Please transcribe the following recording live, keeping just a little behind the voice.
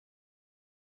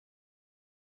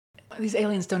These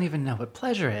aliens don't even know what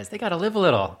pleasure is. They gotta live a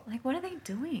little. Like, what are they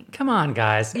doing? Come on,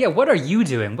 guys. Yeah, what are you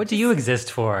doing? What do you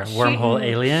exist for, wormhole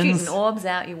aliens? Shooting orbs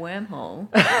out your wormhole.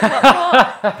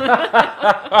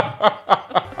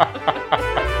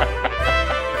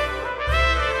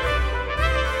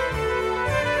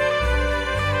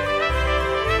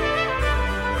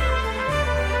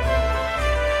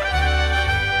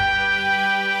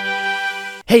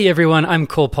 Hey everyone, I'm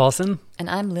Cole Paulson. And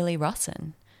I'm Lily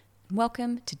Rosson.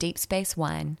 Welcome to Deep Space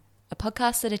Wine, a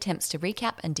podcast that attempts to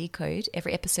recap and decode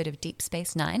every episode of Deep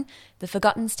Space Nine, the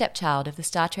forgotten stepchild of the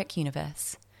Star Trek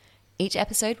universe. Each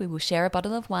episode we will share a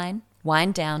bottle of wine,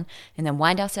 wind down, and then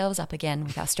wind ourselves up again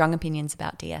with our strong opinions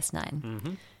about DS9.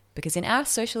 Mm-hmm. Because in our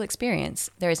social experience,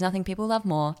 there is nothing people love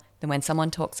more than when someone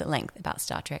talks at length about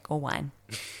Star Trek or wine.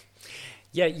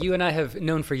 Yeah, you and I have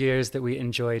known for years that we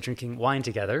enjoy drinking wine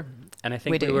together. And I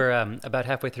think we were about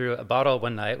halfway through a bottle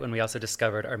one night when we also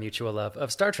discovered our mutual love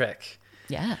of Star Trek.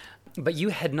 Yeah. But you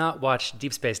had not watched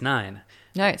Deep Space Nine.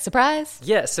 No, surprise.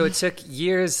 Yeah, so it took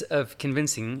years of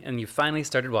convincing, and you finally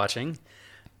started watching.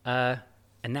 And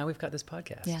now we've got this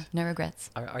podcast. Yeah, no regrets.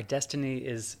 Our destiny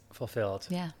is fulfilled.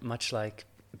 Yeah. Much like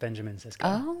Benjamin Sisko.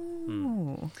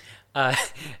 Oh.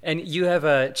 And you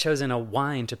have chosen a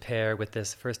wine to pair with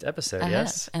this first episode,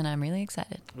 yes? And I'm really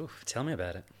excited. Oof, tell me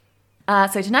about it.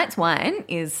 So tonight's wine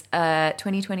is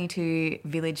 2022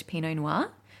 Village Pinot Noir.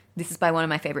 This is by one of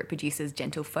my favourite producers,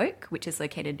 Gentle Folk, which is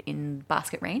located in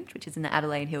Basket Range, which is in the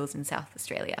Adelaide Hills in South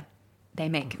Australia. They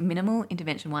make minimal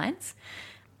intervention wines,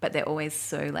 but they're always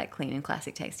so clean and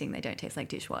classic tasting. They don't taste like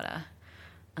dishwater,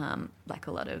 like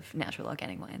a lot of natural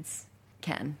organic wines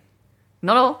can.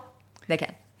 Not all, they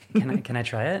can. Can I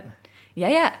try it?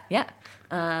 Yeah.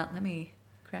 Let me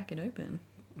crack it open.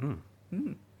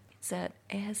 It's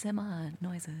ASMR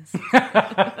noises.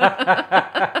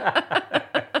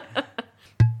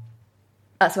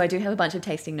 So I do have a bunch of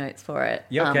tasting notes for it.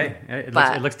 Yeah, okay. It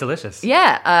looks delicious.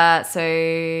 Yeah. So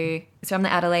it's from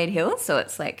the Adelaide Hills, so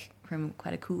it's from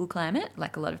quite a cool climate,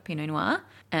 like a lot of Pinot Noir.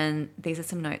 And these are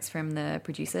some notes from the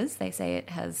producers. They say it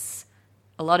has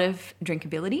a lot of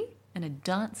drinkability and a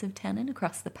dance of tannin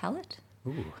across the palate.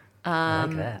 Ooh, I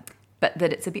like that. But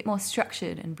that it's a bit more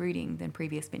structured and brooding than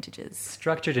previous vintages.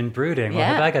 Structured and brooding? Yeah. Well,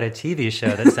 have I got a TV show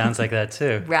that sounds like that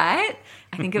too? Right?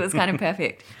 I think it was kind of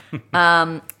perfect.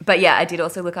 But yeah, I did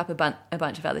also look up a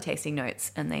bunch of other tasting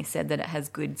notes, and they said that it has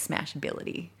good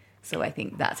smashability. So I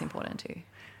think that's important too.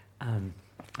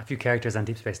 A few characters on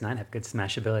Deep Space Nine have good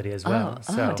smashability as well.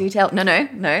 Do tell.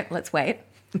 No, let's wait.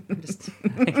 I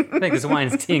think this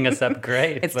wine's teeing us up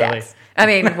great. It's Lily. Dax. I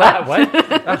mean, what? What?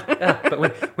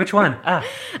 But which one?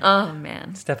 Oh,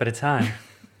 man. Step at a time.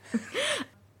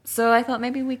 So I thought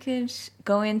maybe we could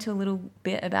go into a little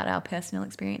bit about our personal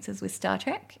experiences with Star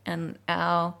Trek and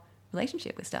our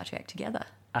relationship with Star Trek together.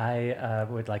 I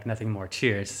would like nothing more.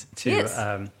 Cheers to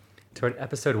Cheers. Toward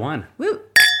episode 1. Woo!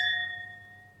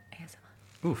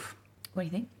 ASMR. Oof. What do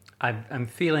you think? I'm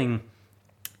feeling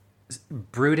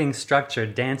brooding structure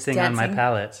dancing on my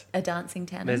palate. A dancing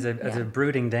tannin. There's a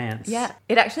brooding dance. Yeah.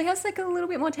 It actually has a little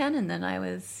bit more tannin than I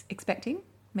was expecting.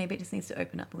 Maybe it just needs to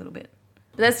open up a little bit.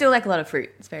 But there's still a lot of fruit.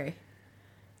 It's very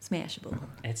smashable.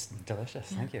 It's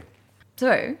delicious. Yeah. Thank you.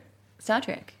 So, Star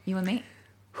Trek, you and me.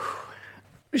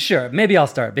 Sure. Maybe I'll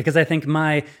start because I think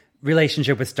my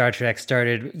relationship with Star Trek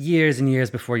started years and years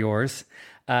before yours.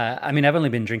 I've only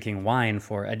been drinking wine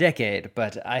for a decade,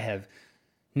 but I have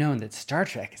known that Star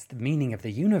Trek is the meaning of the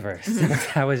universe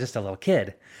since I was just a little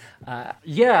kid.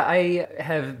 I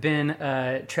have been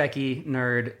a Trekkie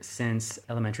nerd since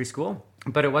elementary school,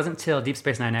 but it wasn't till Deep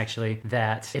Space Nine, actually,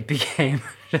 that it became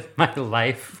my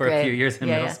life for a few years in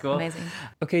middle school. Amazing.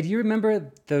 Okay, do you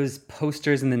remember those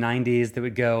posters in the 90s that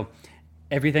would go,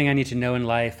 everything I need to know in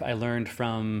life I learned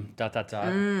from ...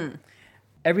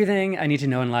 Everything I need to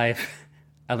know in life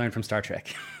I learned from Star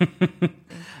Trek.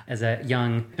 As a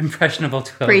young, impressionable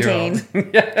 12-year-old.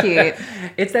 Preteen. Cute.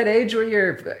 It's that age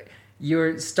where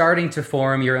you're starting to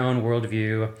form your own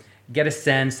worldview, get a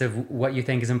sense of what you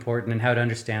think is important and how to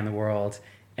understand the world.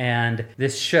 And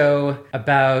this show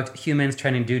about humans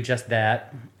trying to do just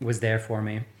that was there for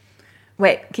me.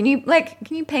 Wait, can you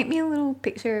paint me a little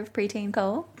picture of preteen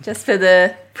Cole? Just for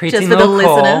the Preteen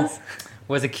listeners.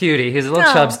 Was a cutie. He was a little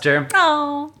chubster.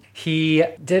 Oh. He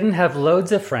didn't have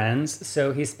loads of friends,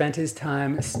 so he spent his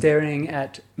time staring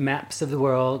at maps of the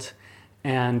world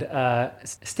and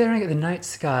staring at the night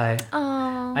sky.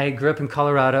 Aww. I grew up in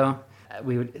Colorado.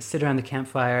 We would sit around the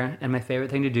campfire, and my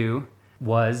favorite thing to do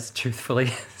was,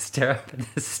 truthfully, stare up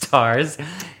at the stars.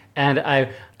 And I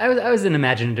was an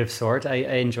imaginative sort. I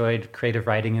enjoyed creative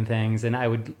writing and things, and I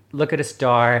would look at a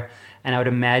star, and I would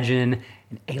imagine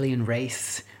an alien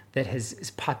race that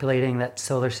is populating that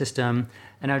solar system.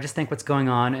 And I would just think what's going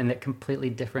on in that completely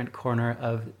different corner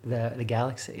of the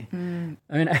galaxy. I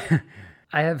mean,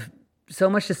 I have so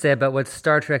much to say about what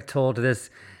Star Trek told this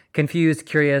confused,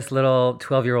 curious little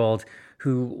 12-year-old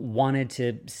who wanted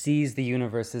to seize the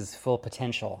universe's full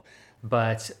potential,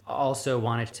 but also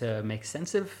wanted to make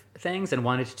sense of things and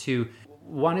wanted to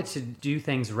do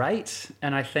things right.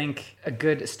 And I think a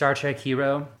good Star Trek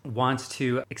hero wants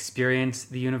to experience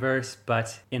the universe,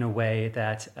 but in a way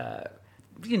that, that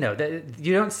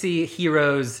you don't see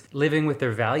heroes living with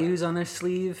their values on their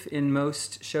sleeve in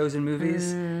most shows and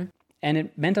movies. And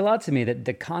it meant a lot to me that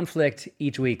the conflict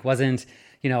each week wasn't,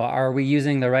 are we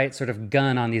using the right sort of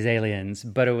gun on these aliens?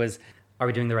 But it was, are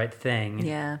we doing the right thing?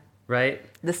 Yeah. Right?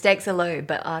 The stakes are low,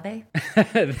 but are they?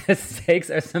 The stakes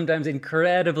are sometimes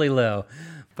incredibly low.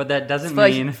 But that doesn't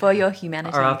mean for your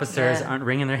humanity. Our officers aren't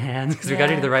wringing their hands because we got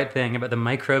to do the right thing about the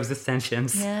microbes'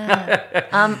 ascensions.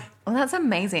 Yeah. Well, that's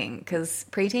amazing because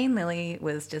preteen Lily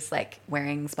was just like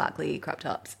wearing sparkly crop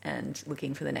tops and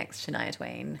looking for the next Shania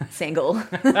Twain single.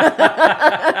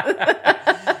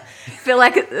 I feel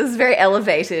like it was a very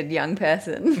elevated young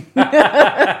person.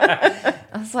 I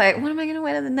was like, what am I going to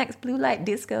wear to the next blue light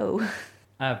disco?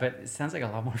 But it sounds like a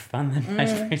lot more fun than my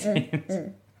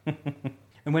preteens.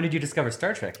 And when did you discover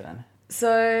Star Trek then?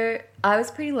 So I was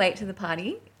pretty late to the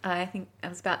party. I think I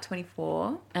was about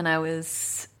 24 and I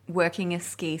was working a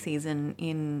ski season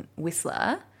in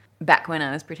Whistler back when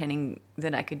I was pretending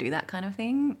that I could do that kind of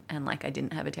thing. And like I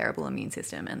didn't have a terrible immune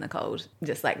system and the cold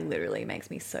just like literally makes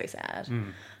me so sad.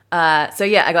 So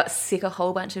yeah, I got sick a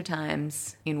whole bunch of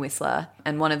times in Whistler.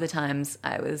 And one of the times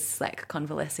I was like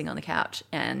convalescing on the couch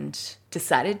and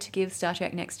decided to give Star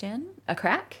Trek Next Gen a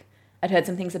crack. I'd heard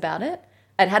some things about it.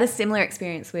 I'd had a similar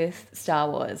experience with Star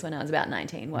Wars when I was about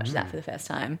 19, watched that for the first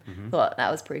time. Thought that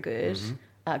was pretty good.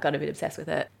 Got a bit obsessed with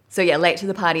it. So yeah, late to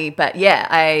the party. But yeah,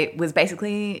 I was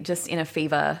basically just in a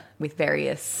fever with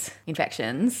various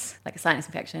infections, like a sinus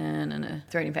infection and a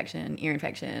throat infection, ear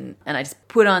infection. And I just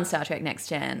put on Star Trek Next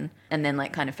Gen and then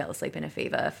like kind of fell asleep in a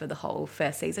fever for the whole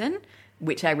first season,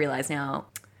 which I realize now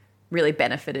really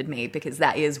benefited me because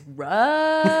that is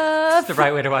rough. It's the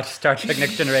right way to watch Star Trek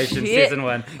Next Generation season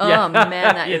 1. Oh man,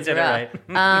 that is rough.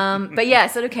 Right. But yeah, I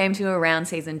sort of came to around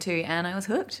season 2 and I was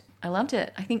hooked. I loved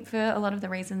it. I think for a lot of the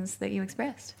reasons that you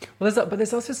expressed. Well,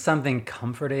 there's also something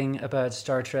comforting about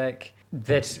Star Trek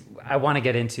that I want to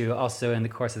get into also in the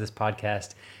course of this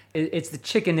podcast. It's the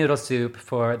chicken noodle soup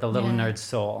for the little nerd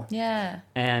soul. Yeah.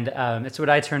 And it's what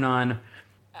I turn on.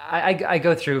 I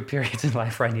go through periods in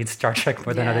life where I need Star Trek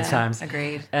more than other times.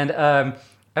 Agreed. And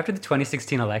after the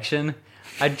 2016 election,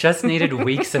 I just needed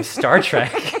weeks of Star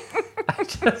Trek.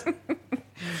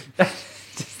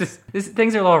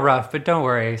 Things are a little rough, but don't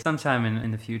worry. Sometime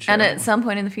in the future. And at some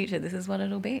point in the future, this is what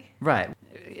it'll be. Right.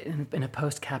 In a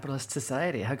post-capitalist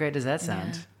society. How great does that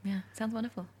sound? Yeah, sounds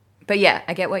wonderful. But yeah,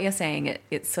 I get what you're saying.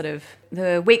 It's sort of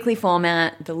the weekly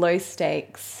format, the low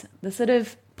stakes, the sort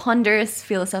of ponderous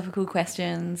philosophical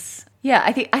questions. Yeah,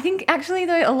 I think actually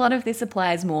though a lot of this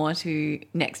applies more to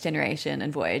Next Generation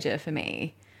and Voyager for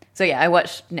me. So yeah, I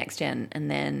watched Next Gen and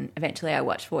then eventually I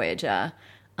watched Voyager,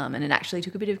 and it actually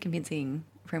took a bit of convincing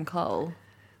from Cole.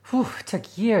 Whew, it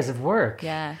took years of work.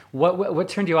 Yeah. What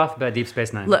turned you off about Deep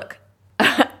Space Nine? Look,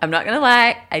 I'm not gonna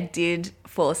lie, I did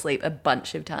fall asleep a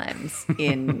bunch of times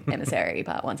in Emissary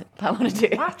part 1 and 2.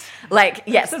 What? Like,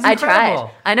 yes, I tried.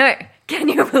 I know. Can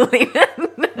you believe it?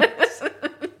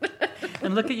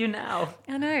 And look at you now.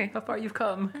 I know. How far you've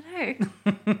come. I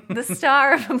know. The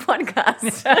star of a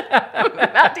podcast.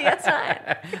 About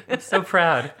DS9. I'm so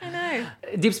proud. I know.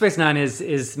 Deep Space Nine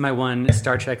is my one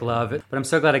Star Trek love, but I'm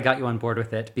so glad I got you on board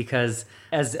with it because,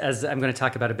 as I'm going to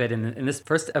talk about a bit in this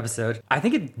first episode, I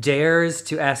think it dares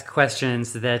to ask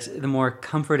questions that the more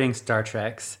comforting Star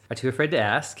Treks are too afraid to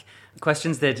ask.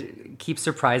 Questions that keep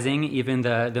surprising even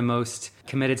the most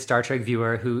committed Star Trek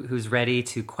viewer who's ready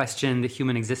to question the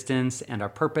human existence and our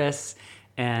purpose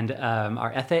and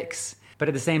our ethics. But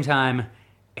at the same time,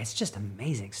 it's just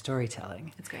amazing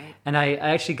storytelling. It's great. And I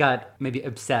actually got maybe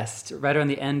obsessed right around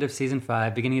the end of season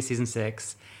 5, beginning of season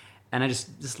 6. And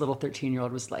this little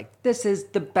 13-year-old was like, this is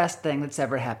the best thing that's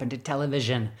ever happened to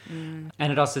television.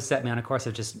 And it also set me on a course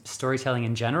of just storytelling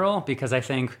in general, because I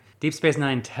think Deep Space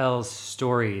Nine tells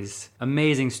stories,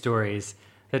 amazing stories,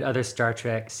 that other Star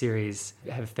Trek series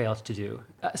have failed to do.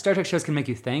 Star Trek shows can make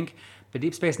you think, but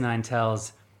Deep Space Nine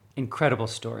tells incredible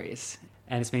stories.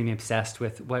 And it's made me obsessed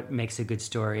with what makes a good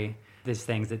story. There's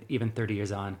things that even 30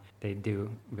 years on, they do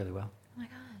really well.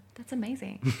 That's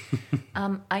amazing.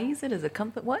 I use it as a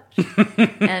comfort watch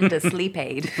and a sleep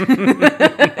aid.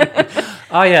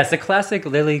 Oh, yes, a classic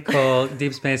Lily Cole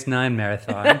Deep Space Nine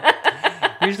marathon.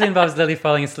 Usually involves Lily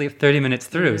falling asleep 30 minutes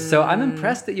through. So I'm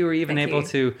impressed that you were even able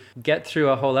to get through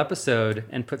a whole episode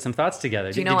and put some thoughts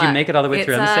together. Did you make it all the way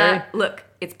through Emissary? Look,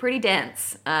 it's pretty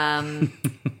dense.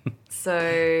 So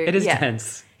it is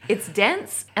dense. It's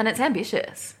dense and it's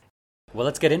ambitious. Well,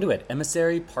 let's get into it.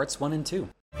 Emissary Parts 1 and 2.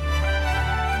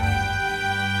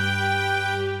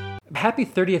 Happy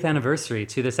 30th anniversary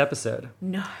to this episode.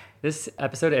 No. This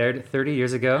episode aired 30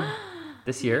 years ago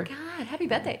this year. Oh my God, happy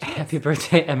birthday. Cheers. Happy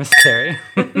birthday, Emissary.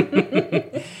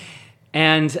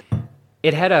 And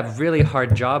it had a really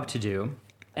hard job to do.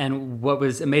 And what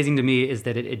was amazing to me is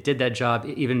that it did that job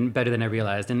even better than I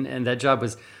realized. And that job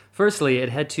was, firstly, it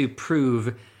had to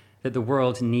prove that the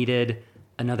world needed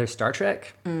another Star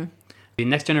Trek. The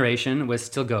Next Generation was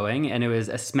still going, and it was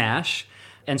a smash.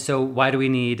 And so why do we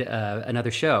need another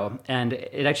show? And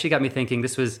it actually got me thinking,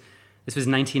 this was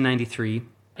 1993,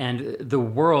 and the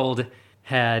world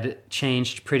had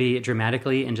changed pretty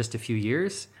dramatically in just a few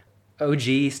years.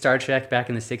 OG Star Trek back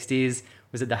in the 60s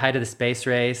was at the height of the space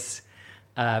race,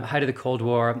 height of the Cold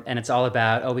War, and it's all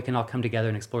about, we can all come together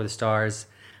and explore the stars.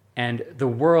 And the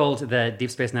world that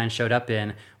Deep Space Nine showed up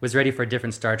in was ready for a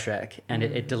different Star Trek, and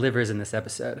it delivers in this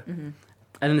episode. Mm-hmm.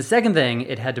 And then the second thing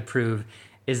it had to prove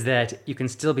is that you can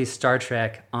still be Star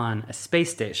Trek on a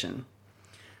space station.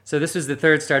 So this was the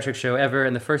third Star Trek show ever,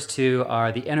 and the first two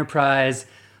are the Enterprise,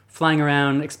 flying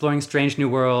around, exploring strange new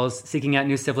worlds, seeking out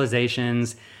new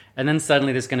civilizations, and then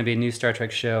suddenly there's going to be a new Star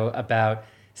Trek show about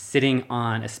sitting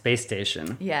on a space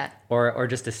station. Yeah. Or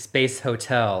just a space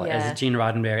hotel, as Gene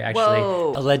Roddenberry actually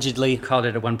allegedly called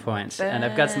it at one point. Burn. And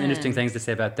I've got some interesting things to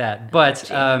say about that. But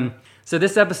so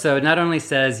this episode not only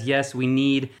says, yes, we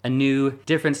need a new,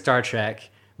 different Star Trek,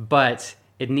 but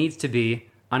it needs to be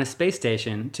on a space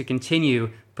station to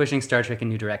continue pushing Star Trek in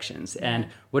new directions. And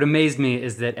what amazed me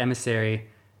is that Emissary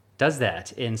does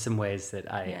that in some ways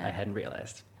that I hadn't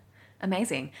realized.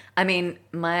 Amazing. I mean,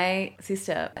 my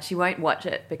sister, she won't watch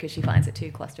it because she finds it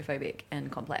too claustrophobic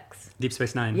and complex. Deep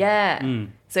Space Nine. Yeah.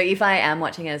 So if I am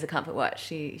watching it as a comfort watch,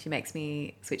 she makes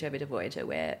me switch over to Voyager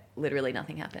where literally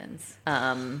nothing happens.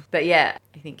 But yeah,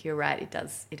 I think you're right. It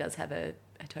does have a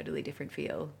totally different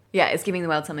feel. Yeah, it's giving the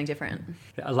world something different.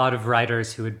 A lot of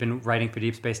writers who had been writing for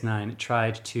Deep Space Nine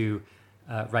tried to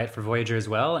write for Voyager as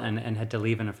well and had to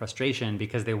leave in a frustration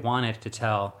because they wanted to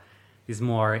tell these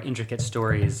more intricate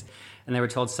stories. And they were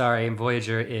told, sorry,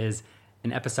 Voyager is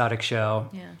an episodic show.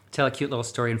 Yeah. Tell a cute little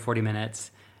story in 40 minutes.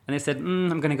 And they said,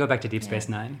 I'm going to go back to Deep Space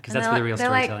Nine because that's where the real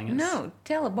storytelling is. No,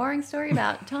 tell a boring story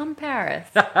about Tom Paris.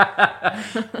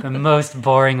 The most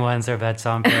boring ones are about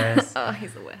Tom Paris. Oh,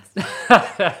 he's the worst.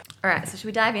 All right, so should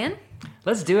we dive in?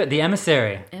 Let's do it. The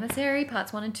Emissary. Emissary,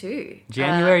 parts 1 and 2.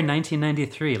 January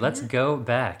 1993. Let's go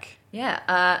back.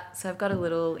 Yeah, so I've got a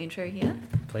little intro here.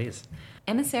 Please.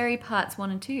 Emissary Parts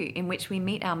 1 and 2, in which we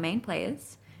meet our main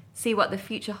players, see what the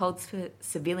future holds for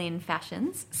civilian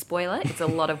fashions. Spoiler, it's a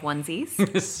lot of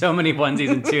onesies. So many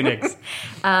onesies and tunics.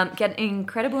 Get an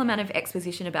incredible amount of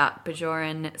exposition about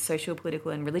Bajoran social, political,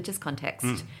 and religious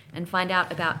context, and find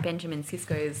out about Benjamin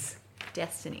Sisko's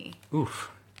destiny.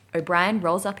 Oof. O'Brien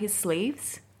rolls up his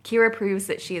sleeves. Kira proves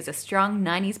that she is a strong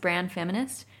 90s brand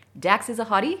feminist. Dax is a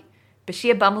hottie.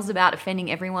 Bashir bumbles about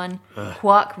offending everyone.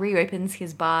 Quark reopens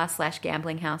his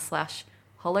bar/gambling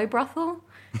house/hollow brothel.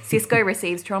 Sisko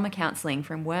receives trauma counseling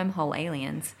from wormhole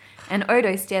aliens. And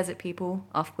Odo stares at people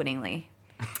off-puttingly.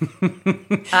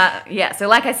 So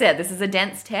like I said, this is a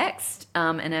dense text,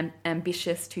 an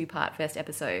ambitious 2-part first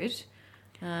episode.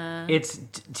 It's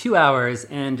 2 hours,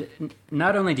 and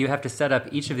not only do you have to set up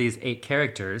each of these 8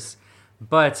 characters,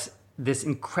 but this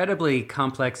incredibly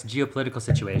complex geopolitical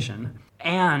situation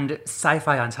and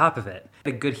sci-fi on top of it.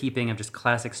 A good heaping of just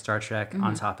classic Star Trek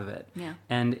on top of it. Yeah.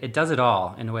 And it does it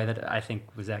all in a way that I think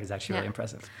is actually really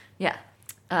impressive. Yeah.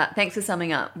 Thanks for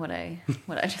summing up what I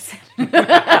just said.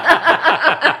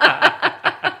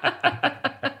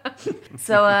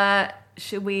 So,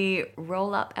 should we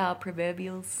roll up our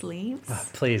proverbial sleeves?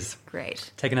 Please.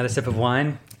 Great. Take another sip of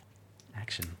wine.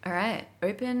 Action. All right.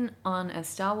 Open on a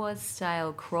Star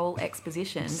Wars-style crawl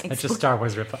exposition. It's a Star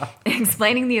Wars ripoff.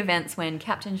 Explaining the events when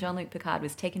Captain Jean-Luc Picard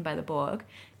was taken by the Borg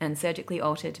and surgically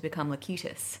altered to become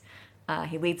Locutus.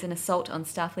 He leads an assault on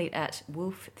Starfleet at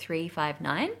Wolf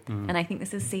 359, and I think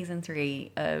this is season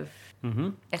 3 of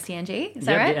STNG. Is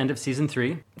that right? The end of season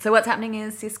 3. So what's happening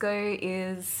is Sisko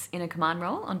is in a command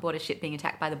role on board a ship being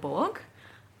attacked by the Borg,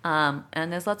 and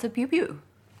there's lots of pew-pew.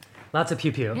 Lots of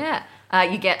pew-pew. Yeah.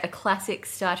 You get a classic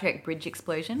Star Trek bridge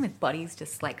explosion with bodies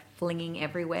just like flinging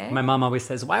everywhere. My mom always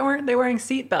says, why weren't they wearing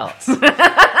seatbelts?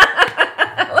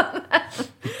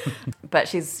 But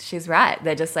she's right.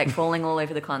 They're just like falling all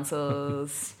over the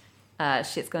consoles.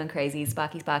 Shit's going crazy.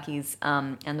 Sparkies.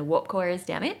 And the warp core is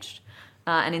damaged.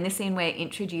 And in this scene, we're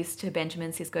introduced to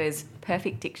Benjamin Sisko's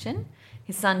perfect diction,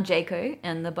 his son Jaco,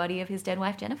 and the body of his dead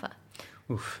wife Jennifer.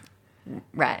 Oof.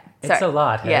 Right. It's a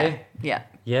lot, hey?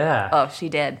 Yeah. Oh, she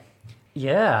dead.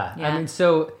 Yeah. I mean,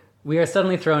 so we are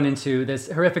suddenly thrown into this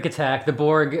horrific attack. The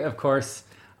Borg, of course,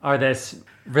 are this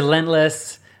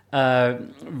relentlessly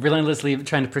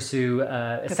trying to pursue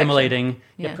assimilating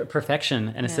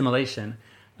perfection and assimilation.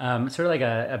 Sort of like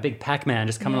a big Pac-Man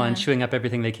just coming along, chewing up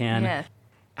everything they can. Yeah.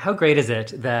 How great is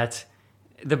it that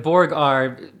the Borg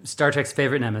are Star Trek's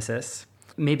favorite nemesis?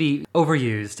 Maybe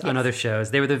overused on other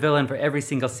shows. They were the villain for every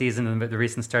single season of the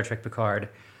recent Star Trek Picard.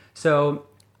 So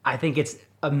I think it's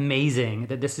amazing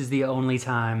that this is the only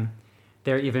time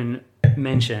they're even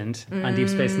mentioned on Deep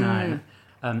Space Nine.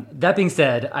 That being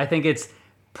said, I think it's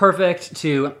perfect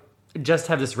to just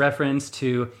have this reference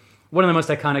to one of the most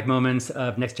iconic moments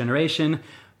of Next Generation.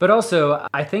 But also,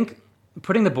 I think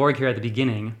putting the Borg here at the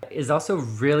beginning is also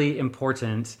really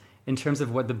important in terms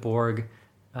of what the Borg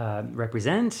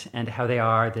represent and how they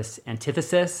are this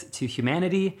antithesis to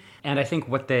humanity. And I think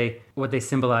what they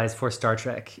symbolize for Star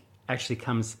Trek actually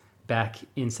comes back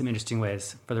in some interesting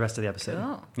ways for the rest of the episode.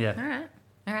 Cool. Yeah.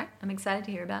 All right. I'm excited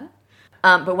to hear about it.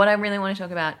 But what I really want to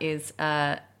talk about is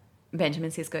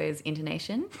Benjamin Sisko's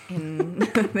intonation in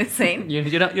this scene.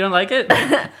 You don't like it?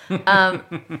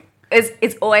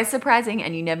 It's always surprising,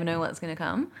 and you never know what's going to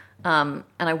come. And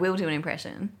I will do an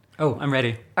impression. Oh, I'm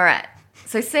ready. All right.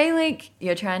 So say like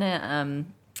you're trying to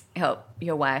help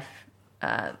your wife,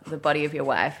 the body of your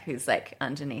wife who's like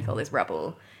underneath all this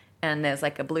rubble, and there's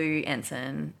like a blue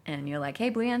ensign, and you're like, hey,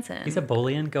 blue ensign. He's a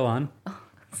Boolean. Go on. Oh,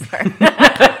 sorry.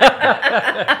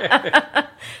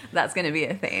 That's going to be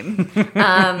a theme.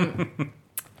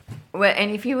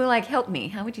 And if you were like, help me,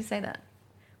 how would you say that?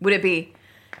 Would it be,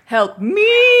 help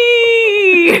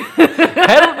me?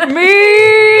 Help me!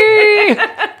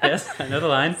 Yes, I know the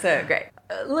line. So great.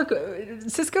 Look,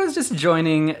 Sisko's just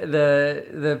joining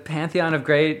the pantheon of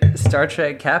great Star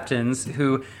Trek captains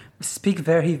who speak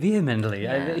very vehemently.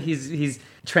 Yeah. He's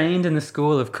trained in the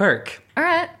school of Kirk. All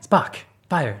right. Spock,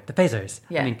 Fire, the phasers.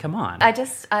 Yeah. I mean, come on.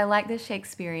 I like the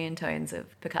Shakespearean tones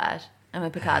of Picard. I'm a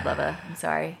Picard lover. I'm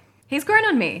sorry. He's grown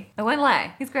on me. I won't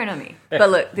lie. He's grown on me. But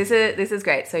look, this is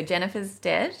great. So Jennifer's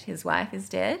dead. His wife is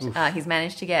dead. He's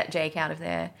managed to get Jake out of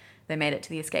there. They made it to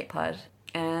the escape pod.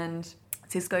 And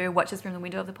Sisko watches from the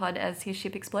window of the pod as his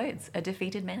ship explodes. A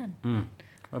defeated man.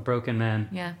 A broken man.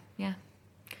 Yeah.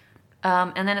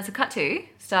 And then it's a cut to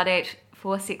Stardate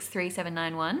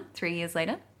 463791, 3 years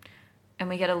later. And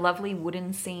we get a lovely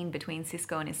wooden scene between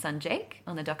Sisko and his son Jake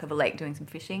on the dock of a lake doing some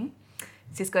fishing.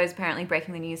 Sisko is apparently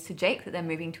breaking the news to Jake that they're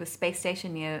moving to a space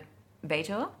station near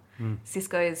Bajor.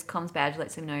 Sisko's comms badge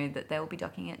lets him know that they will be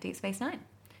docking at Deep Space Nine.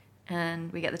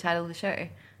 And we get the title of the show.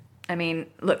 I mean,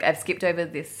 look, I've skipped over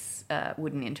this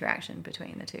wooden interaction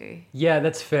between the two. Yeah,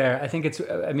 that's fair. I think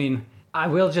I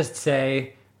will just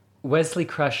say Wesley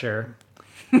Crusher.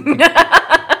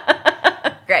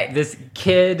 Great. This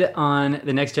kid on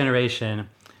The Next Generation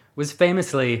was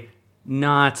famously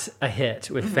not a hit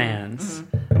with fans.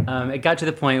 It got to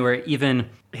the point where even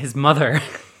his mother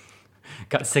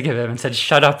got sick of him and said,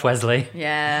 "Shut up, Wesley."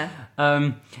 Yeah.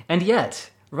 And yet,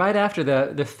 right after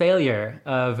the failure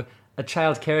of a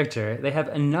child character, they have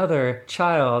another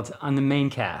child on the main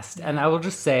cast. And I will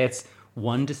just say it's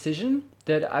one decision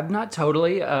that I'm not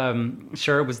totally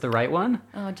sure was the right one.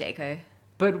 Oh, Jaco.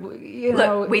 But,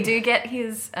 Look, we do get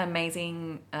his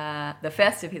amazing, the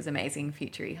first of his amazing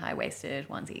futury high-waisted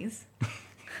onesies.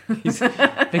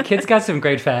 The kid's got some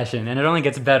great fashion, and it only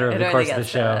gets better over the course of the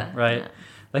show, better. right? Yeah.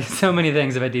 Like so many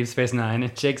things about Deep Space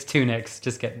Nine, Jake's tunics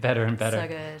just get better and better. So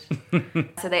good.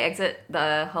 So they exit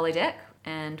the holodeck,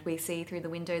 and we see through the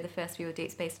window the first view of Deep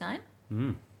Space Nine.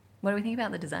 What do we think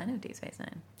about the design of Deep Space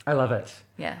Nine? I love it.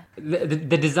 Yeah. The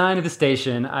design of the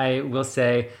station, I will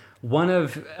say, one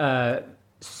of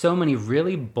so many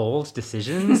really bold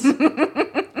decisions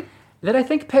that I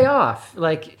think pay off.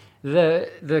 Like,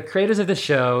 the creators of the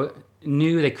show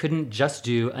knew they couldn't just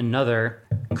do another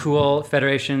cool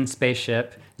Federation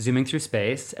spaceship zooming through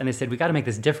space, and they said, we got to make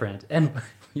this different. And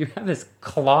you have this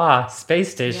claw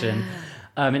space station,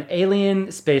 an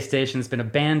alien space station that's been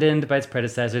abandoned by its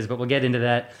predecessors, but we'll get into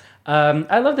that.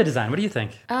 I love the design. What do you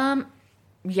think?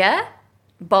 Yeah,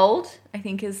 bold, I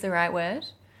think is the right word.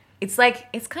 It's like,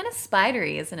 it's kind of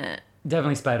spidery, isn't it?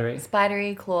 Definitely spidery.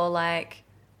 Spidery, claw-like.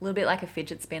 little bit like a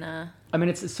fidget spinner. I mean,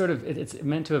 it's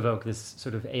meant to evoke this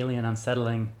sort of alien,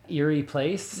 unsettling, eerie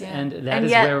place, and that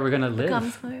is where we're going to live.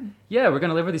 Becomes home. Yeah, we're going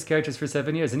to live with these characters for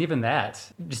 7 years, and even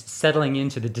that, just settling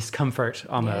into the discomfort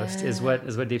almost, is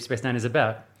what Deep Space Nine is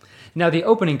about. Now, the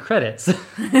opening credits.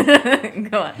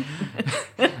 Go on.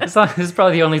 This is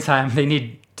probably the only time they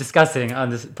need discussing on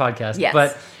this podcast. Yes.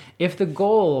 But if the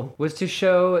goal was to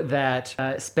show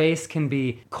that space can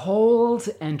be cold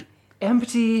and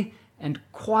empty and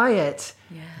quiet,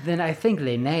 then I think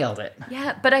they nailed it.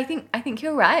 Yeah, but I think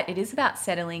you're right. It is about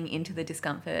settling into the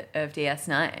discomfort of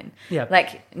DS9. Yeah.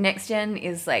 Like, Next Gen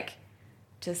is like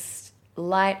just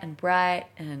light and bright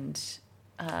and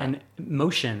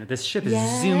motion. This ship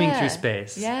is zooming through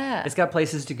space. Yeah. It's got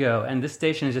places to go, and this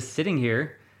station is just sitting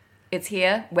here. It's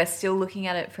here. We're still looking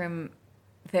at it from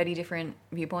 30 different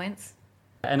viewpoints.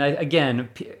 And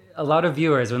a lot of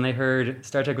viewers, when they heard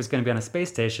Star Trek was going to be on a space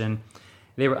station,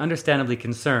 they were understandably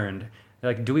concerned.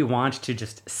 They're like, do we want to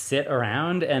just sit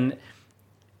around? And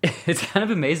it's kind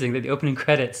of amazing that the opening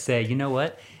credits say, you know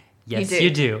what? Yes, you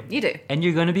do. You do. And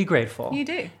you're going to be grateful. You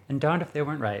do. And darned if they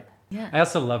weren't right. Yeah. I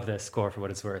also love this score for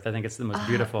what it's worth. I think it's the most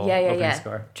beautiful opening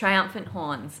score. Triumphant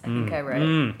Horns, I think I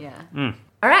wrote.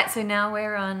 All right, so now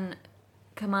we're on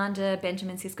Commander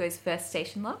Benjamin Sisko's first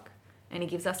station log, and he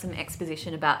gives us some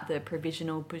exposition about the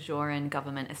provisional Bajoran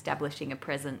government establishing a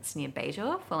presence near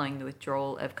Bajor following the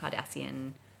withdrawal of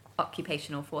Cardassian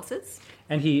occupational forces.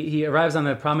 And he arrives on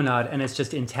the promenade, and it's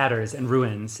just in tatters and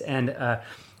ruins. And I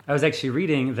was actually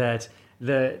reading that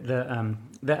the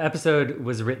episode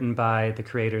was written by the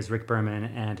creators Rick Berman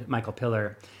and Michael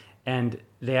Piller, and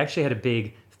they actually had a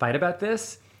big fight about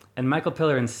this. And Michael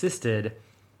Piller insisted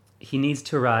he needs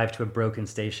to arrive to a broken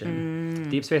station.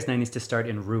 Deep Space Nine needs to start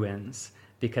in ruins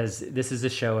because this is a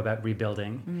show about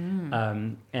rebuilding.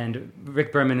 And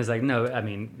Rick Berman is like, no, I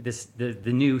mean,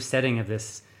 the new setting of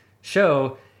this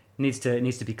show needs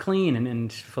to be clean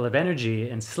and full of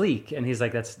energy and sleek. And he's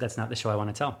like, that's not the show I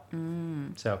want to tell.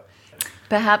 So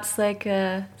perhaps like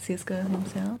Sisko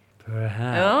himself.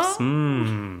 Perhaps.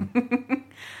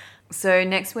 So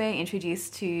next we're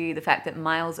introduced to the fact that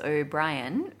Miles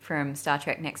O'Brien from Star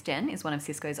Trek Next Gen is one of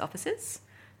Sisko's officers.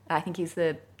 I think he's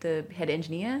the head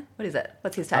engineer. What is it?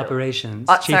 What's his title? Operations.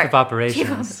 Chief of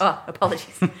Operations.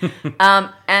 Apologies.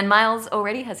 And Miles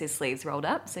already has his sleeves rolled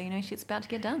up, so shit's about to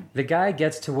get done. The guy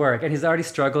gets to work, and he's already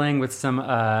struggling with some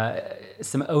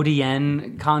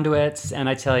ODN conduits. And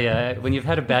I tell you, when you've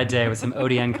had a bad day with some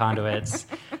ODN conduits,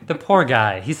 the poor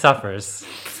guy, he suffers.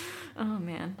 Oh,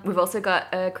 man. We've also got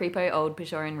a creepo old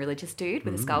Bajoran religious dude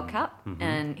with a skull cap,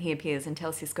 and he appears and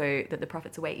tells Sisko that the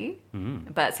prophets await you.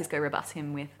 But Sisko rebuffs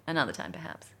him with another time,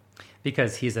 perhaps.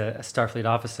 Because he's a Starfleet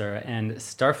officer, and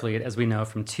Starfleet, as we know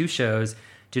from 2 shows,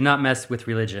 do not mess with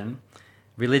religion.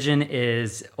 Religion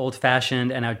is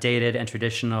old-fashioned and outdated and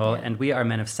traditional, and we are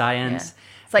men of science. Yeah.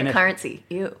 It's like currency.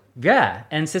 Ew. Yeah,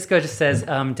 and Sisko just says,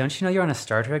 don't you know you're on a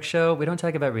Star Trek show? We don't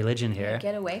talk about religion here.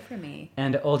 Get away from me.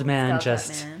 And old man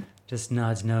just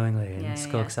nods knowingly and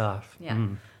skulks off. Yeah.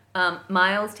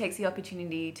 Miles takes the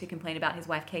opportunity to complain about his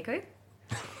wife, Keiko,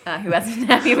 who wasn't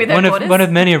happy with her quarters. One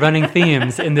of many running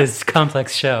themes in this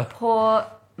complex show. Poor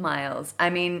Miles. I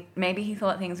mean, maybe he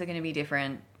thought things were going to be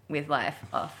different with life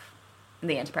off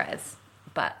the Enterprise,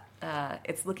 but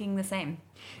it's looking the same.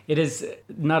 It is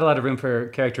not a lot of room for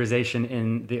characterization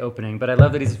in the opening, but I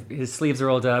love that his sleeves are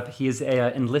rolled up. He is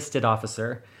an enlisted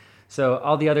officer. So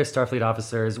all the other Starfleet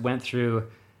officers went through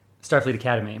Starfleet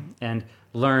Academy and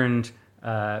learned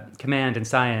command and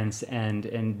science and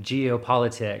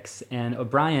geopolitics. And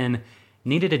O'Brien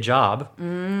needed a job,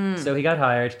 so he got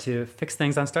hired to fix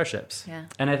things on starships. Yeah.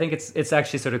 And I think it's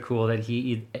actually sort of cool that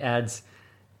he adds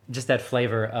just that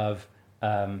flavor of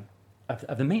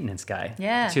the maintenance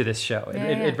guy to this show.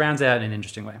 It rounds out in an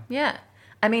interesting way. Yeah.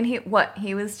 I mean,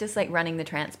 he was just like running the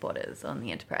transporters on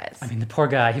the Enterprise. I mean, the poor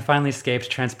guy, he finally escaped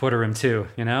Transporter Room 2,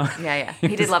 Yeah.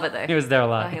 He did love it, though. He was there a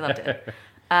lot. Oh, he loved it.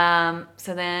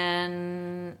 So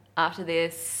then, after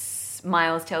this,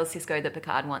 Miles tells Sisko that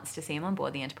Picard wants to see him on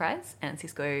board the Enterprise, and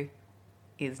Sisko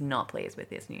is not pleased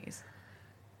with this news.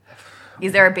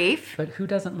 Is there a beef? But who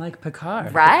doesn't like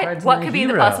Picard? Right? Picard's What could be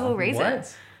the possible reason?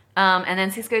 What? And then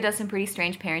Sisko does some pretty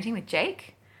strange parenting with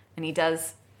Jake, and he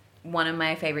does one of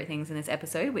my favorite things in this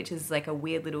episode, which is like a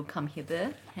weird little come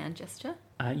hither hand gesture.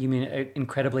 You mean an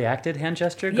incredibly acted hand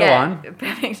gesture? Go on.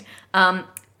 Perfect.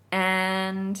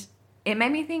 And it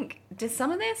made me think, do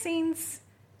some of their scenes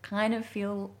kind of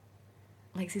feel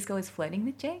like Sisko is flirting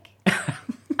with Jake?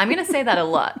 I'm going to say that a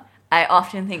lot. I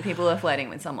often think people are flirting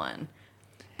with someone.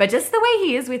 But just the way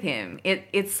he is with him,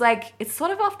 it's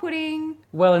sort of off-putting.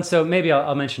 Well, and so maybe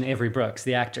I'll mention Avery Brooks,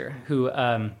 the actor, who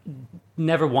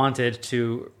never wanted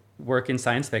to work in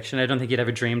science fiction. I don't think he'd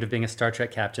ever dreamed of being a Star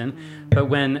Trek captain. But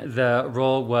when the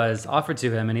role was offered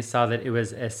to him and he saw that it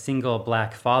was a single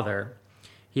black father,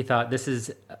 he thought, this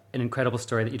is an incredible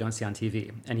story that you don't see on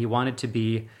TV. And he wanted to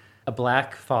be a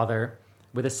black father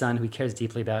with a son who he cares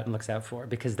deeply about and looks out for,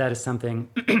 because that is something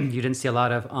you didn't see a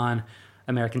lot of on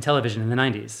American television in the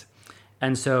 90s.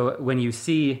 And so when you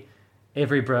see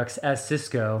Avery Brooks as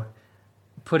Sisko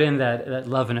put in that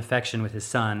love and affection with his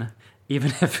son,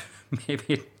 even if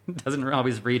maybe it doesn't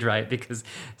always read right, because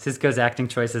Sisko's acting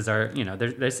choices are,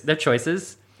 they're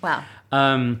choices. Wow.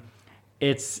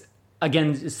 It's,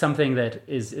 again, something that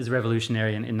is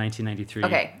revolutionary in 1993.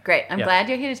 Okay, great. I'm glad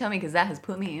you're here to tell me, because that has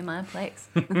put me in my place.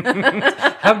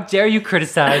 How dare you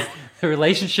criticize the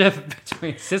relationship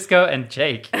between Sisko and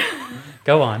Jake?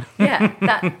 Go on. Yeah,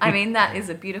 that is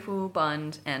a beautiful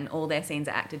bond, and all their scenes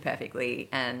are acted perfectly,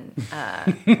 and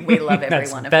we love every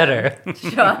one of better. them.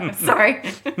 Sure, sorry.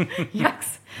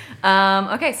 Yucks.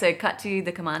 Okay, so cut to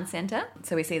the command center.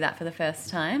 So we see that for the first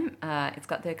time. It's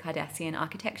got the Cardassian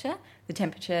architecture. The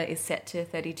temperature is set to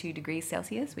 32 degrees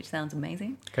Celsius, which sounds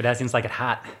amazing. Cardassians like it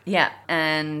hot. Yeah,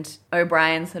 and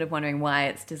O'Brien's sort of wondering why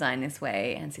it's designed this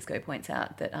way, and Sisko points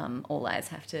out that all eyes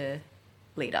have to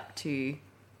lead up to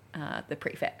the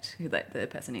prefect, the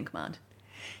person in command.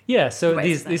 Yeah, so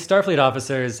these Starfleet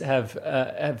officers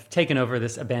have taken over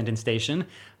this abandoned station.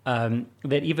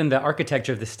 That even the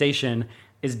architecture of the station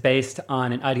is based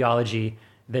on an ideology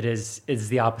that is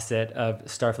the opposite of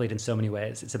Starfleet in so many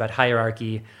ways. It's about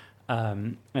hierarchy,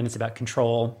 and it's about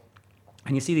control.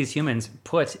 And you see these humans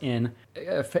put in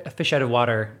a fish out of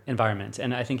water environment.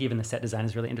 And I think even the set design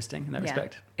is really interesting in that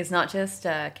respect. It's not just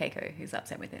Keiko who's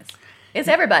upset with this. It's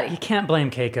everybody. You can't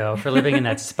blame Keiko for living in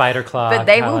that spider claw But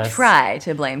they palace. will try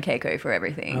to blame Keiko for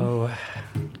everything. Oh,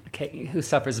 who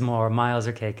suffers more, Miles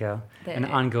or Keiko? An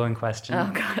ongoing question.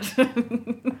 Oh, God.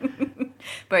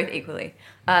 Both equally.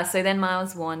 So then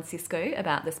Miles warns Sisko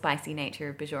about the spicy nature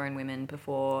of Bajoran women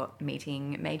before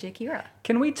meeting Major Kira.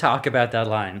 Can we talk about that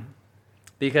line?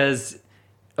 Because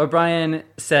O'Brien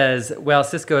says, well,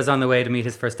 Sisko is on the way to meet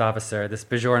his first officer, this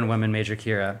Bajoran woman, Major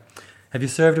Kira. Have you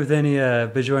served with any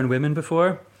Bajoran women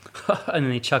before? And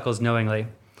then he chuckles knowingly.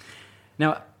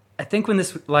 Now, I think when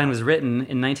this line was written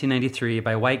in 1993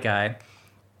 by a white guy,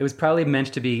 it was probably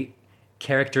meant to be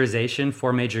characterization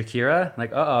for Major Kira.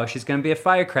 Like, she's going to be a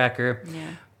firecracker.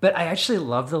 Yeah. But I actually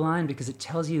love the line because it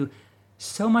tells you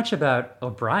so much about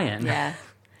O'Brien. Yeah.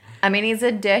 I mean, he's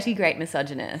a dirty, great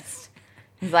misogynist.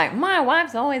 He's like, my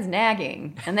wife's always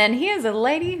nagging. And then here's a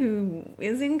lady who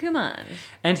is in command.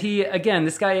 And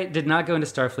this guy did not go into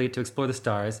Starfleet to explore the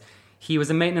stars. He was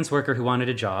a maintenance worker who wanted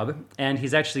a job. And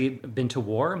he's actually been to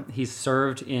war. He's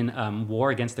served in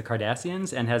war against the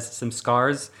Cardassians and has some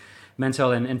scars,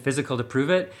 mental and physical, to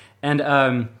prove it. And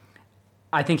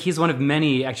I think he's one of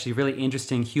many actually really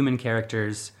interesting human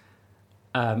characters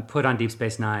put on Deep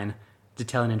Space Nine to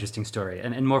tell an interesting story.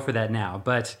 And more for that now.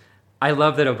 But I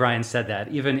love that O'Brien said that,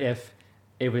 even if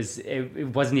it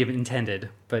wasn't even intended.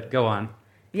 But go on.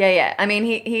 Yeah. I mean,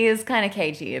 he is kind of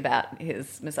cagey about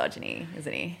his misogyny,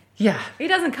 isn't he? Yeah. He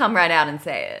doesn't come right out and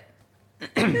say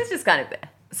it. It's just kind of there.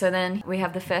 So then we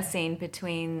have the first scene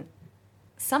between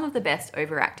some of the best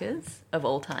overactors of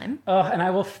all time. Oh, and I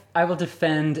will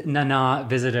defend Nana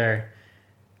Visitor.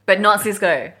 But not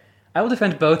Sisko. I will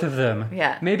defend both of them.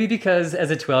 Yeah. Maybe because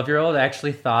as a 12-year-old, I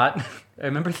actually thought, I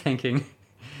remember thinking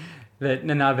that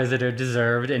Nana Visitor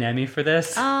deserved an Emmy for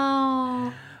this.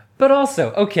 Oh. But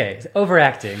also, okay,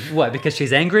 overacting. What, because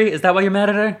she's angry? Is that why you're mad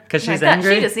at her? Because she's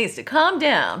angry? She just needs to calm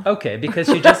down. Okay, because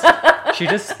she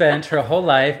just spent her whole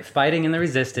life fighting in the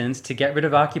resistance to get rid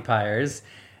of occupiers,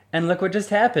 and look what just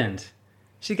happened.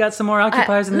 She got some more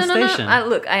occupiers in the station. No.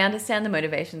 Look, I understand the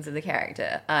motivations of the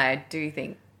character. I do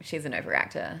think she's an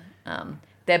overactor.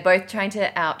 They're both trying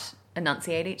to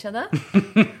out-enunciate each other.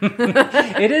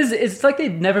 It's like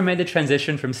they've never made the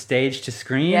transition from stage to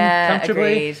screen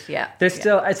comfortably. Agreed. Yeah.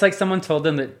 It's like someone told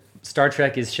them that Star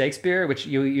Trek is Shakespeare, which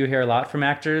you hear a lot from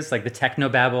actors, like the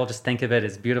technobabble, just think of it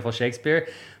as beautiful Shakespeare,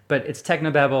 but it's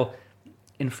technobabble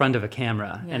in front of a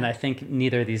camera. Yeah. And I think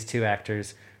neither of these two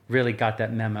actors really got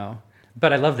that memo.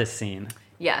 But I love this scene.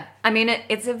 Yeah. I mean,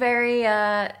 it's a very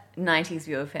 90s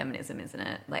view of feminism, isn't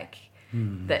it? Like,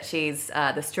 that she's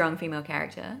the strong female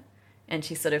character, and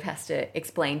she sort of has to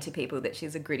explain to people that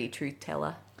she's a gritty truth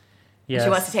teller. Yes. She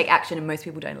wants to take action, and most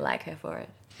people don't like her for it.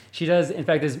 She does. In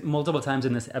fact, there's multiple times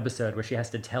in this episode where she has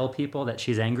to tell people that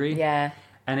she's angry. Yeah.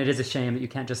 And it is a shame that you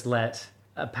can't just let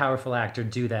a powerful actor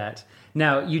do that.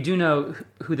 Now, you do know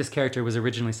who this character was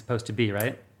originally supposed to be,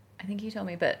 right? I think you told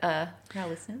me, but for our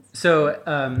listeners.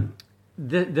 So,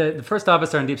 The first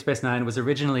officer on Deep Space Nine was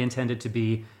originally intended to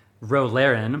be Ro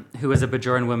Laren, who was a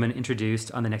Bajoran woman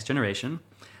introduced on The Next Generation,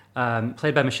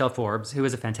 played by Michelle Forbes, who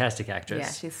is a fantastic actress.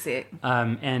 Yeah, she's sick.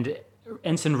 And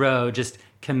Ensign Ro just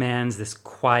commands this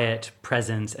quiet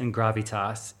presence and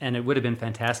gravitas, and it would have been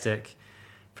fantastic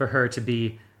for her to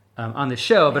be on the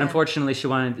show, but unfortunately she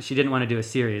didn't want to do a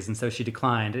series, and so she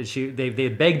declined. And they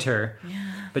begged her,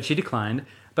 but she declined.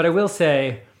 But I will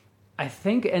say, I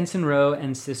think Ensign Ro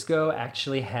and Sisko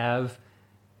actually have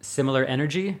similar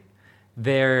energy.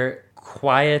 They're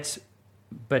quiet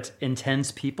but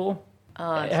intense people.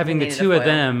 Having the two of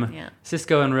them,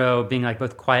 Sisko and Ro, being like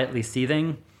both quietly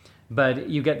seething, but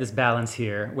you get this balance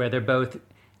here where they're both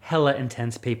hella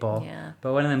intense people,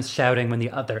 but one of them's shouting when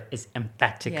the other is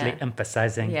emphatically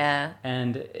emphasizing.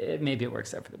 And maybe it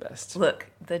works out for the best. Look,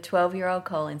 the 12-year-old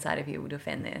Cole inside of you will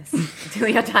defend this until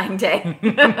your dying day.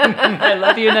 I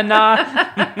love you,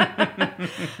 Nana.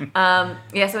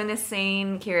 So in this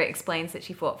scene, Kira explains that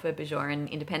she fought for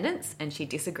Bajoran independence, and she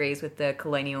disagrees with the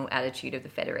colonial attitude of the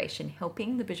Federation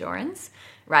helping the Bajorans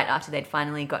right after they'd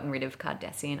finally gotten rid of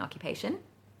Cardassian occupation.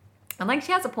 And like,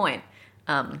 she has a point.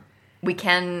 We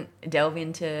can delve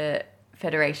into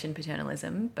Federation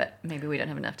paternalism, but maybe we don't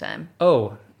have enough time.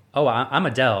 I'm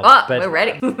a delve. We're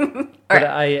ready. But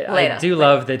I do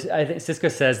love that. I think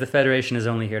Sisko says the Federation is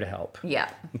only here to help.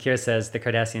 Yeah. And Kira says the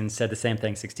Cardassians said the same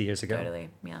thing 60 years ago. Totally,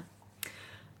 yeah.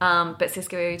 But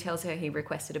Sisko tells her he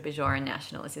requested a Bajoran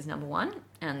national as his number one,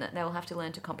 and that they will have to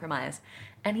learn to compromise.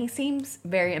 And he seems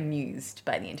very amused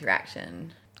by the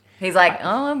interaction. He's like,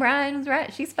 Brian was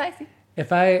right. She's spicy.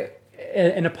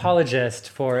 An apologist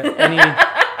for any...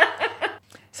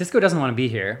 Sisko doesn't want to be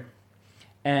here.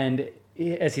 And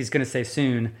as he's going to say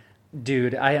soon,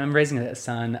 dude, I'm raising a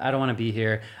son. I don't want to be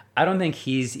here. I don't think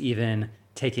he's even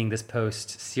taking this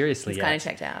post seriously yet. He's kind of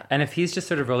checked out. And if he's just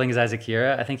sort of rolling his eyes at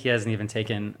Kira, I think he hasn't even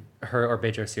taken her or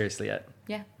Bejo seriously yet.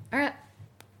 Yeah. All right.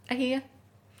 I hear you.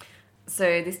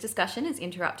 So this discussion is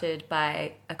interrupted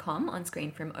by a comm on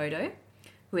screen from Odo,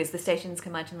 who is the station's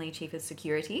curmudgeonly chief of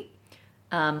security.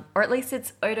 Or at least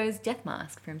it's Odo's death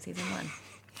mask from season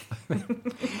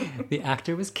 1. The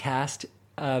actor was cast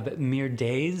mere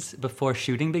days before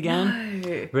shooting began.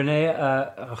 No. Renee,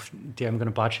 I'm going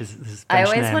to botch his French I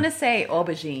always name. want to say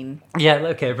aubergine. Yeah,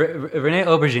 okay. Renee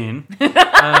Aubergine.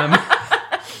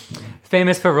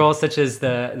 Famous for roles such as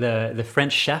the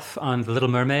French chef on The Little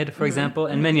Mermaid, for example,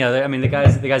 and many other. I mean, the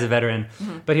guy's a veteran,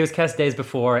 but he was cast days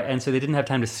before, and so they didn't have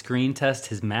time to screen test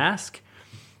his mask,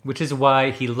 which is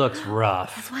why he looks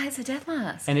rough. That's why it's a death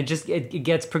mask. And it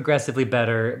gets progressively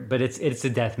better, but it's a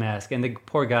death mask. And the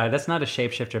poor guy, that's not a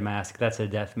shapeshifter mask, that's a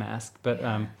death mask. But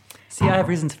see, I have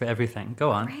reasons for everything. Go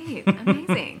on. Great,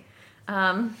 amazing.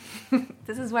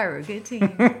 This is why we're a good team.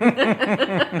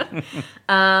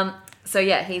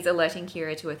 He's alerting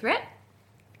Kira to a threat.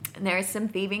 And there is some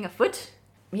thieving afoot.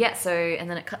 Yeah, and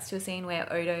then it cuts to a scene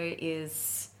where Odo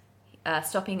is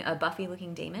stopping a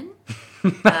Buffy-looking demon.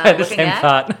 The same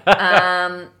thought.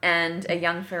 And a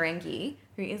young Ferengi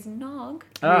who is Nog,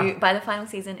 who by the final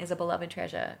season is a beloved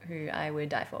treasure who I would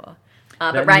die for.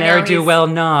 But right now ne'er-do-well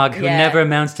Nog who never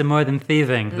amounts to more than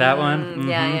thieving. That one?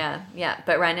 Mm-hmm. Yeah.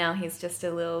 But right now he's just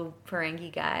a little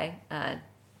Ferengi guy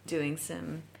doing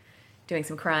some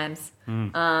crimes.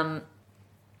 And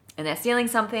they're stealing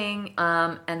something.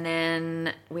 And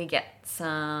then we get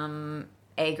some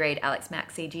A-grade Alex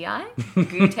Mack CGI,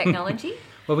 goo technology.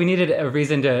 Well, we needed a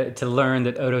reason to learn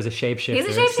that Odo's a shapeshifter.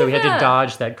 He's a shapeshifter. So we had to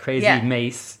dodge that crazy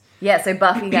mace. Yeah, so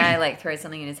Buffy guy throws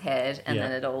something in his head, and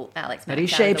then Alex Mack. And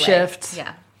he shapeshifts.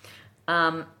 Yeah.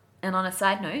 And on a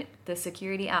side note, the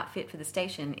security outfit for the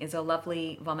station is a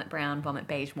lovely vomit brown, vomit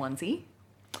beige onesie.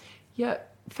 Yeah,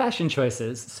 fashion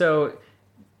choices. So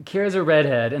Kira's a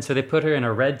redhead, and so they put her in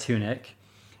a red tunic.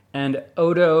 And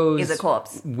Odo's is a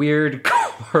corpse. Weird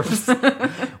corpse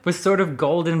was sort of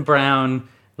golden brown,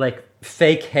 like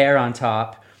fake hair on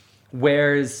top,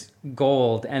 wears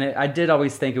gold. And I did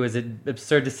always think it was an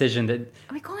absurd decision that...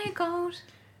 Are we calling it gold?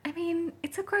 I mean,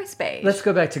 it's a gross beige. Let's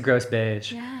go back to gross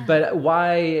beige. Yeah. But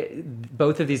why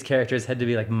both of these characters had to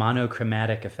be like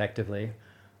monochromatic effectively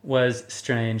was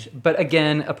strange. But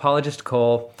again, apologist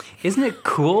Cole, isn't it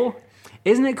cool?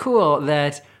 Isn't it cool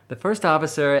that the first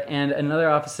officer and another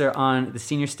officer on the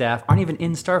senior staff aren't even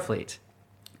in Starfleet?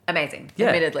 Amazing. Yeah.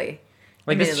 Admittedly.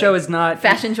 This show is not...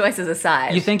 Fashion choices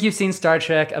aside. You think you've seen Star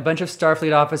Trek, a bunch of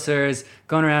Starfleet officers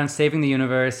going around saving the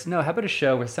universe. No, how about a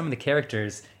show where some of the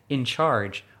characters in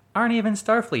charge aren't even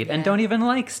Starfleet and don't even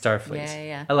like Starfleet?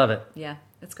 Yeah. I love it. Yeah,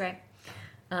 it's great.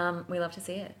 We love to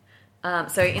see it.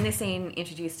 So in this scene,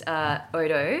 introduced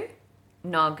Odo,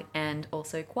 Nog, and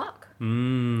also Quark.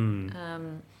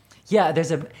 Yeah,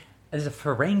 there's a... as a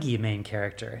Ferengi main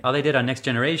character. All they did on Next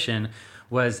Generation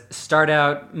was start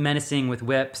out menacing with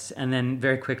whips and then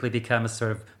very quickly become a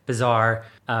sort of bizarre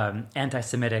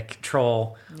anti-Semitic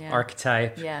troll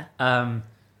archetype. Yeah.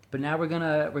 But now we're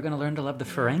gonna learn to love the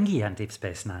Ferengi on Deep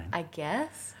Space Nine. I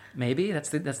guess. Maybe that's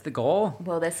the goal.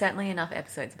 Well, there's certainly enough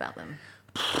episodes about them.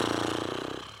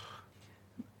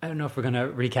 I don't know if we're gonna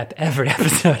recap every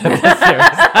episode of this series.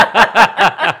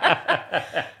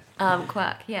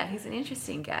 Quark, yeah, he's an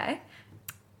interesting guy.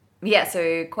 Yeah,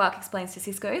 so Quark explains to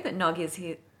Sisko that Nog is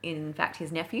in fact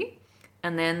his nephew.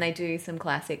 And then they do some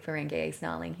classic Ferengi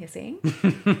snarling hissing,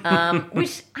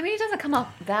 which, I mean, it doesn't come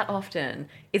up that often.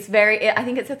 I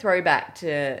think it's a throwback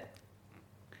to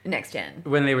Next Gen.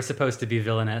 When they were supposed to be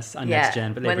villainous on Next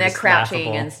Gen, but when they're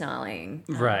crouching and snarling.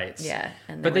 Right. Yeah.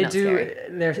 And but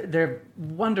they're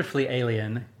wonderfly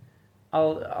alien.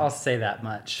 I'll say that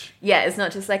much. Yeah, it's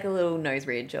not just like a little nose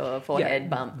ridge or forehead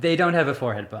bump. They don't have a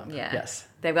forehead bump. Yeah. Yes.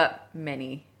 They've got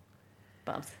many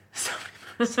bumps.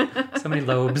 So many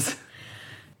lobes.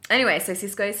 Anyway, so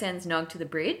Sisko sends Nog to the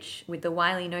bridge with the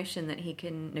wily notion that he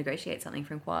can negotiate something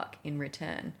from Quark in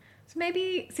return. So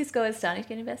maybe Sisko is starting to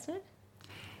get invested?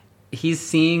 He's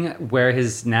seeing where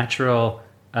his natural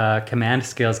command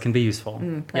skills can be useful.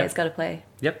 Player's got to play.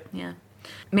 Yep. Yeah.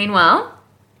 Meanwhile,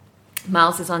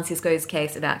 Miles is on Sisko's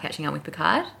case about catching up with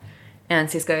Picard, and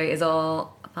Sisko is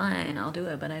all, fine, I'll do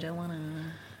it, but I don't want to...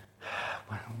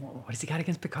 What has he got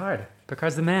against Picard?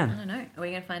 Picard's the man. I don't know. Are we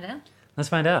going to find out? Let's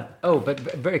find out. Oh, but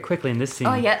very quickly in this scene.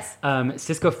 Oh, yes.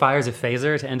 Sisko fires a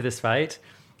phaser to end this fight,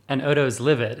 and Odo's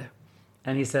livid.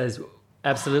 And he says,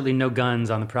 absolutely no guns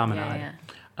on the promenade.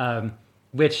 Yeah.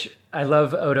 Which I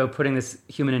love Odo putting this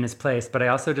human in his place, but I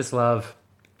also just love...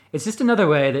 It's just another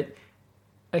way that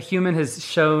a human has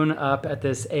shown up at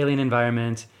this alien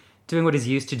environment, doing what he's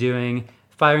used to doing,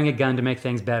 firing a gun to make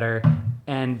things better,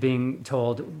 and being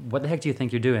told, what the heck do you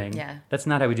think you're doing? Yeah. That's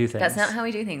not how we do things. That's not how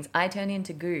we do things. I turn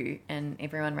into goo and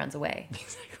everyone runs away.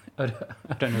 Odo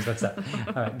knows what's up.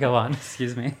 All right, go on.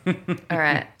 Excuse me. All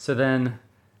right. So then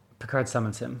Picard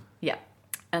summons him. Yeah.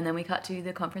 And then we cut to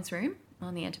the conference room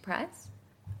on the Enterprise.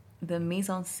 The mise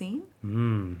en scene.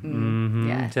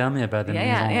 Yeah. Tell me about the mise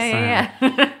en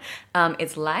scene.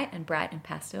 It's light and bright and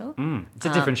pastel. It's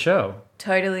a different show.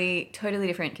 Totally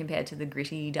different compared to the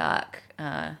gritty, dark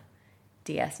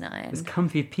DS9. These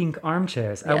comfy pink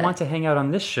armchairs. Yeah. I want to hang out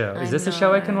on this show. Is this a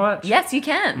show I can watch? Yes, you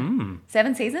can.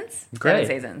 7 seasons? Great.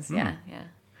 7 seasons,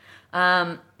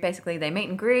 yeah. Basically, they meet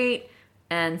and greet,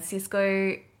 and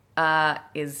Sisko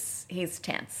he's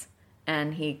tense.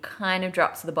 And he kind of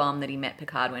drops the bomb that he met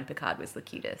Picard when Picard was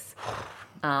Locutus.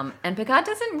 And Picard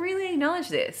doesn't really acknowledge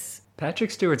this. Patrick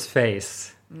Stewart's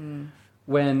face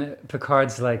when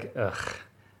Picard's like, ugh,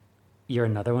 you're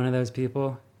another one of those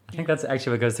people? I think that's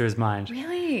actually what goes through his mind.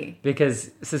 Really?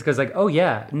 Because Sisko's like, oh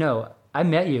yeah, no, I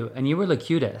met you and you were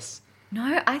Locutus.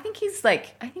 No, I think he's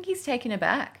taken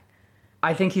aback.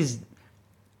 I think he's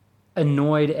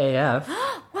annoyed AF.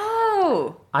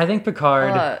 Whoa! I think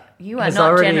Picard... you are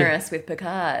not generous with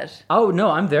Picard. Oh,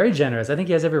 no, I'm very generous. I think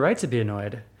he has every right to be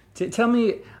annoyed. Tell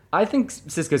me, I think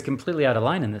Sisko's completely out of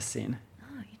line in this scene.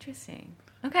 Oh, interesting.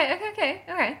 Okay,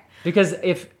 all right. Because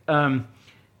if... and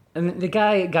the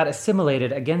guy got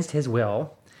assimilated against his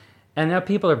will, and now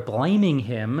people are blaming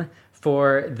him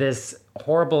for this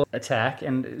horrible attack,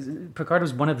 and Picard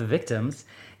was one of the victims.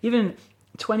 Even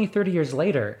 20, 30 years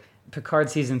later... Picard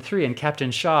season 3 and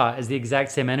Captain Shaw is the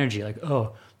exact same energy, like,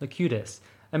 oh, Locutus.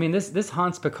 I mean, this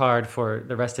haunts Picard for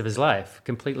the rest of his life,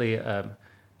 completely. I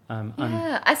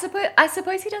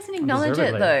suppose he doesn't acknowledge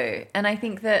it though, and I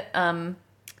think that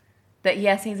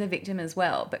yes, he's a victim as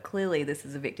well, but clearly this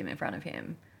is a victim in front of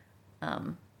him.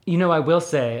 I will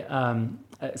say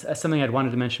something I'd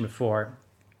wanted to mention before.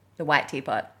 The white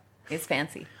teapot is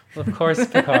fancy. Well, of course,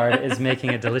 Picard is making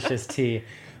a delicious tea.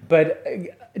 But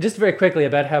just very quickly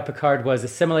about how Picard was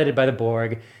assimilated by the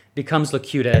Borg, becomes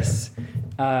Locutus,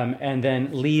 and then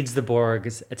leads the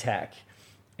Borg's attack.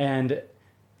 And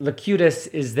Locutus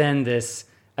is then this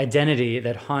identity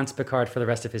that haunts Picard for the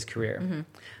rest of his career. Mm-hmm.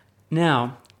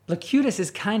 Now, Locutus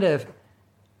is kind of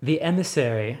the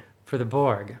emissary for the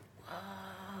Borg.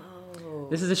 Whoa.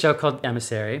 This is a show called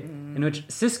Emissary, in which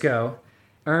Sisko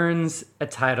earns a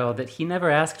title that he never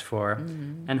asked for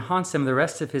and haunts him the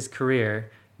rest of his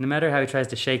career, no matter how he tries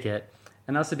to shake it,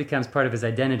 and also becomes part of his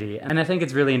identity. And I think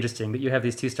it's really interesting that you have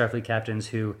these two Starfleet captains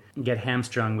who get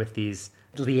hamstrung with these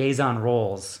liaison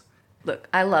roles. Look,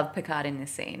 I love Picard in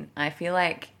this scene. I feel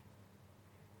like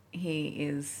he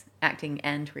is acting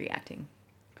and reacting.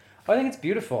 I think it's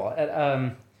beautiful.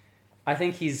 I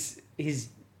think he's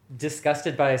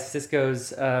disgusted by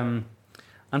Sisko's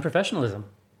unprofessionalism.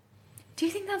 Do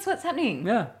you think that's what's happening?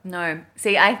 Yeah. No.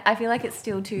 See, I feel like it's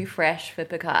still too fresh for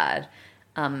Picard,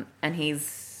 and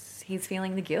he's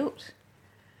feeling the guilt.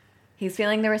 He's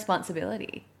feeling the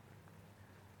responsibility.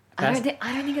 I don't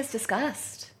think it's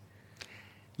discussed.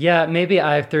 Yeah, maybe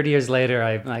 30 years later,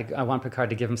 I want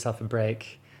Picard to give himself a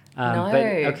break. No. But,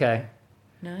 okay.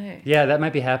 No. Yeah, that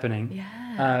might be happening.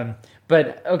 Yeah.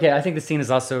 But, okay, I think the scene is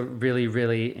also really,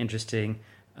 really interesting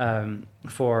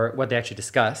for what they actually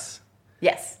discuss.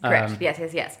 Yes, correct.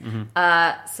 Yes.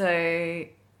 Mm-hmm. So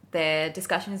their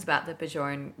discussion is about the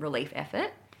Bajoran relief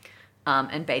effort,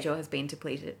 and Bajor has been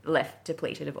left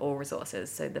depleted of all resources,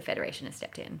 so the Federation has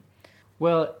stepped in.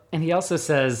 Well, and he also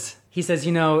says,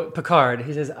 Picard,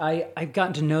 he says, I've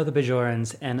gotten to know the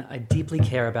Bajorans, and I deeply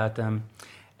care about them,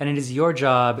 and it is your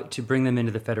job to bring them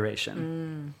into the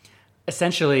Federation.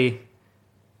 Essentially,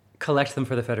 collect them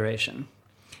for the Federation.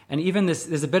 And even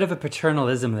there's a bit of a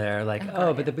paternalism there, like,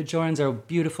 but the Bajorans are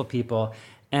beautiful people.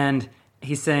 And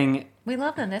he's saying... We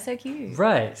love them, they're so cute.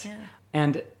 Right. Yeah.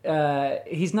 And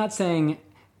he's not saying,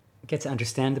 get to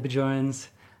understand the Bajorans,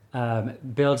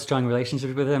 build strong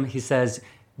relationships with them. He says,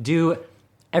 do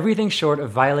everything short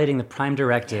of violating the Prime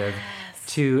Directive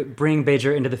to bring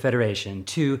Bajor into the Federation,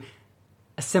 to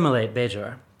assimilate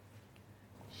Bajor.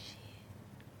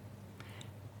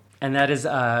 And that is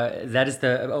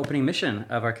the opening mission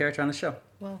of our character on the show.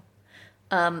 Well,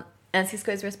 and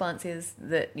Sisko's response is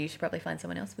that you should probably find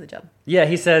someone else for the job. Yeah,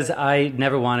 he says, I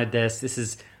never wanted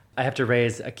this. I have to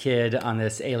raise a kid on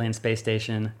this alien space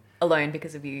station. Alone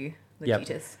because of you,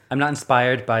 Locutus. I'm not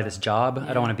inspired by this job.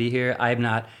 Yeah. I don't want to be here. I'm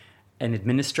not an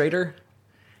administrator.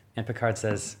 And Picard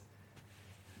says,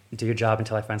 do your job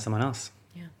until I find someone else.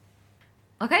 Yeah.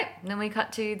 Okay, then we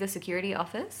cut to the security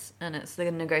office, and it's the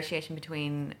negotiation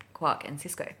between Quark and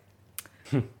Sisko.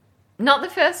 Not the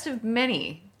first of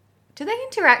many. Do they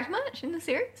interact much in the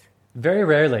series? Very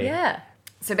rarely. Yeah.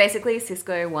 So basically,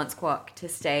 Sisko wants Quark to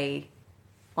stay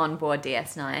on board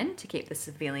DS9 to keep the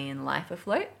civilian life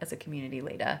afloat as a community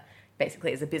leader,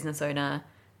 basically as a business owner,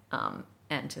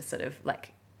 and to sort of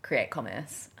like create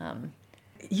commerce.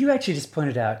 You actually just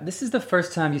pointed out, this is the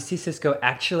first time you see Sisko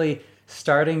actually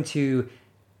starting to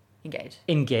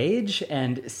engage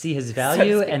and see his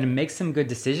value and make some good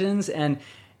decisions. And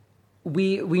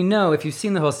we know, if you've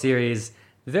seen the whole series,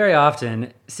 very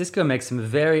often Sisko makes some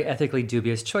very ethically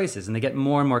dubious choices, and they get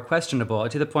more and more questionable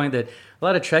to the point that a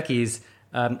lot of Trekkies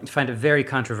find it very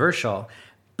controversial.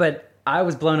 But I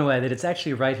was blown away that it's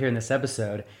actually right here in this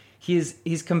episode.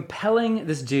 He's compelling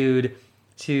this dude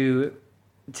to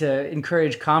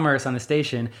encourage commerce on the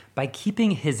station by keeping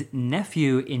his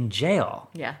nephew in jail.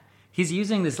 Yeah. He's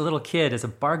using this little kid as a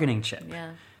bargaining chip.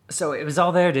 Yeah. So it was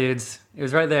all there, dudes. It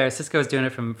was right there. Sisko's doing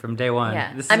it from day one.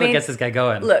 Yeah. This is what gets this guy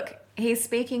going. Look, he's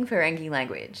speaking Ferengi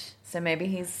language, so maybe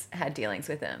he's had dealings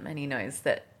with them, and he knows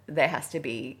that there has to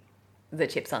be the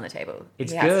chips on the table.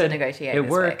 It's he good. has to negotiate. It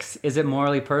works. Is it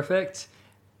morally perfect?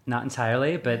 Not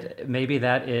entirely, but maybe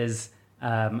that is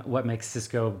what makes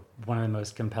Sisko one of the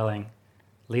most compelling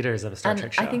leaders of a Star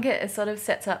Trek show. I think it sort of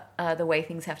sets up the way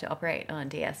things have to operate on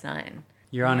DS9.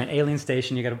 You're on an alien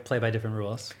station. You got to play by different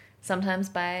rules. Sometimes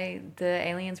by the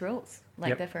aliens' rules,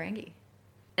 like the Ferengi.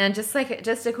 And just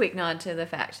a quick nod to the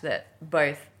fact that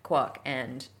both Quark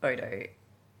and Odo,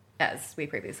 as we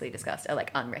previously discussed, are like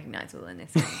unrecognizable in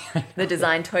this scene. The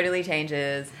design totally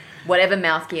changes. Whatever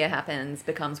mouth gear happens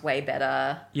becomes way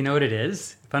better. You know what it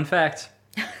is? Fun fact.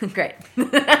 Great.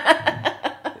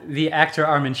 The actor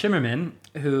Armin Shimmerman,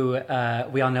 who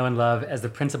we all know and love as the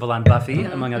principal on Buffy,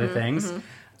 among other things,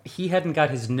 he hadn't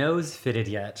got his nose fitted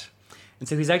yet. And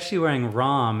so he's actually wearing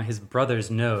Rom, his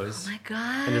brother's nose. Oh my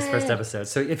God. In this first episode.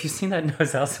 So if you've seen that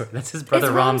nose elsewhere, that's his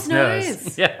brother Rom's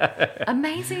nose. Yeah.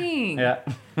 Amazing. Yeah.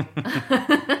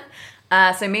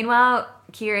 So meanwhile,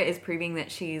 Kira is proving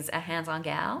that she's a hands-on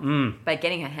gal by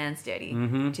getting her hands dirty.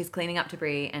 Mm-hmm. She's cleaning up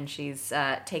debris, and she's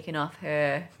taken off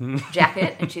her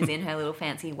jacket, and she's in her little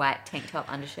fancy white tank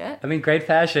top undershirt. I mean, great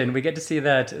fashion. We get to see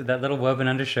that little woven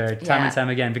undershirt time and time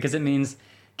again, because it means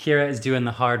Kira is doing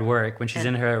the hard work when she's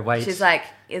in her white... She's like,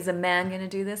 is a man going to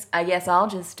do this? I guess I'll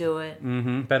just do it.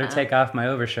 Mm-hmm. Better take off my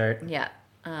overshirt. Yeah.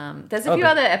 There's a few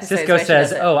other episodes Cisco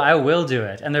says, I will do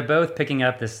it. And they're both picking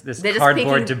up this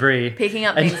cardboard debris. Picking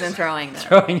up things and throwing them.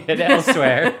 Throwing it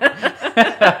elsewhere.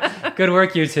 Good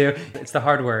work, you two. It's the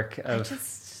hard work of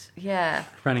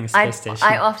running a space station.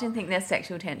 I often think there's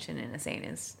sexual tension in a scene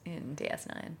in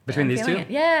DS9. Between these two?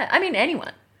 Yeah. I mean,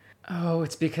 anyone. Oh,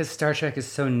 it's because Star Trek is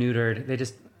so neutered.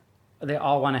 They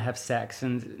all want to have sex,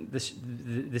 and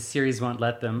the series won't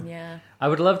let them. Yeah. I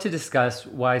would love to discuss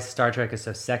why Star Trek is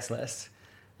so sexless.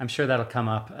 I'm sure that'll come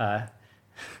up on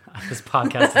this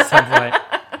podcast at some point.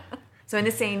 So in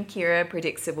this scene, Kira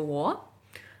predicts civil war.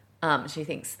 She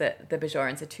thinks that the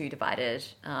Bajorans are too divided,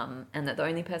 and that the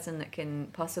only person that can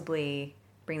possibly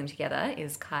bring them together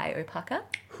is Kai Opaka.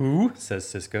 Who? Says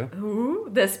Sisko. Who?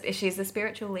 She's the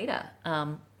spiritual leader.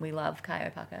 We love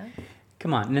Kai Opaka.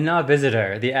 Come on, Nana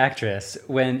Visitor, the actress,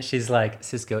 when she's like,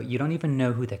 Sisko, you don't even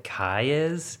know who the Kai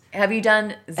is? Have you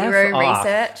done zero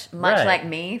research, much like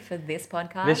me, for this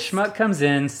podcast? This schmuck comes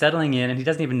in, settling in, and he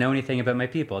doesn't even know anything about my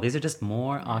people. These are just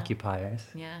more occupiers.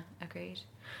 Yeah, agreed.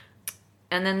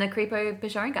 And then the creepo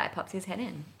Bajoran guy pops his head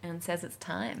in and says it's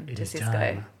time to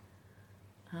Sisko.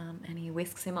 Time. And he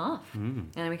whisks him off.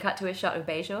 And then we cut to a shot of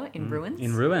Bajor in ruins.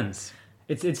 In ruins.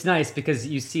 It's nice because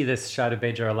you see this shot of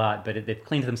Bajor a lot, but they've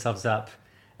cleaned themselves up.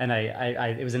 And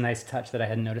it was a nice touch that I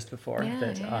hadn't noticed before,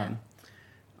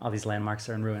 all these landmarks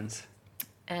are in ruins.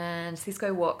 And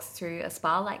Sisko walks through a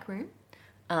spa-like room.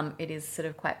 It is sort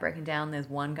of quite broken down. There's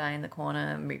one guy in the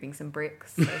corner moving some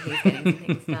bricks, so he's getting some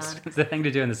things done. It's the thing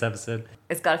to do in this episode.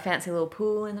 It's got a fancy little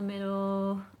pool in the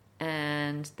middle.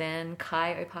 And then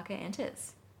Kai Opaka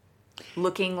enters,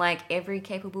 looking like every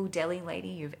capable deli lady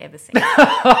you've ever seen.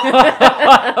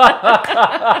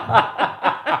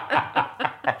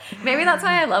 Maybe that's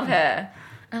why I love her.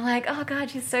 I'm like, oh God,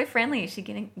 she's so friendly. Is she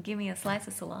gonna give me a slice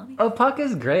of salami?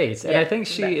 Opaka's great, and I think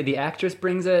the actress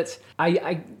brings it.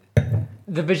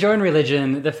 The Bajoran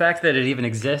religion, the fact that it even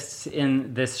exists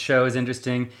in this show is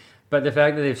interesting, but the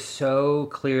fact that they've so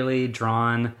clearly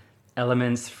drawn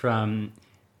elements from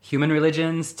human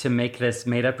religions to make this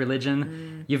made-up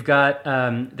religion. You've got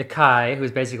the Kai,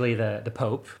 who's basically the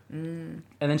Pope, and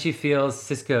then she feels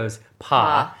Sisko's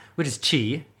Pa, which is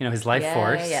chi, his life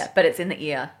force. Yeah, but it's in the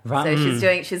ear.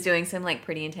 So she's doing some like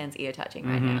pretty intense ear touching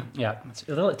right now. Yeah, it's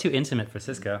a little too intimate for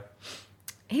Sisko.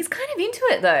 He's kind of into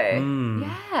it though.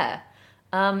 Yeah.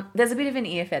 There's a bit of an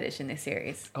ear fetish in this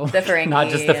series. Oh, the Ferengi, not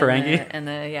just the Ferengi, and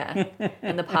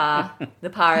the Pa of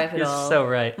it You're all. So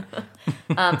right.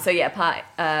 Opaka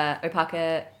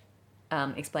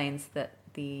explains that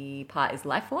the Pa is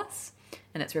life force,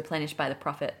 and it's replenished by the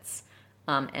prophets.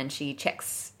 And she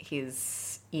checks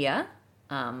his ear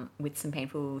with some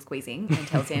painful squeezing and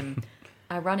tells him,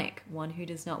 "Ironic, one who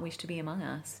does not wish to be among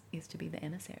us is to be the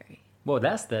emissary." Well,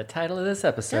 that's the title of this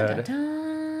episode. Dun,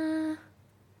 dun,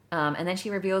 dun. And then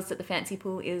she reveals that the fancy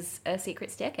pool is a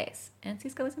secret staircase, and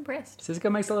Sisko is impressed.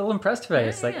 Sisko makes a little impressed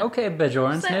face, Yeah. okay,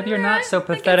 Bajorans, So, maybe you're not so I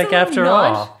guess pathetic a little after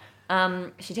nod. all.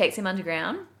 She takes him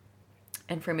underground,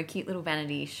 and from a cute little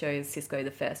vanity shows Sisko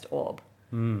the first orb,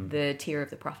 the tear of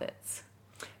the prophets.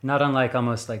 Not unlike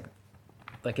almost like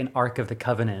an Ark of the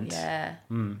Covenant. Yeah.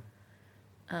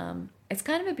 It's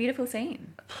kind of a beautiful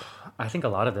scene. I think a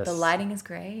lot of this. The lighting is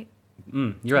great.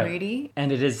 You're right. Moody.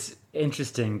 And it is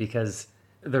interesting because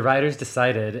the writers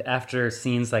decided after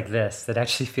scenes like this that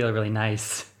actually feel really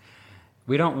nice,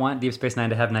 we don't want Deep Space Nine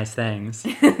to have nice things.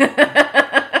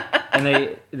 And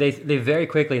they very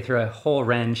quickly throw a whole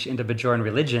wrench into Bajoran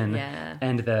religion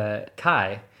and the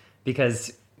Kai,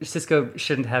 because Sisko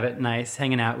shouldn't have it nice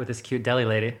hanging out with this cute deli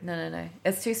lady. No.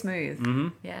 It's too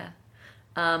smooth. Yeah.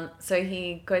 So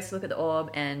he goes to look at the orb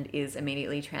and is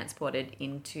immediately transported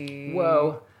into...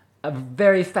 Whoa. A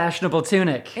very fashionable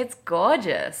tunic. It's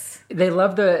gorgeous. They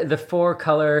love the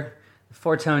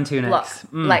four-tone tunics. Block.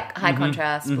 Like high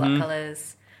contrast, block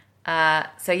colors.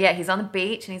 He's on the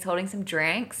beach and he's holding some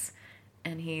drinks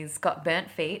and he's got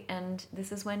burnt feet, and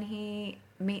this is when he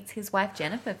meets his wife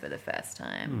Jennifer for the first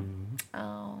time.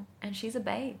 Oh, and she's a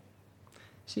babe.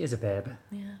 She is a babe.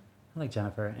 Yeah. I like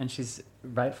Jennifer, and she's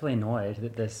rightfully annoyed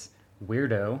that this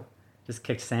weirdo just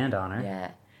kicked sand on her.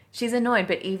 Yeah. She's annoyed,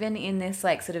 but even in this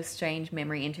like sort of strange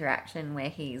memory interaction where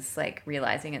he's like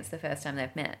realizing it's the first time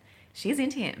they've met, she's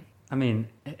into him. I mean,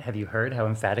 have you heard how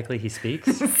emphatically he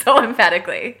speaks? So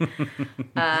emphatically.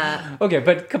 Okay,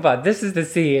 but come on, this is the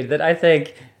scene that I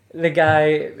think the guy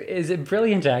is a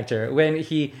brilliant actor when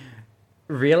he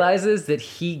realizes that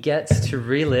he gets to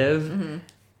relive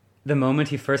the moment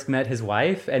he first met his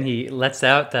wife, and he lets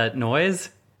out that noise.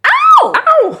 Ow!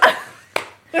 Ow!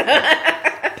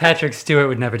 Patrick Stewart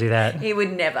would never do that. He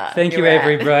would never. Thank you,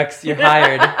 Avery Brooks. You're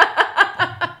hired.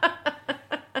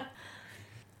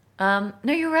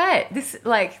 No, you're right. This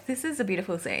is a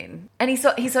beautiful scene, and he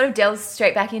sort of delves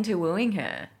straight back into wooing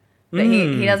her, but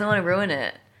he doesn't want to ruin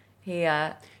it. He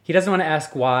doesn't want to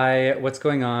ask what's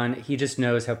going on. He just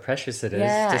knows how precious it is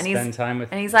to spend time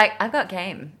with. And he's like, I've got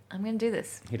game. I'm going to do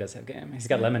this. He does have game. He's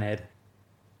got lemonade.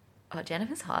 Oh,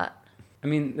 Jennifer's hot. I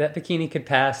mean, that bikini could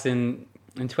pass in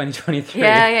 2023.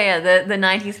 Yeah. The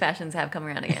 90s fashions have come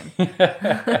around again.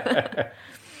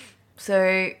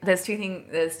 So there's two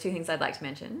things I'd like to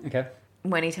mention. Okay.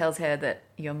 When he tells her that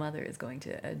your mother is going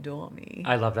to adore me.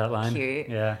 I love that line. Cute.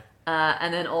 Yeah.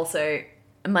 And then also,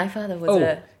 my father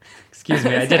was excuse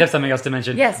me, I did have something else to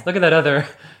mention. Yes. Look at that other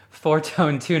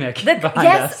four-tone tunic behind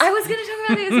us. I was going to talk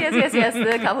about this. Yes.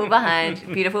 The couple behind.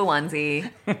 Beautiful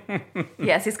onesie.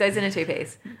 Yes, this goes in a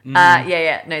two-piece.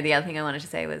 Yeah. No, the other thing I wanted to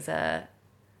say was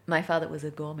my father was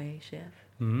a gourmet chef,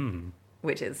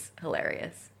 which is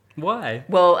hilarious. Why?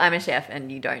 Well, I'm a chef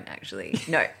and you don't actually.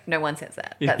 No one says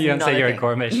that. You That's don't not say you're a thing.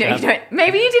 gourmet No, chef. you don't.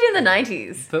 Maybe you did in the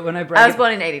 90s. But when I I was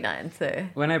born in 89, so.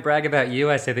 When I brag about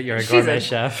you, I say that you're a gourmet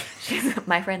chef.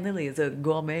 My friend Lily is a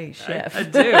gourmet chef. I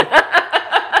do.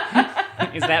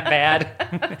 Is that bad?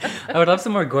 I would love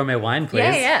some more gourmet wine, please.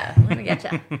 Yeah. Let me get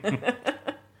you.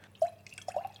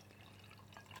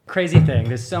 Crazy thing.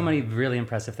 There's so many really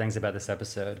impressive things about this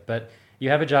episode, but you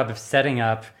have a job of setting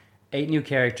up 8 new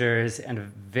characters and a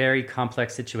very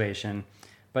complex situation.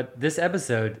 But this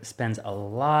episode spends a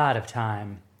lot of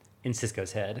time in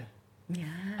Sisko's head. Yeah.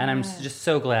 And I'm just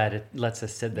so glad it lets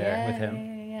us sit there with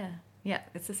him. Yeah,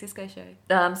 it's the Sisko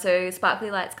show. So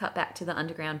sparkly lights cut back to the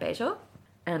underground Bajor,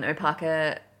 and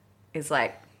Opaka is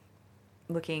like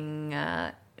looking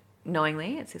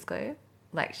knowingly at Sisko,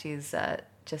 like she's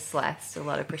just sliced a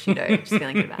lot of prosciutto. She's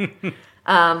feeling good about it.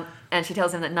 And she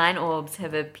tells him that 9 orbs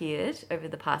have appeared over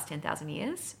the past 10,000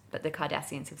 years, but the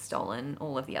Cardassians have stolen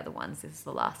all of the other ones. This is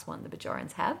the last one the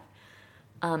Bajorans have.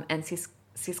 And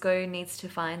Sisko needs to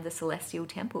find the Celestial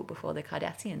Temple before the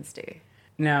Cardassians do.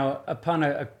 Now, upon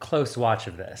a close watch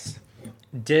of this,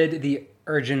 did the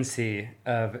urgency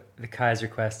of the Kai's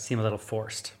request seem a little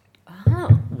forced? Oh.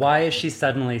 Why is she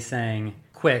suddenly saying,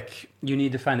 quick, you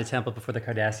need to find the temple before the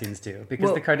Cardassians do?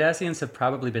 Because the Cardassians have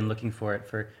probably been looking for it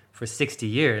for 60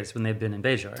 years when they've been in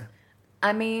Bajor.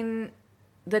 I mean,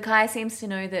 the Kai seems to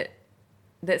know that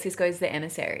Sisko's the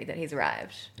emissary, that he's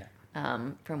arrived. Yeah.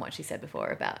 From what she said before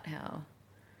about how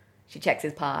she checks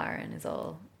his par and is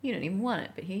all, you don't even want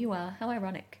it, but here you are. How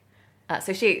ironic.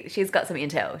 So she's got some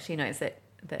intel. She knows that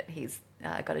he's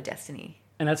got a destiny.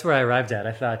 And that's where I arrived at.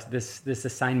 I thought this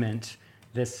assignment,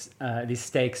 these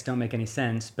stakes don't make any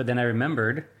sense. But then I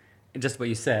remembered just what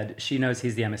you said. She knows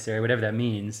he's the emissary, whatever that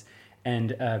means.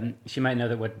 And she might know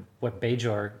that what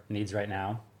Bajor needs right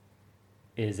now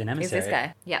is an emissary. Is this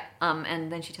guy. Yeah.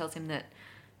 And then she tells him that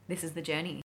this is the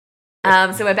journey.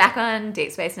 So we're back on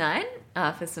Deep Space Nine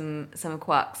for some of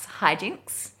Quark's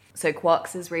hijinks. So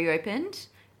Quark's is reopened.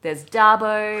 There's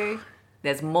Darbo.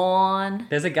 There's Morn.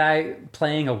 There's a guy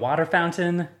playing a water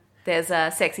fountain. There's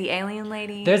a sexy alien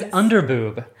lady. There's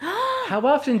underboob. How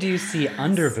often do you see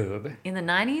underboob? In the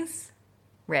 90s?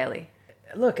 Rarely.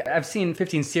 Look, I've seen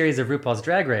 15 series of RuPaul's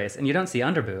Drag Race, and you don't see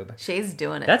underboob. She's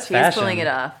doing it. That's She's fashion. pulling it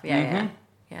off. Yeah.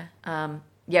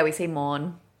 Yeah, we see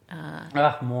Morn.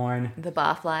 Morn. The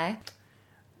barfly.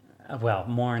 Well,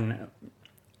 Morn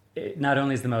not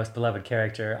only is the most beloved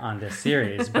character on this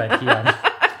series, but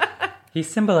he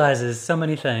symbolizes so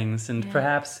many things, and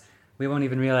perhaps we won't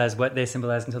even realize what they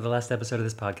symbolize until the last episode of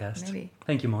this podcast. Maybe.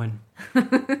 Thank you, Morn.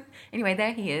 Anyway,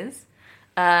 there he is.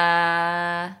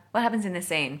 What happens in this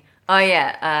scene? Oh,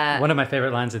 yeah. One of my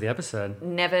favorite lines of the episode.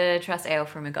 Never trust ale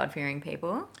from a God-fearing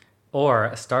people. Or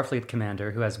a Starfleet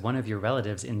commander who has one of your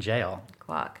relatives in jail.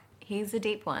 Quark. He's a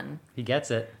deep one. He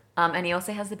gets it. And he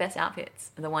also has the best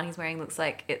outfits. The one he's wearing looks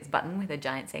like it's buttoned with a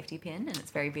giant safety pin, and it's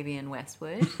very Vivienne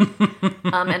Westwood.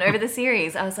 And over the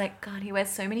series, I was like, God, he wears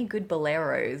so many good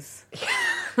boleros.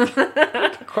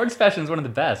 Quark's fashion is one of the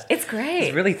best. It's great.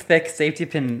 It's really thick safety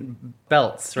pin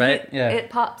belts, right? It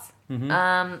pops.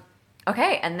 Mm-hmm.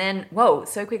 Okay, and then,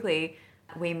 so quickly,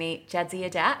 we meet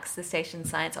Jadzia Dax, the station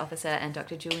science officer, and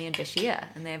Dr. Julian Bashir,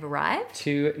 and they've arrived.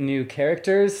 2 new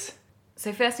characters.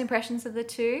 So first impressions of the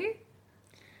 2?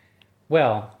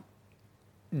 Well,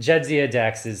 Jadzia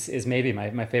Dax is maybe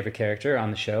my favorite character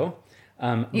on the show.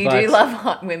 You do love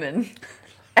hot women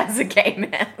as a gay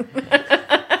man.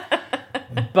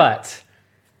 But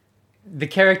the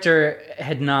character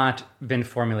had not been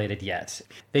formulated yet.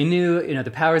 They knew,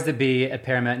 the powers that be at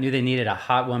Paramount knew they needed a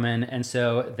hot woman, and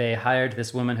so they hired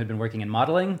this woman who'd been working in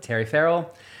modeling, Terry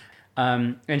Farrell.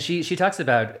 And she talks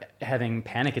about having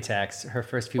panic attacks her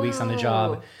first few weeks on the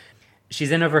job. She's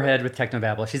in over her head with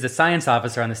technobabble. She's a science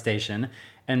officer on the station,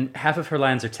 and half of her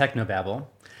lines are technobabble.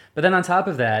 But then on top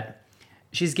of that,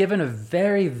 she's given a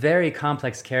very, very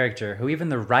complex character who even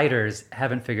the writers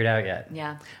haven't figured out yet.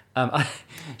 Yeah.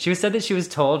 She said that she was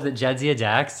told that Jadzia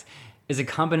Dax is a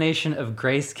combination of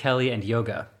Grace Kelly and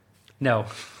yoga. No.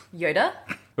 Yoda?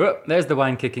 Oh, there's the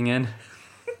wine kicking in.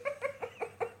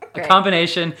 A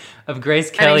combination of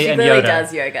Grace Kelly and Yoda. She really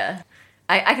does yoga.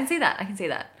 I can see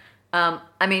that.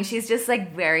 She's just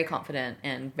like very confident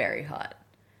and very hot.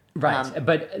 Right,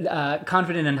 but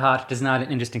confident and hot does not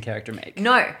an interesting character make.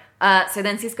 No. So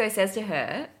then Sisko says to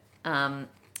her,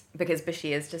 because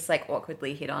Bashir's just like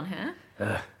awkwardly hit on her.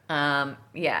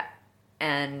 Yeah.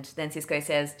 And then Sisko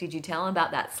says, "Did you tell him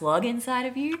about that slug inside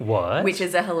of you?" What? Which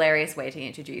is a hilarious way to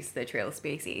introduce the Trill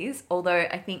species. Although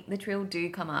I think the Trill do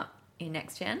come up in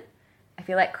Next Gen. I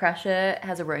feel like Crusher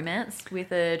has a romance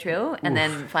with a Trill and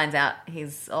then finds out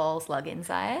he's all slug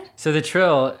inside. So the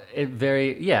Trill,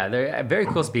 they're a very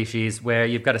cool species where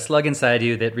you've got a slug inside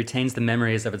you that retains the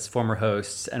memories of its former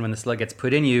hosts. And when the slug gets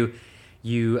put in you,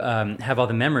 you have all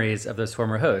the memories of those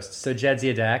former hosts. So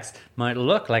Jadzia Dax might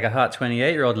look like a hot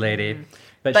 28-year-old lady,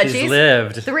 but she's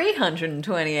lived.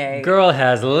 328. Girl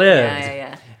has lived.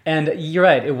 Yeah. And you're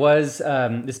right. It was,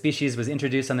 the species was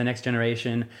introduced on the Next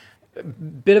Generation.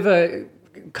 Bit of a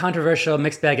controversial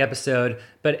mixed bag episode,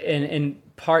 but in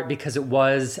part because it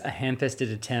was a ham-fisted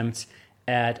attempt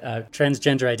at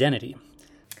transgender identity.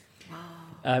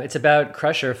 Wow. It's about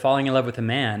Crusher falling in love with a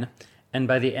man, and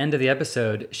by the end of the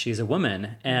episode, she's a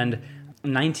woman. And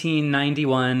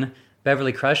 1991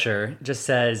 Beverly Crusher just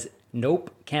says,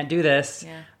 "Nope, can't do this.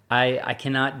 Yeah. I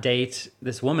cannot date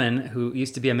this woman who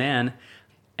used to be a man."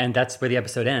 And that's where the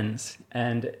episode ends.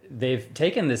 And they've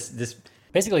taken this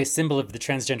basically a symbol of the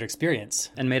transgender experience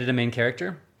and made it a main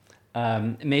character.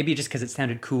 Maybe just because it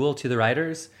sounded cool to the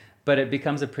writers, but it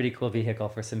becomes a pretty cool vehicle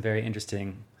for some very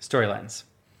interesting storylines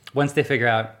once they figure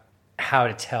out how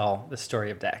to tell the story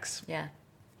of Dax. Yeah.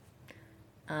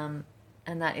 And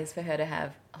that is for her to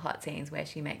have hot scenes where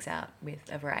she makes out with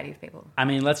a variety of people. I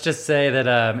mean, let's just say that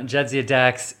Jadzia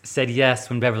Dax said yes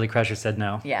when Beverly Crusher said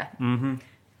no. Yeah. Mm-hmm.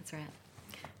 That's right.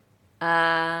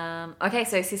 Okay,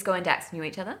 so Sisko and Dax knew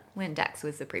each other when Dax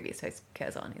was the previous host.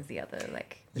 Curzon is the other,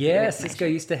 like... Yeah, Sisko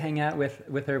used to hang out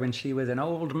with her when she was an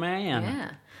old man.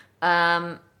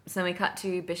 Yeah. So then we cut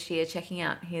to Bashir checking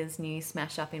out his new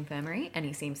smashed-up infirmary, and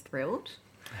he seems thrilled.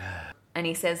 And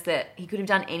he says that he could have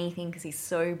done anything because he's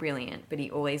so brilliant, but he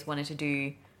always wanted to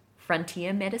do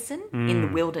frontier medicine in the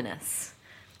wilderness.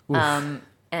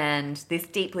 And this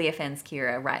deeply offends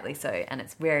Kira, rightly so, and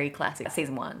it's very classic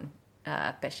Season 1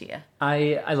 Bashir.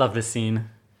 I love this scene.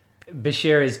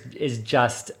 Bashir is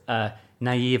just a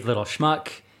naive little schmuck,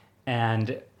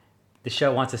 and the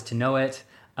show wants us to know it.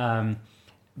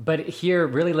 But here,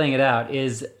 really laying it out,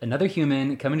 is another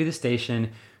human coming to the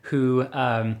station who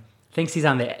thinks he's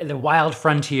on the wild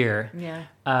frontier,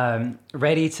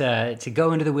 ready to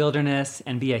go into the wilderness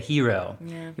and be a hero.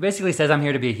 Yeah. He basically says, "I'm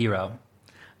here to be a hero.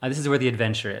 This is where the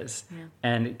adventure is." Yeah.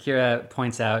 And Kira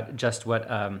points out just what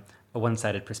a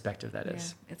one-sided perspective that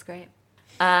is. Yeah, it's great.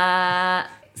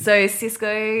 So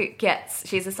Sisko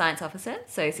she's a science officer,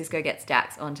 so Sisko gets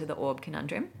Dax onto the orb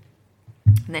conundrum.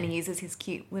 And then he uses his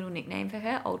cute little nickname for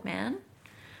her, Old Man.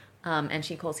 And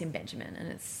she calls him Benjamin, and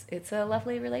it's a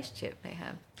lovely relationship they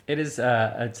have. It is.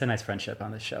 It's a nice friendship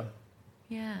on this show.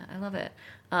 Yeah, I love it.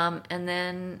 And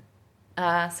then,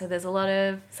 so there's a lot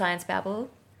of science babble.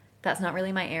 That's not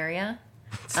really my area.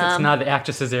 It's not the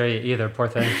actress's area either. Poor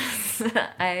thing.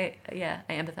 I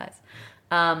empathize.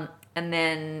 And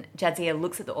then Jadzia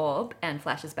looks at the orb and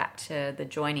flashes back to the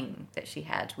joining that she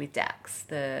had with Dax,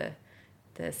 the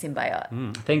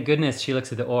symbiote. Thank goodness she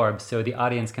looks at the orb so the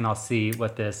audience can all see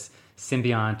what this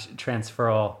symbiont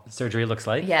transferal surgery looks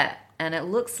like. Yeah, and it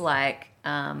looks like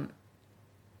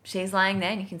she's lying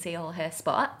there and you can see all her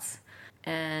spots.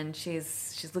 And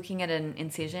she's looking at an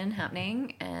incision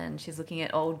happening, and she's looking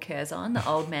at old Curzon, the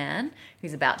old man,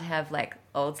 who's about to have like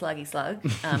old sluggy slug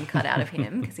cut out of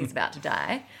him because he's about to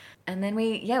die. And then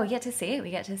we get to see it. We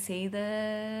get to see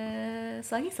the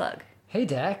sluggy slug. Hey,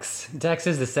 Dax. Dax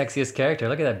is the sexiest character.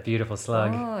 Look at that beautiful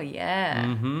slug. Oh, yeah.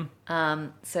 Mm-hmm.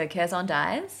 So Curzon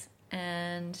dies,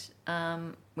 and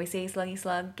we see Sluggy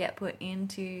Slug get put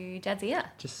into Jadzia.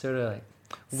 Just sort of like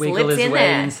wiggle his way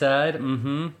there. Inside.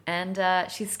 Mm-hmm.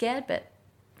 And she's scared, but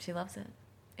she loves it.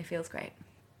 It feels great.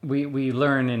 We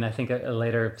learn in, I think, a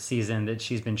later season that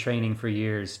she's been training for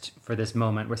years for this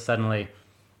moment where suddenly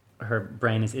her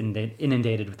brain is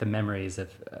inundated with the memories of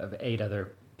 8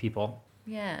 other people.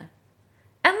 Yeah.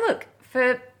 And look,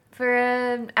 for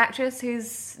an actress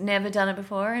who's never done it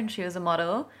before and she was a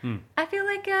model, I feel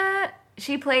like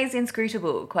she plays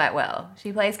inscrutable quite well.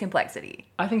 She plays complexity.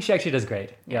 I think she actually does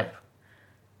great. Yeah. Yep.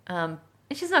 And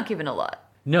she's not given a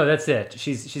lot. No, that's it.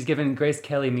 She's given Grace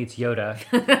Kelly meets Yoda.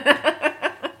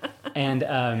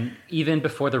 And even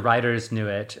before the writers knew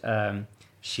it,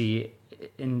 she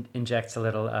injects a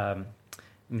little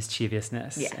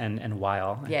mischievousness and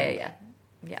wile. Yeah.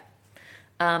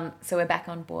 So we're back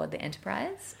on board the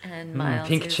Enterprise, and Miles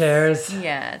pink chairs.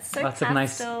 Yeah, it's so lots pastel. Of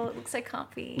nice. It looks so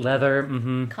comfy. Leather.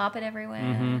 Mm-hmm. Carpet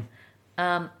everywhere.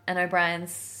 Mm-hmm. And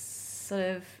O'Brien's sort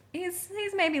of He's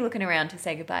maybe looking around to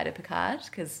say goodbye to Picard,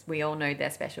 because we all know their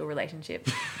special relationship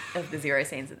of the zero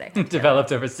scenes that they have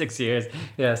developed over 6 years.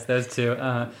 Yes, those two.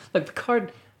 Look,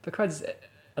 Picard's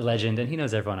a legend, and he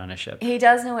knows everyone on his ship. He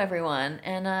does know everyone,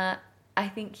 and I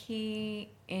think he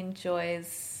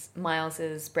enjoys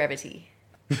Miles's brevity.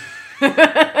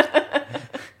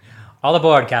 All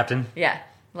aboard, Captain. Yeah,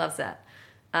 loves that.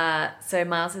 So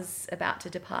Miles is about to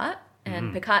depart,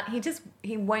 and Picard,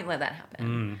 he won't let that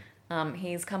happen.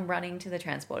 He's come running to the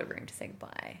transporter room to say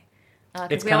goodbye.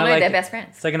 Because we all know they're best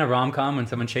friends. It's like in a rom-com when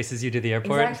someone chases you to the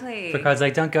airport. Exactly. Picard's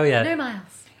like, don't go yet. No,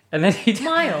 Miles. And then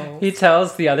Miles. He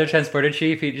tells the other transporter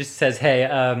chief, he just says, hey,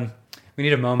 we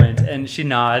need a moment. And she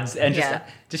nods. And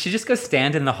does she just go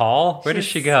stand in the hall? Where does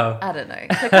she go? I don't know.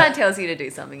 Picard tells you to do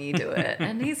something, you do it.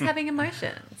 And he's having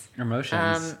emotions.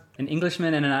 Emotions. An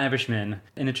Englishman and an Irishman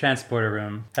in a transporter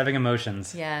room having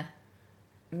emotions. Yeah.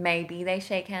 Maybe they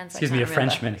shake hands. Excuse me, a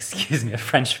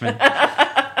Frenchman.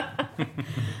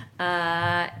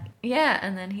 Yeah,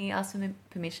 and then he asks for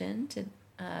permission to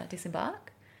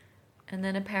disembark. And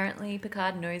then apparently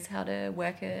Picard knows how to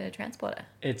work a transporter.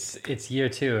 It's year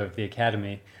 2 of the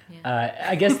Academy. Yeah.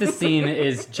 I guess the scene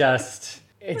is just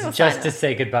to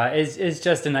say goodbye. It's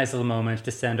just a nice little moment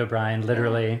to send O'Brien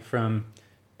literally from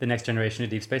the Next Generation to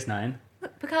Deep Space Nine.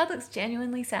 Look, Picard looks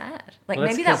genuinely sad. Like,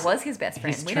 maybe that was his best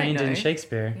friend. He's trained in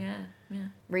Shakespeare. Yeah.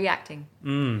 Reacting.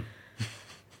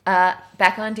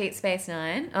 Back on Deep Space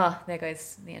Nine. Oh, there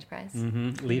goes the Enterprise.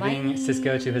 Leaving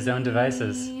Sisko to his own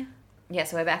devices. Yeah,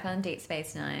 so we're back on Deep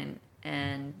Space Nine,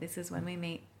 and this is when we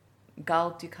meet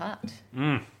Gul Dukat.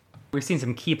 We've seen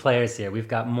some key players here. We've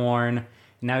got Morn,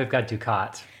 now we've got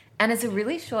Dukat. And it's a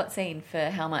really short scene for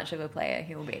how much of a player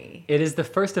he'll be. It is the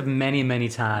first of many, many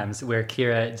times where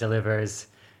Kira delivers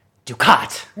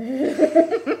Dukat.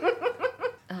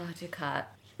 Oh, Dukat.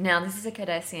 Now, this is a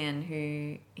Cardassian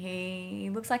who he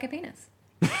looks like a penis.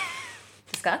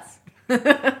 Discuss?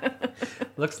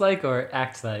 Looks like or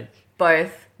acts like?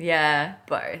 Both. Yeah,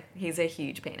 both. He's a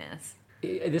huge penis.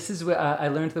 This is where I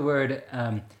learned the word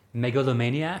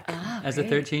megalomaniac as a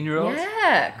 13-year-old.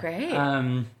 Yeah, great.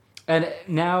 And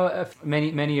now,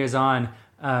 many years on,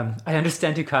 I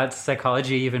understand Dukat's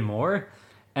psychology even more.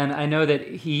 And I know that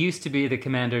he used to be the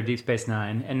commander of Deep Space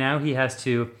Nine, and now he has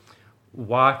to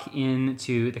walk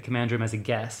into the command room as a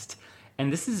guest.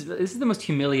 And this is the most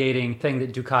humiliating thing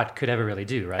that Dukat could ever really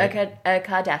do, right? A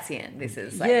Cardassian. This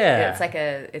is like,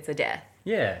 it's a death.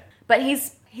 Yeah. But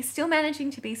he's still managing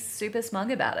to be super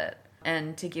smug about it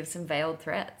and to give some veiled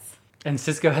threats. And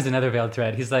Sisko has another veiled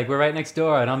threat. He's like, "We're right next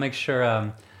door, and I'll make sure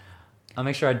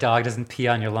our dog doesn't pee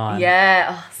on your lawn."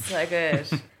 Yeah, so good.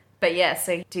 But yeah,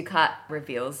 so Dukat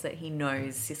reveals that he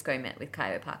knows Sisko met with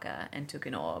Kyle Parker and took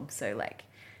an orb. So like,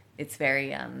 it's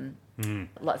very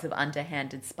lots of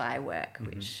underhanded spy work,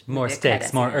 which more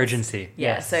stakes, more urgency.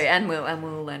 Yeah. Yes. So and we'll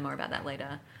learn more about that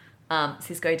later.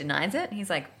 Sisko denies it. He's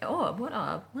like, "Orb? What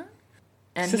orb? What?"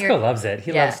 And Sisko loves it.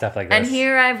 He loves stuff like this. And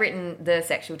here I've written the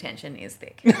sexual tension is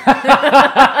thick.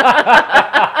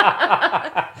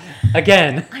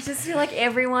 Again. I just feel like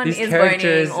everyone is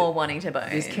boning or wanting to bone.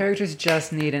 These characters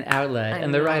just need an outlet,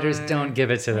 and the writers don't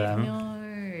give it to them.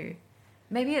 No.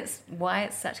 Maybe it's why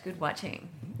it's such good watching.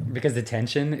 Because the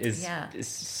tension is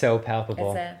so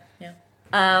palpable. It's there,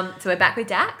 yeah. So we're back with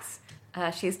Dax.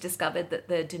 She's discovered that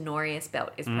the Denorius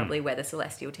belt is probably where the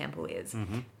Celestial Temple is.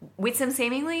 With some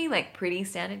seemingly like pretty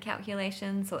standard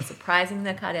calculations, so it's surprising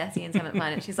the Cardassians haven't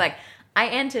found it. She's like, I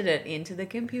entered it into the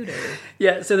computer.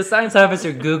 Yeah, so the science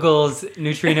officer Googles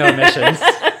neutrino emissions.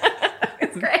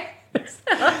 It's great.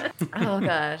 Oh,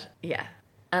 God. Yeah.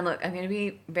 And look, I'm going to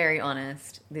be very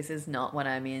honest. This is not what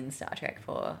I'm in Star Trek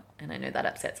for. And I know that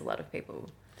upsets a lot of people.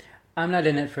 I'm not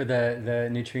in it for the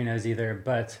neutrinos either,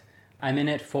 but I'm in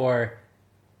it for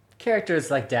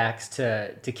characters like Dax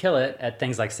to kill it at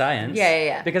things like science.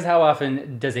 Yeah. Because how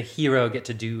often does a hero get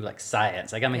to do like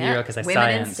science? Like I'm a hero because I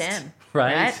Women scienced. in STEM.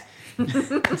 Right?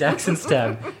 Dax and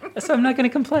STEM. So I'm not going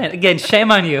to complain. Again, shame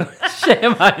on you.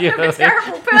 Shame on you. I'm a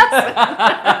terrible person.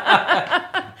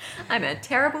 I'm a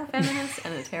terrible feminist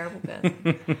and a terrible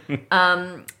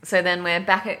person. So then we're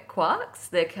back at Quarks.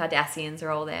 The Cardassians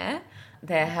are all there.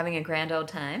 They're having a grand old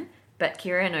time. But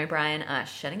Kira and O'Brien are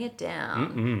shutting it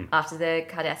down after the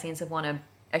Cardassians have won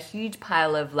a huge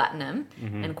pile of latinum.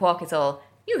 And Quark is all,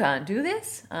 you can't do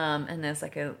this. And there's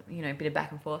like a bit of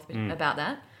back and forth about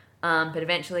that. But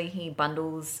eventually he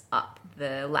bundles up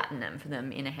the latinum for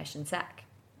them in a Hessian sack.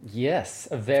 Yes,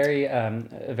 a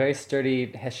very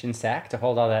sturdy Hessian sack to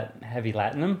hold all that heavy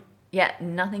latinum. Yeah,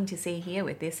 nothing to see here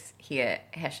with this here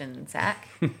Hessian sack.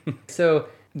 So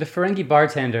the Ferengi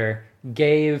bartender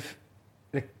gave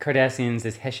the Cardassians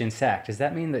is Hessian sack, does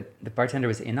that mean that the bartender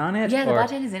was in on it? Yeah, the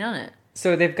bartender's in on it.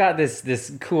 So they've got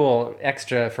this cool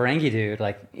extra Ferengi dude,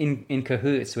 like, in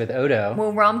cahoots with Odo.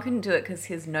 Well, Rom couldn't do it because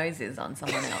his nose is on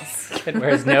someone else. Can't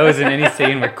wear his nose in any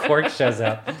scene where Quark shows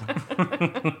up.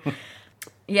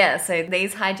 Yeah, so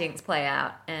these hijinks play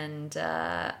out, and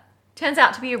turns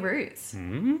out to be a ruse.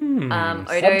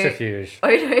 Subterfuge.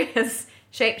 Odo has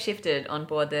shapeshifted on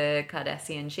board the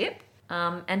Cardassian ship,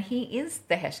 and he is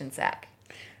the Hessian sack.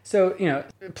 So,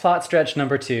 plot stretch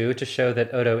number 2 to show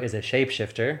that Odo is a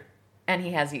shapeshifter. And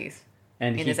he has use.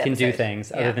 And he can do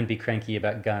things other than be cranky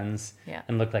about guns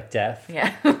and look like death.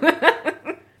 Yeah.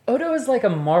 Odo is like a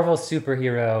Marvel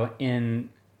superhero in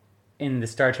the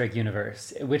Star Trek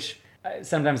universe, which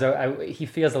sometimes he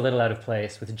feels a little out of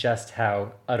place with just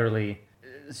how utterly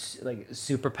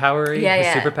superpowery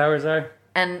his superpowers are.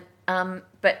 And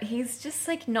but he's just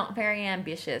like not very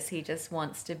ambitious. He just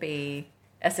wants to be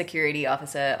a security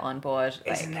officer on board,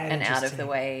 and out of the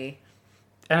way.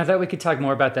 And I thought we could talk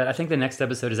more about that. I think the next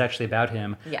episode is actually about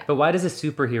him. Yeah. But why does a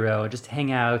superhero just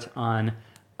hang out on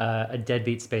a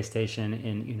deadbeat space station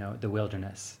in the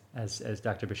wilderness, as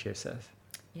Dr. Bashir says?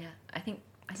 Yeah, I think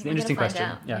it's an interesting question.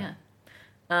 Out. Yeah.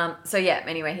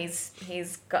 Anyway,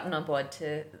 he's gotten on board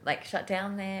to shut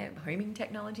down their homing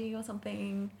technology or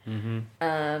something.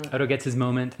 Mm-hmm. Odo gets his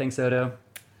moment. Thanks, Odo.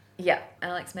 Yeah,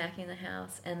 Alex Mackey in the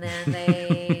house, and then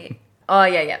they. So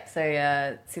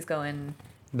Sisko and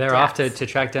they're off to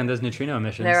track down those neutrino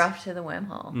emissions. They're off to the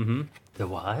wormhole. Mm-hmm. The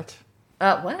what?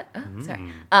 What? Oh,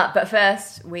 sorry. But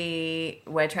first,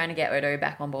 we're trying to get Odo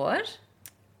back on board.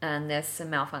 And there's some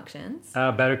malfunctions.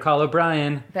 Better call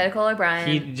O'Brien.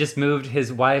 He just moved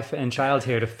his wife and child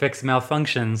here to fix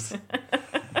malfunctions.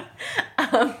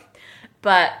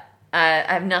 But I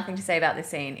have nothing to say about this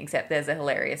scene, except there's a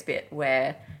hilarious bit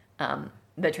where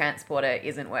the transporter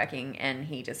isn't working and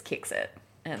he just kicks it,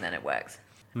 and then it works.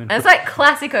 And it's like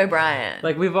classic O'Brien.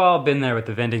 Like, we've all been there with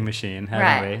the vending machine,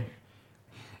 haven't we?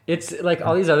 It's like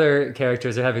all these other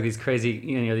characters are having these crazy,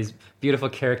 these beautiful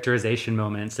characterization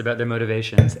moments about their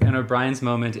motivations. And O'Brien's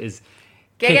moment is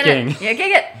kicking. Yeah,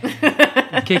 kick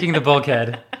it. Kicking the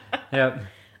bulkhead. Yep.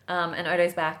 And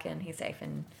Odo's back and he's safe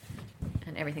and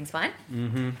everything's fine.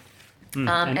 Mm-hmm.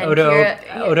 And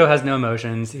Odo has no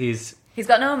emotions. He's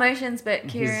got no emotions, but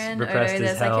Kieran, Odo,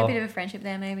 there's a bit of a friendship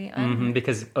there maybe.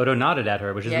 Because Odo nodded at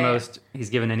her, which is the most he's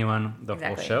given anyone the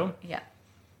whole show. Yeah.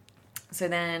 So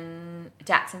then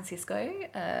Dax and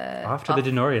Sisko off to the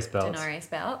Denorius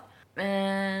Belt.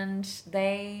 And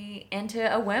they enter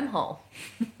a wormhole.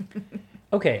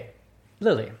 Okay,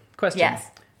 Lily, question.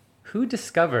 Yes. Who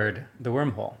discovered the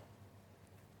wormhole?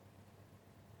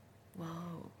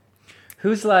 Whoa.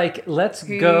 Who's like, let's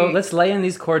lay in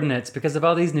these coordinates because of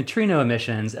all these neutrino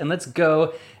emissions, and let's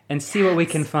go and see what we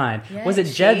can find. Yeah, was it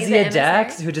Jadzia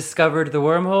Dax who discovered the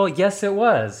wormhole? Yes, it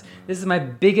was. This is my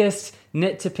biggest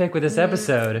nit to pick with this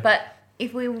episode. But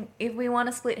if we want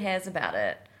to split hairs about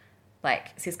it,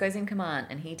 Sisko's in command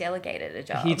and he delegated a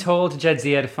job. He told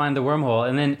Jadzia to find the wormhole,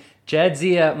 and then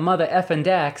Jadzia, mother effing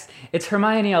Dax, it's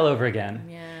Hermione all over again.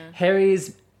 Yeah.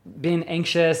 Harry's being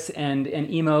anxious and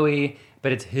emo-y,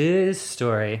 but it's his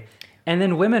story. And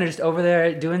then women are just over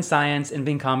there doing science and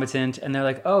being competent, and they're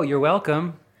like, oh, you're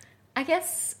welcome. I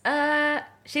guess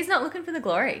she's not looking for the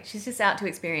glory. She's just out to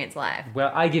experience life.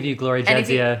 Well, I give you glory,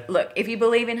 Jadzia. If you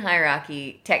believe in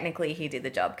hierarchy, technically he did the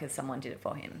job because someone did it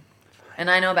for him.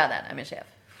 And I know about that. I'm a chef.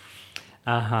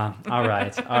 Uh-huh. All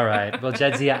right. Well,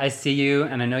 Jadzia, I see you,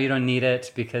 and I know you don't need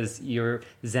it because you're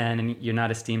Zen and you're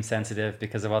not esteem sensitive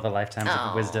because of all the lifetimes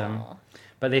of wisdom.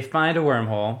 But they find a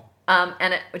wormhole.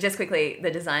 Just quickly,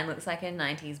 the design looks like a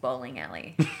 90s bowling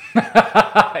alley.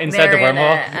 Inside the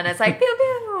wormhole? And it's like, pew, pew.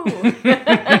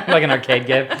 Like an arcade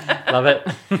game. Love it.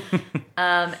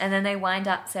 And then they wind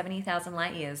up 70,000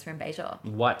 light years from Bajor.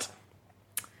 What?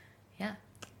 Yeah.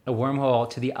 A wormhole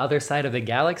to the other side of the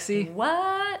galaxy?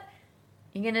 What?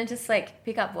 You're going to just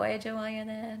pick up Voyager while you're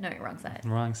there? No, wrong side.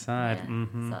 Wrong side. Yeah,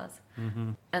 mm-hmm.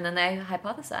 Mm-hmm. And then they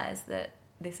hypothesize that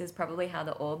this is probably how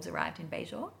the orbs arrived in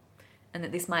Bajor, and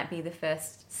that this might be the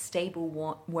first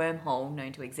stable wormhole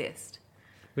known to exist.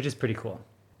 Which is pretty cool.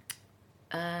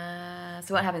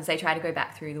 So what happens? They try to go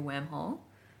back through the wormhole,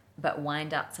 but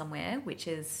wind up somewhere, which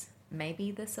is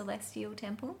maybe the Celestial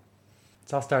Temple.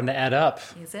 It's all starting to add up.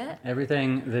 Is it?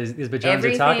 Everything these bajones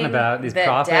are talking about, these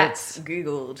prophets. Dax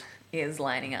Googled is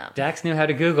lining up. Dax knew how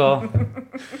to Google.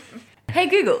 Hey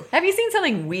Google, have you seen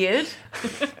something weird?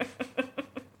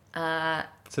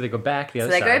 So they go back the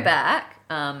other side. So they go back,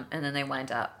 and then they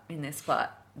wind up in this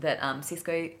spot that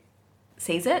Sisko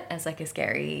sees it as a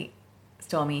scary,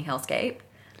 stormy hellscape.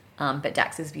 But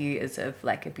Dax's view is of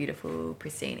like a beautiful,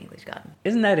 pristine English garden.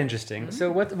 Isn't that interesting? Mm-hmm.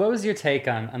 So what was your take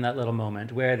on that little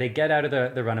moment where they get out of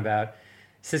the runabout,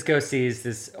 Sisko sees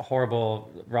this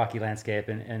horrible rocky landscape,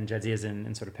 and Jadzia is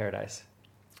in sort of paradise?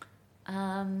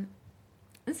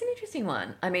 It's an interesting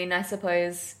one. I mean, I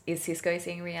suppose, is Sisko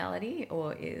seeing reality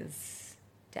or is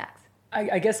Dax?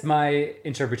 I guess my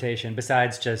interpretation,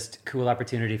 besides just cool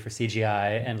opportunity for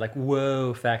CGI and like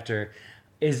whoa factor,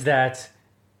 is that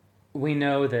we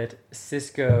know that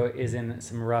Sisko is in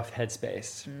some rough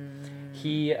headspace.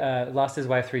 He lost his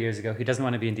wife 3 years ago. He doesn't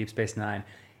want to be in Deep Space Nine.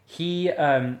 He's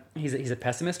a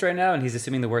pessimist right now, and he's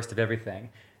assuming the worst of everything.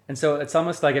 And so it's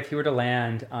almost like if he were to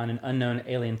land on an unknown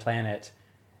alien planet,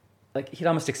 like he'd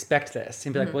almost expect this.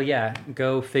 He'd be like, well, yeah,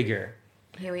 go figure.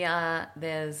 Here we are.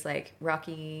 There's like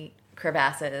rocky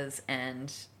crevasses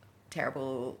and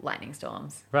terrible lightning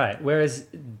storms. Right. Whereas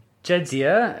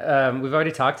Jadzia, we've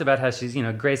already talked about how she's,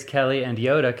 Grace Kelly and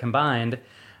Yoda combined,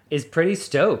 is pretty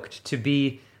stoked to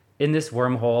be in this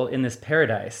wormhole, in this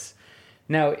paradise.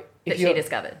 Now, that she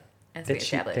discovered, as we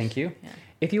established. Thank you. Yeah.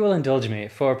 If you will indulge me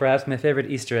for perhaps my favorite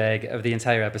Easter egg of the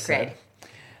entire episode.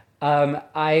 Great.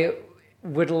 I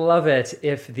would love it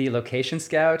if the location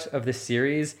scout of the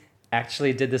series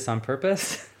actually did this on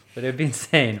purpose, but it would be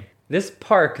insane. This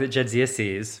park that Jadzia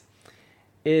sees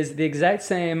is the exact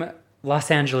same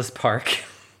Los Angeles park,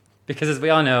 because as we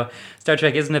all know, Star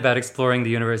Trek isn't about exploring the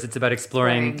universe, it's about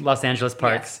exploring Los Angeles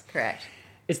parks. Yes, correct.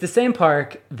 It's the same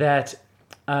park that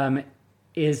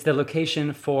is the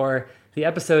location for the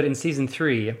episode in season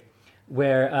 3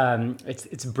 where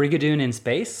it's Brigadoon in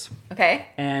space. Okay.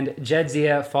 And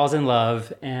Jadzia falls in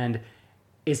love and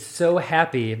is so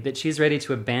happy that she's ready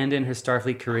to abandon her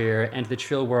Starfleet career and the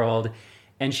Trill world,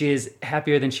 and she is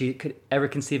happier than she could ever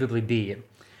conceivably be.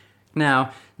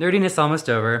 Now, nerdiness almost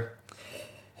over.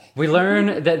 We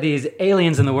learn that these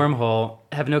aliens in the wormhole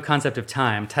have no concept of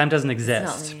time. Time doesn't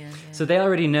exist. So they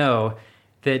already know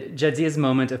that Jadzia's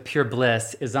moment of pure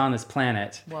bliss is on this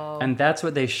planet. Whoa. And that's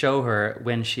what they show her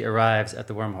when she arrives at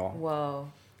the wormhole.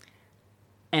 Whoa.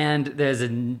 And there's a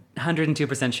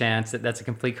 102% chance that that's a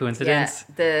complete coincidence.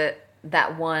 Yeah,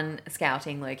 that one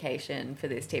scouting location for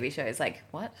this TV show is like,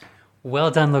 what?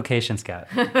 Well done, location scout.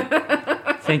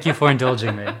 Thank you for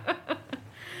indulging me.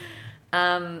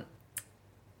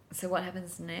 So what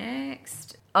happens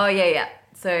next? Oh, yeah.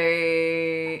 So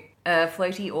a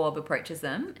floaty orb approaches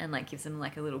them and like gives them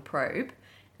like a little probe,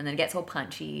 and then it gets all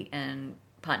punchy and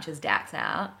punches Dax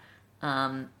out.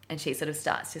 And she sort of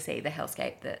starts to see the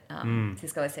hellscape that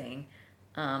Sisko is seeing.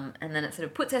 And then it sort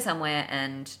of puts her somewhere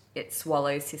and it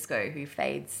swallows Sisko, who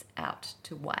fades out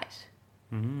to white.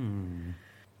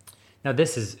 Now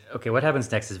this is, okay, what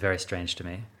happens next is very strange to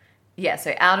me. Yeah,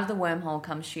 so out of the wormhole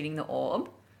comes shooting the orb.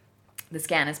 The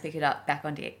scanners pick it up back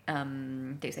on Deep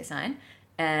Space Nine,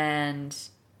 and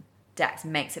Dax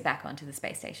makes it back onto the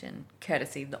space station,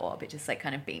 courtesy of the orb. It just like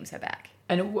kind of beams her back.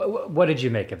 And what did you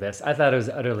make of this? I thought it was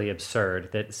utterly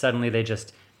absurd that suddenly they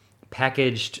just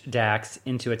packaged Dax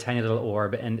into a tiny little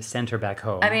orb and sent her back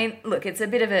home. I mean, look, it's a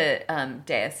bit of a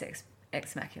Deus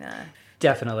Ex Machina.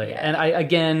 Definitely. Yeah.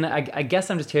 And I guess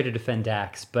I'm just here to defend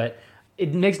Dax, but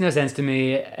it makes no sense to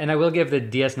me. And I will give the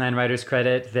DS9 writers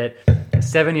credit that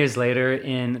 7 years later,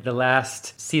 in the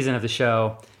last season of the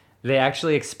show, they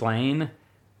actually explain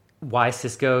why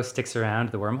Sisko sticks around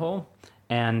the wormhole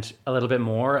and a little bit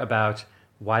more about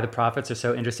why the prophets are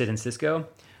so interested in Sisko,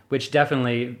 which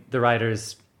definitely the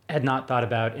writers had not thought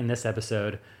about in this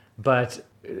episode. But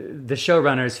the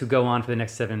showrunners who go on for the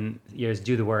next 7 years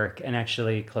do the work and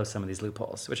actually close some of these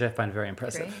loopholes, which I find very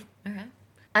impressive. Great. Okay.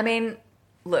 I mean,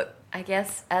 look, I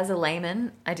guess as a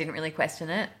layman, I didn't really question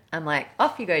it. I'm like,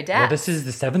 off you go, Dax. Well, this is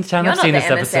the 7th time You're I've seen this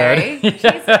Emissary.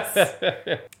 episode.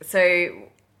 Jesus. So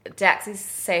Dax is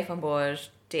safe on board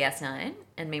DS9,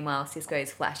 and meanwhile Sisko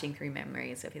is flashing through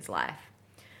memories of his life.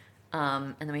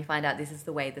 And then we find out this is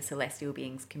the way the celestial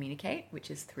beings communicate,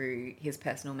 which is through his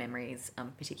personal memories,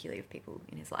 particularly of people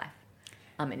in his life,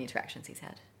 and interactions he's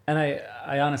had. And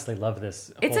I honestly love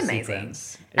this It's whole amazing.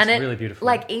 sequence. It's and really beautiful.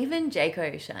 Like, even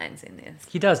Jaco shines in this.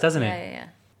 He does, doesn't he? Yeah.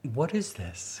 What is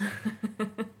this?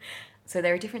 So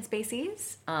there are different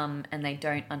species, and they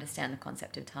don't understand the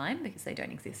concept of time because they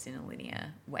don't exist in a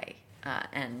linear way.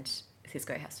 And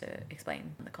Sisko has to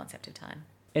explain the concept of time.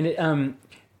 And it,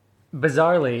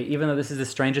 bizarrely, even though this is the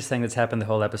strangest thing that's happened the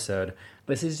whole episode,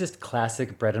 this is just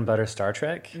classic bread and butter Star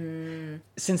Trek.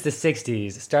 Since the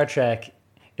 60s, Star Trek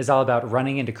is all about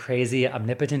running into crazy,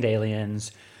 omnipotent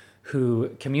aliens who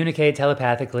communicate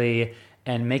telepathically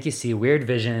and make you see weird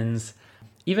visions.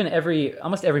 Even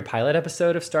almost every pilot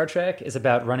episode of Star Trek is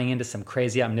about running into some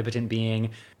crazy, omnipotent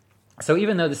being. So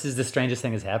even though this is the strangest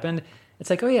thing that's happened, It's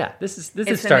like, oh yeah, this is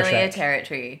It's Star familiar Trek.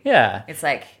 territory. Yeah. It's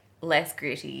like less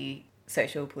gritty,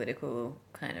 social, political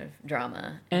kind of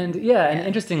drama. And and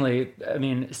interestingly, I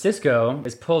mean, Sisko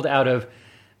is pulled out of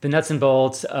the nuts and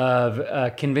bolts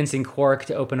of convincing Quark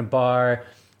to open a bar,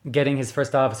 getting his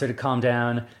first officer to calm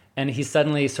down, and he's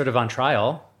suddenly sort of on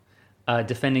trial,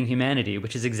 defending humanity,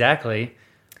 which is exactly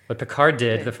what Picard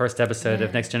did the first episode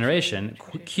of Next Generation.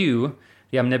 Q,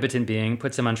 the omnipotent being,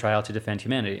 puts him on trial to defend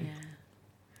humanity. Yeah.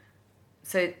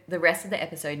 So the rest of the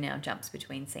episode now jumps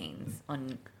between scenes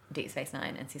on Deep Space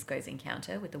Nine and Sisko's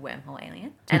encounter with the wormhole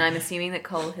alien. And I'm assuming that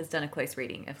Cole has done a close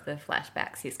reading of the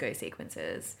flashback Sisko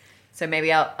sequences. So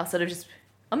maybe I'll sort of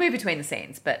I'll move between the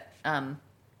scenes, but come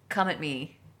at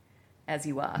me as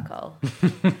you are, Cole.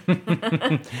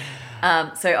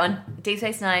 So on Deep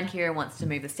Space Nine, Kira wants to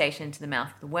move the station to the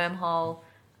mouth of the wormhole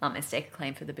and stake a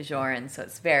claim for the Bajorans. So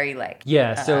it's very like...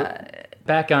 Yeah, so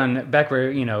back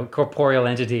where, corporeal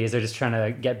entities are just trying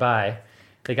to get by,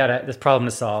 they got this problem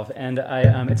to solve. And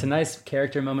it's a nice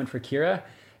character moment for Kira.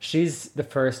 She's the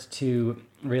first to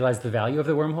realize the value of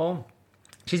the wormhole.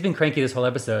 She's been cranky this whole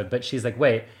episode, but she's like,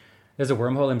 wait, there's a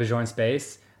wormhole in Bajoran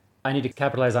space. I need to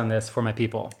capitalize on this for my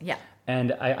people. Yeah.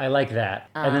 And I like that.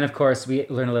 And then, of course, we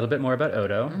learn a little bit more about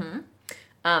Odo.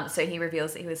 Mm-hmm. So he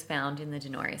reveals that he was found in the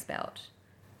Denorius Belt,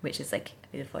 which is like a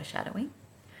bit of foreshadowing.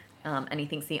 And he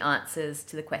thinks the answers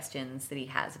to the questions that he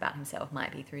has about himself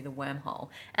might be through the wormhole.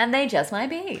 And they just might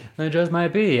be. They just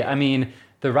might be. I mean,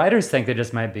 the writers think they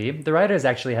just might be. The writers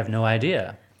actually have no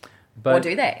idea. But or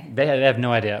do they? They have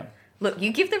no idea. Look,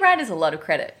 you give the writers a lot of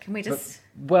credit. Can we just...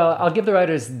 Well, I'll give the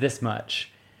writers this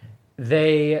much.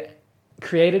 They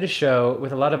created a show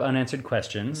with a lot of unanswered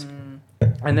questions.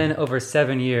 And then over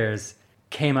 7 years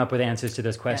came up with answers to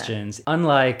those questions. Yeah.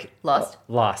 Unlike... Lost.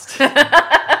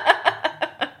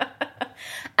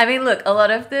 I mean, look, a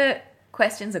lot of the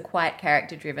questions are quite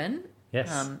character-driven.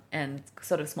 Yes. And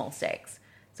sort of small stakes.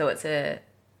 So it's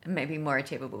maybe more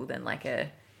achievable than like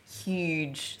a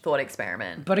huge thought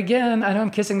experiment. But again, I know I'm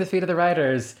kissing the feet of the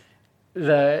writers.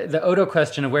 The Odo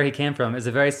question of where he came from is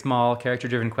a very small,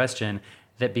 character-driven question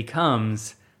that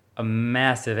becomes a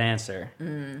massive answer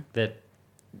that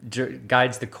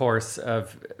guides the course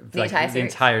of the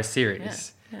entire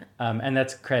series. Yeah. And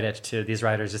that's credit to these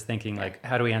writers just thinking like,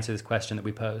 how do we answer this question that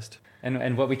we posed,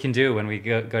 and what we can do when we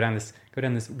go down this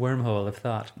wormhole of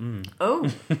thought.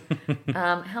 Oh,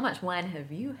 how much wine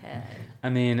have you had? I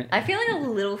mean, I'm feeling a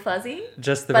little fuzzy,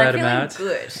 just the right amount.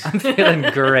 Good. I'm feeling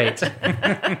great.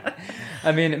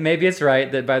 I mean, maybe it's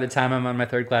right that by the time I'm on my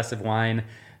third glass of wine,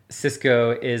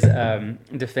 Sisko is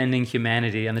defending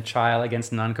humanity and the trial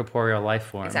against non-corporeal life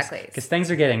forms. Exactly. Because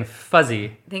things are getting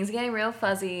fuzzy. Things are getting real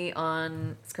fuzzy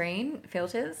on screen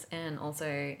filters and also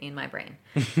in my brain.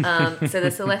 So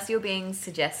the celestial beings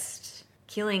suggest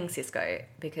killing Sisko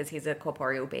because he's a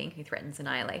corporeal being who threatens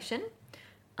annihilation.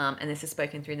 And this is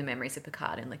spoken through the memories of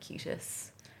Picard and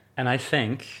Locutus. And I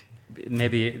think,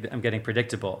 maybe I'm getting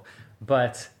predictable,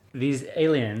 but these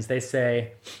aliens, they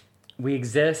say, we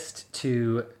exist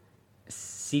to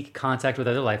seek contact with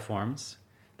other life forms.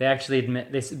 They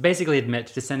basically admit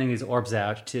to sending these orbs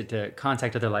out to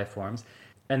contact other life forms.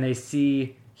 And they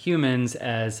see humans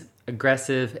as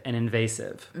aggressive and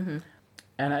invasive. Mm-hmm.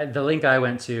 And the link I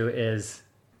went to is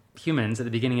humans at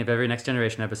the beginning of every Next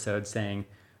Generation episode saying,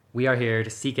 we are here to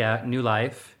seek out new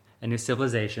life and new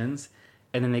civilizations.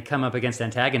 And then they come up against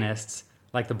antagonists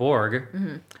like the Borg.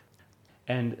 Mm-hmm.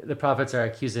 And the prophets are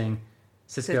accusing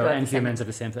Sisko and humans of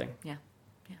the same thing. Yeah.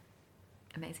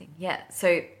 Amazing. Yeah.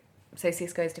 So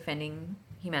Sisko is defending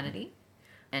humanity,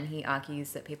 and he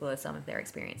argues that people are some of their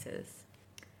experiences.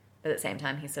 But at the same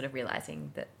time, he's sort of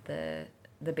realizing that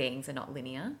the beings are not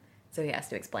linear. So he has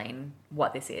to explain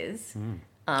what this is,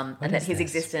 and that his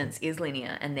existence is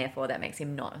linear, and therefore that makes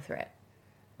him not a threat.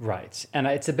 Right. And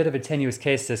it's a bit of a tenuous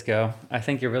case, Sisko. I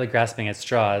think you're really grasping at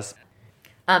straws.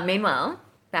 Meanwhile,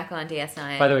 back on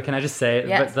DS9. By the way, can I just say,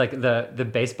 yes. But like the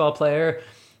baseball player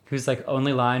whose like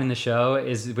only line in the show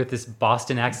is with this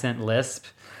Boston accent lisp.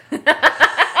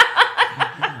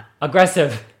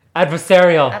 Aggressive,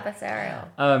 adversarial.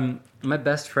 My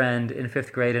best friend in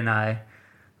 5th grade and I,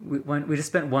 we just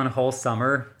spent one whole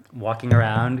summer walking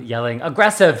around yelling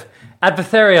aggressive,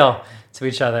 adversarial to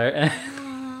each other.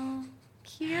 Oh,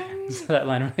 cute. So that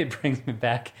line really brings me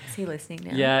back. Is he listening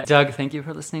now? Yeah. Doug, thank you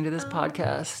for listening to this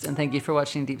podcast, and thank you for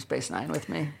watching Deep Space Nine with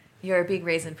me. You're a big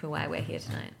reason for why we're here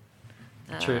tonight.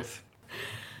 Truth.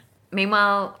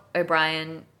 Meanwhile,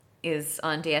 O'Brien is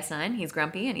on DS9. He's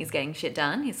grumpy and he's getting shit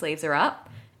done. His sleeves are up.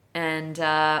 And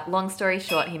long story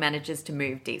short, he manages to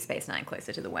move Deep Space Nine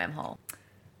closer to the wormhole.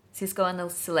 Sisko and the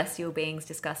celestial beings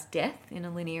discuss death in a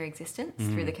linear existence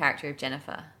through the character of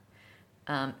Jennifer.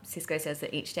 Sisko says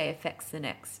that each day affects the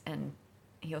next, and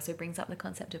he also brings up the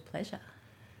concept of pleasure.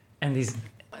 And these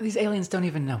aliens don't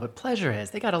even know what pleasure is.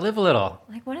 They got to live a little.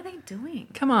 Like, what are they doing?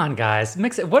 Come on, guys,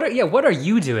 mix it. What are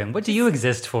you doing? What do you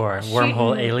exist for?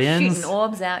 Wormhole aliens? Shooting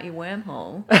orbs out your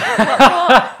wormhole.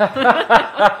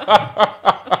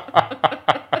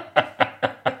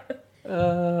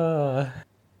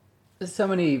 There's so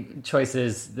many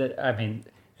choices that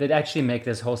actually make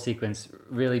this whole sequence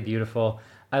really beautiful.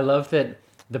 I love that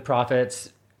the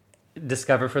prophets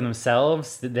discover for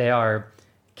themselves that they are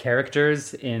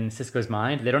characters in Sisko's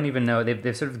mind. They don't even know.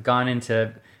 They've sort of gone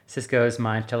into Sisko's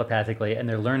mind telepathically, and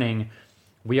they're learning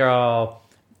we are all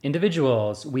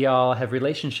individuals. We all have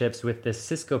relationships with this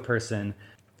Sisko person.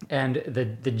 And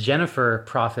the Jennifer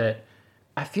prophet,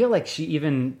 I feel like she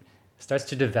even starts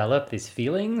to develop these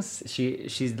feelings. She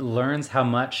learns how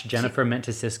much Jennifer meant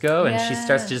to Sisko, and she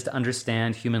starts to just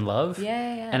understand human love.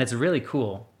 Yeah. And it's really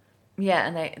cool. Yeah,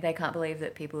 and they can't believe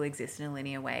that people exist in a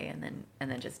linear way and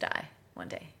then just die one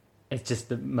day. It's just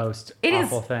the most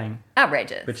awful thing.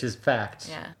 Outrageous. Which is fact.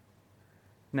 Yeah.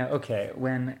 Now, okay,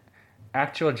 when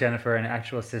actual Jennifer and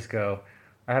actual Sisko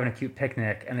are having a cute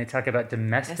picnic and they talk about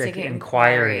domestic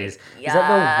inquiries. Yeah. Is that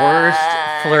the worst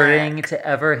flirting to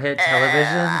ever hit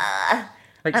television?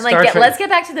 Let's get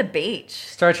back to the beach.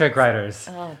 Star Trek writers.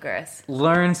 Oh, gross.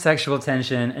 Learn sexual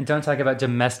tension and don't talk about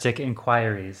domestic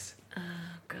inquiries. Oh,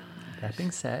 God. That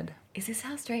being said. Is this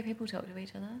how straight people talk to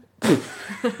each other?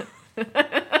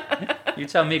 You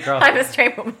tell me, girl. I'm a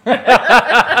straight woman.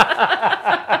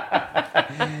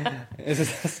 Is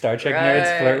this how Star Trek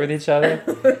nerds flirt with each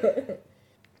other?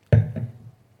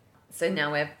 So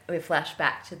now we've flashed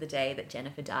back to the day that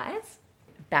Jennifer dies.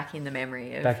 Back in the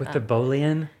memory of... Back with the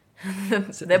Bolian?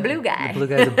 the blue guy. The blue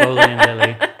guy's a Bolian,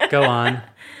 Lily. Go on.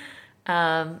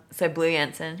 So Blue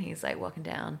Jensen, he's like walking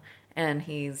down and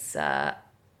he's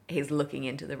looking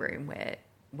into the room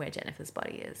where Jennifer's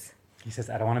body is. He says,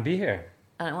 I don't want to be here.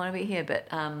 I don't want to be here, but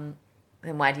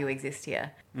then why do you exist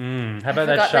here? How about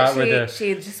that shot where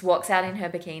she just walks out in her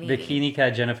bikini? Bikini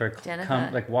cat Jennifer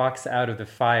walks out of the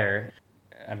fire.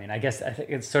 I mean, I think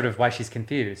it's sort of why she's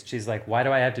confused. She's like, why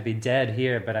do I have to be dead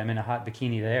here, but I'm in a hot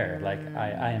bikini there? Like,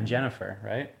 I am Jennifer,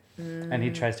 right? And he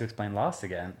tries to explain loss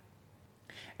again.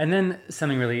 And then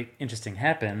something really interesting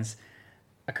happens.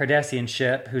 A Cardassian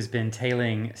ship who's been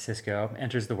tailing Sisko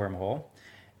enters the wormhole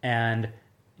and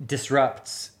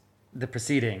disrupts the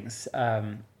proceedings.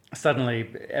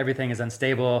 Suddenly, everything is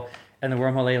unstable, and the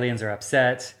wormhole aliens are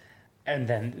upset, and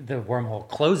then the wormhole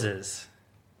closes.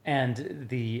 And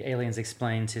the aliens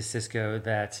explain to Sisko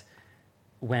that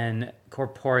when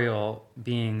corporeal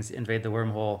beings invade the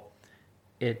wormhole,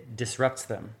 it disrupts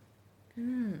them.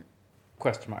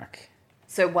 Question mark.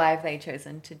 So why have they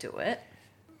chosen to do it?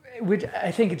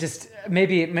 I think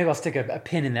maybe I'll stick a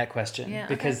pin in that question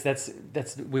because that's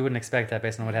we wouldn't expect that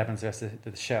based on what happens the rest of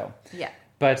the show. Yeah.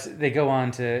 But they go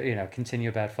on to continue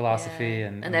about philosophy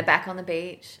and they're back on the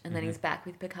beach and then he's back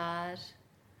with Picard.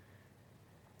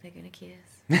 They're gonna kiss.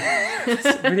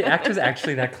 Were the actors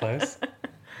actually that close?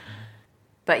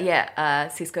 But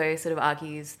Sisko sort of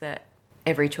argues that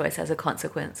every choice has a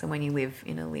consequence, and when you live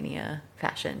in a linear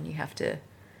fashion, you have to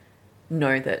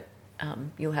know that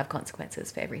you'll have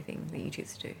consequences for everything that you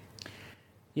choose to do.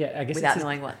 Yeah, I guess without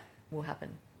knowing what will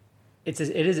happen. It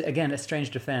is again a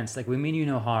strange defense. Like, we mean you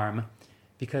no harm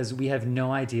because we have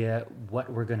no idea what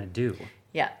we're gonna do.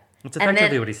 Yeah, that's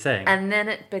effectively what he's saying. And then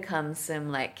it becomes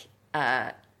some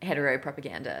hetero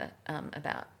propaganda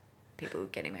about people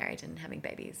getting married and having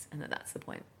babies, and that's the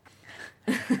point.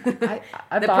 The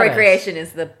procreation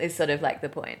is sort of like the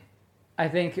point. I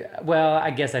think. Well,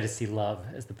 I guess I just see love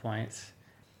as the point.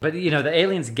 But the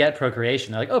aliens get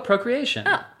procreation. They're like, oh, procreation.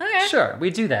 Oh, okay. Sure, we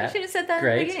do that. You should have said that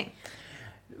at the beginning.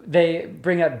 They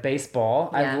bring up baseball.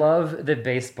 Yeah. I love that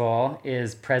baseball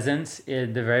is present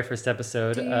in the very first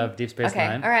episode of Deep Space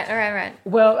Nine. All right.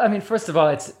 Well, I mean, first of all,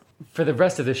 it's for the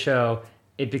rest of the show.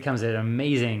 It becomes an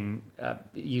amazing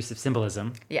use of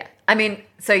symbolism. Yeah. I mean,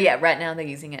 right now they're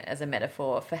using it as a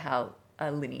metaphor for how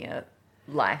a linear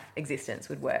life existence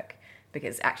would work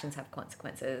because actions have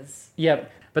consequences.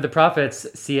 Yep. But the prophets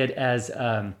see it as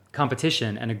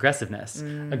competition and aggressiveness.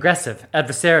 Aggressive,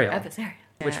 adversarial. Adversarial.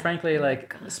 Which, frankly,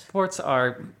 sports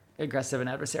are aggressive and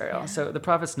adversarial. Yeah. So the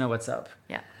prophets know what's up.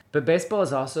 Yeah. But baseball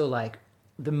is also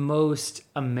the most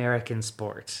American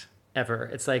sport ever.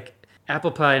 It's like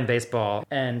apple pie and baseball,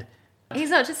 and he's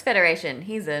not just Federation,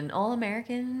 he's an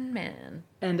all-American man.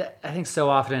 And I think so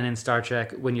often in Star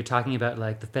Trek, when you're talking about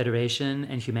the Federation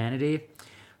and humanity,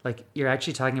 you're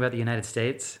actually talking about the United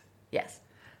States. Yes.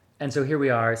 And so here we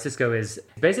are, Sisko is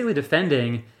basically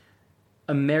defending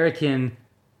American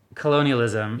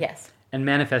colonialism. Yes. and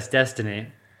manifest destiny,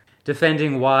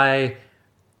 defending why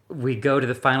we go to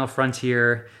the final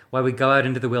frontier, why we go out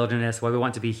into the wilderness, why we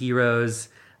want to be heroes,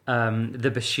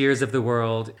 the Bashirs of the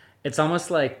world. It's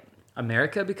almost like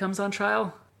America becomes on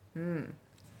trial.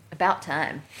 About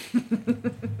time.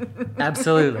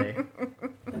 Absolutely.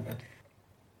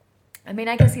 I mean,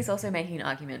 I guess he's also making an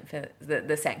argument for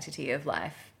the sanctity of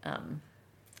life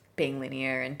being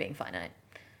linear and being finite.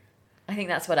 I think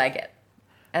that's what I get.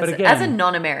 As a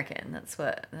non-American, that's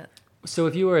what... So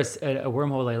if you were a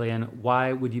wormhole alien,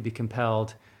 why would you be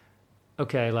compelled...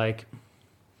 Okay, like,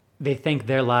 they think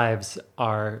their lives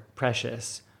are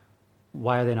precious.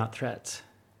 Why are they not threats?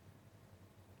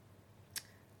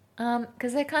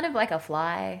 Because they're kind of like a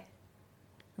fly.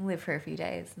 They live for a few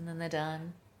days and then they're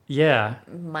done. Yeah.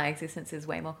 My existence is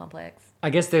way more complex. I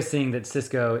guess they're seeing that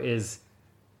Sisko is...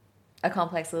 a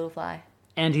complex little fly.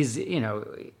 And he's,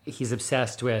 he's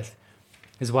obsessed with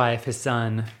his wife, his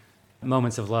son,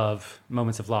 moments of love,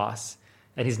 moments of loss.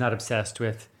 And he's not obsessed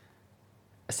with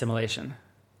assimilation.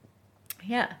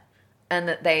 Yeah. And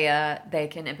that they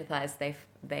can empathize.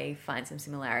 They find some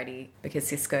similarity because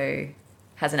Sisko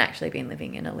hasn't actually been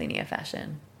living in a linear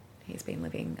fashion. He's been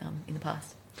living in the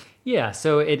past. Yeah,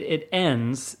 so it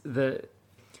ends...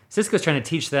 Sisko's trying to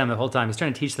teach them the whole time. He's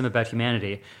trying to teach them about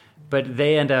humanity. But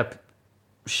they end up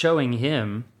showing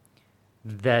him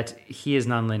that he is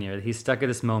nonlinear, that he's stuck at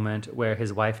this moment where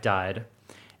his wife died,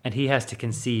 and he has to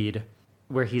concede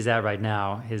where he's at right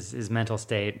now. His mental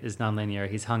state is nonlinear.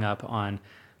 He's hung up on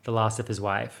the loss of his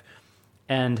wife.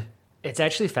 And it's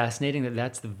actually fascinating that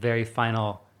that's the very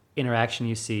final interaction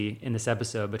you see in this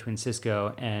episode between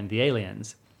Sisko and the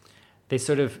aliens. They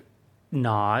sort of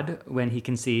nod when he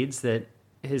concedes that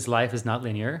his life is not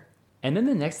linear. And then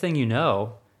the next thing you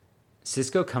know,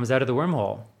 Sisko comes out of the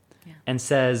wormhole and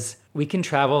says, we can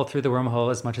travel through the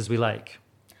wormhole as much as we like.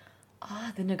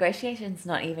 Oh, the negotiation's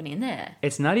not even in there.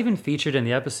 It's not even featured in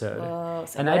the episode. Oh,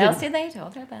 so what else did they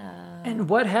talk about? And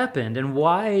what happened? And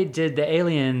why did the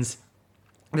aliens,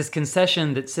 this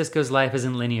concession that Sisko's life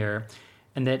isn't linear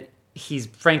and that he's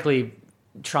frankly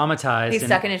traumatized. He's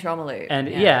stuck in a trauma loop. And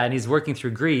and he's working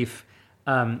through grief.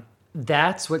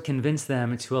 That's what convinced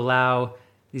them to allow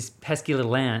these pesky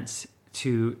little ants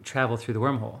to travel through the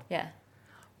wormhole. Yeah.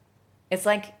 It's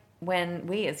like when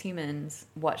we as humans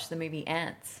watch the movie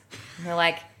Ants. And we're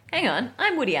like, hang on,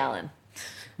 I'm Woody Allen.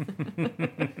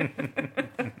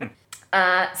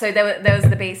 So there was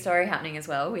the B story happening as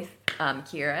well with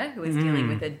Kira, who was dealing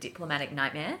with a diplomatic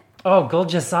nightmare. Oh, Gul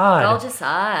Jasad. Gul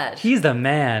Jasad. He's the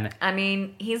man. I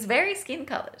mean, he's very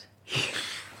skin-colored.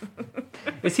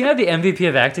 Is he not the MVP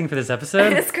of acting for this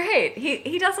episode? It's great.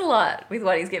 He does a lot with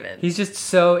what he's given. He's just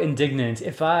so indignant.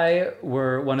 If I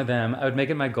were one of them, I would make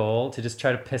it my goal to just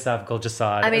try to piss off Gul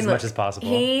Jasad as much as possible.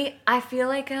 I feel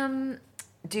like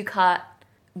Dukat,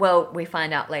 well, we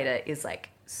find out later, is like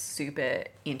super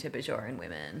into Bajoran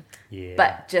women. Yeah.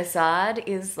 But Jasad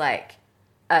is like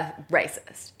a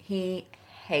racist. He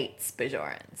hates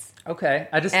Bajorans. Okay.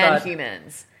 And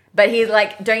humans. But he's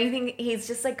like, don't you think he's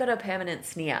just like got a permanent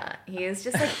sneer? He is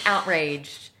just like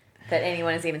outraged that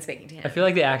anyone is even speaking to him. I feel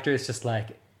like the actor is just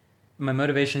like, my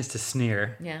motivation is to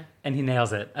sneer. Yeah. And he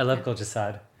nails it. I love Gul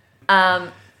Jasad.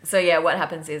 So yeah, what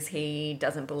happens is he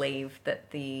doesn't believe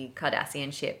that the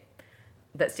Cardassian ship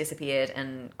that's disappeared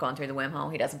and gone through the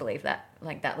wormhole, he doesn't believe that.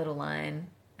 Like that little line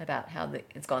about how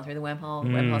it's gone through the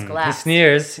wormhole's collapsed. He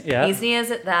sneers, yeah. He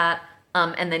sneers at that,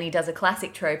 and then he does a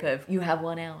classic trope of, you have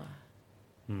 1 hour.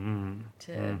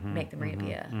 To make them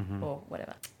reappear or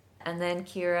whatever. And then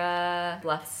Kira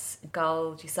bluffs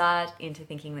Gul Jasad into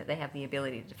thinking that they have the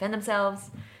ability to defend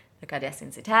themselves. The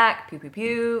Cardassians attack, pew pew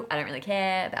pew. I don't really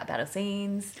care about battle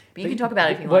scenes. But you can talk about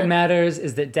it if you want. What matters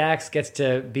is that Dax gets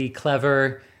to be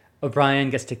clever, O'Brien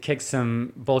gets to kick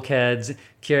some bulkheads,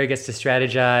 Kira gets to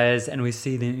strategize, and we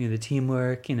see the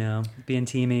teamwork, being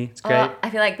teamy. It's great. I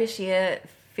feel like Bashir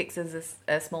fixes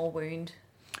a small wound.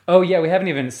 Oh, yeah, we haven't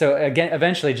even... So, again,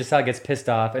 eventually, Jasad gets pissed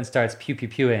off and starts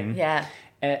pew-pew-pewing. Yeah.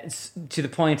 To the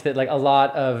point that, like, a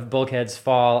lot of bulkheads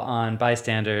fall on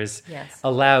bystanders,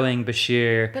 allowing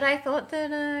Bashir... But I thought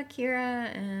that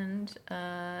Kira and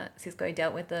Sisko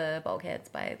dealt with the bulkheads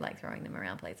by, like, throwing them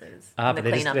around places. But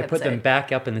they put them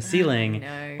back up in the ceiling,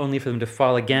 only for them to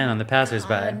fall again on the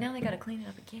passersby. Now they got to clean it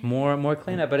up again. More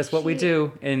cleanup, but it's what we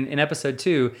do. In episode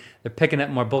 2, they're picking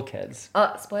up more bulkheads.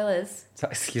 Oh, spoilers. So,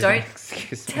 excuse me.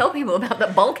 Tell people about the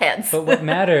bulkheads. But what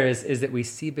matters is that we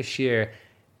see Bashir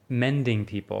mending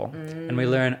people, and we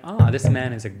learn, this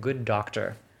man is a good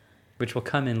doctor, which will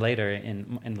come in later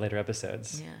in later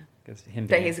episodes. Yeah.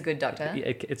 But he's a good doctor.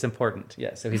 It's important,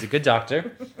 yeah. So he's a good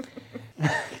doctor.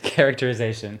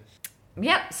 Characterization.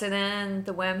 Yep, so then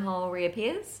the wormhole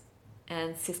reappears,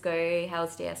 and Sisko,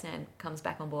 Howard's DS9, comes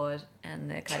back on board, and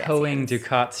the Cardassians... Towing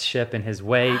Ducat's ship in his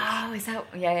wake. Oh, is that...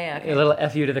 Yeah, okay. A little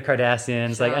FU to the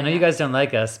Cardassians. Sure, like, I know you guys don't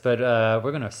like us, but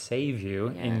we're going to save you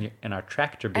in our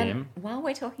tractor beam. And while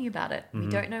we're talking about it, we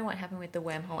don't know what happened with the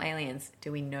wormhole aliens.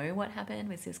 Do we know what happened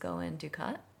with Sisko and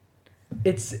Ducat?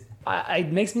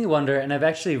 It makes me wonder, and I've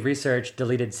actually researched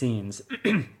deleted scenes.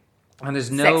 And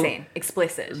there's no... Sex scene.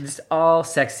 Explicit. Just all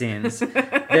sex scenes.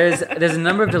 There's a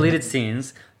number of deleted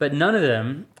scenes, but none of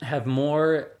them have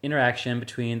more interaction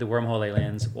between the wormhole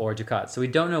aliens or Ducat. So we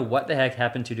don't know what the heck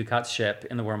happened to Ducat's ship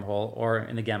in the wormhole or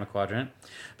in the Gamma Quadrant.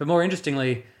 But more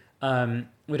interestingly, we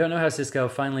don't know how Sisko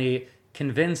finally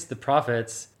convinced the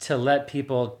prophets to let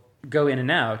people go in and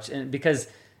out. And because,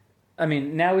 I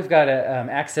mean, now we've got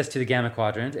access to the Gamma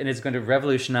Quadrant, and it's going to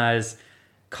revolutionize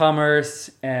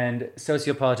commerce and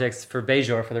sociopolitics for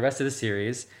Bajor for the rest of the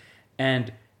series,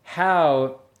 and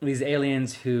how these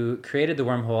aliens who created the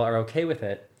wormhole are okay with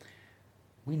it,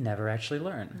 we never actually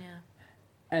learn. Yeah.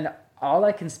 And all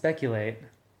I can speculate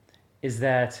is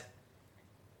that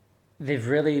they've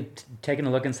really taken a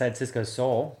look inside Sisko's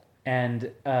soul,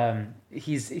 and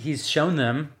he's shown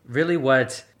them really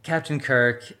what Captain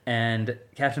Kirk and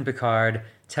Captain Picard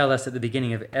tell us at the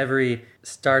beginning of every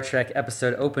Star Trek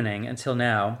episode opening until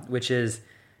now, which is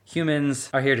humans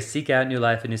are here to seek out new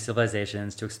life and new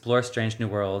civilizations, to explore strange new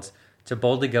worlds, to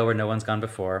boldly go where no one's gone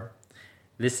before.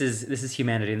 This is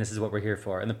humanity, and this is what we're here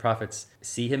for. And the prophets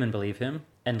see him and believe him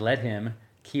and let him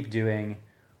keep doing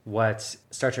what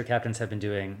Star Trek captains have been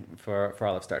doing for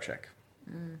all of Star Trek.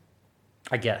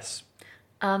 I guess.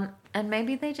 And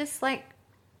maybe they just like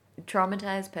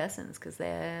traumatized persons because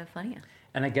they're funnier.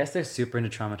 And I guess they're super into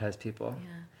traumatized people.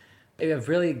 Yeah. It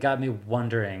really got me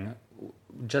wondering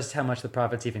just how much the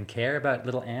prophets even care about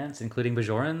little ants, including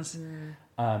Bajorans,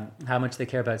 how much they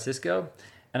care about Sisko.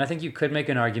 And I think you could make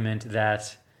an argument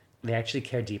that they actually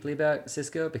care deeply about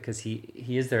Sisko because he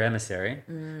is their emissary.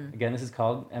 Again, this is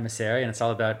called Emissary, and it's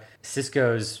all about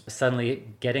Sisko's suddenly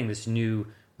getting this new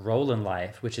role in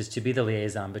life, which is to be the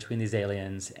liaison between these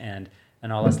aliens and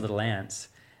all us little ants.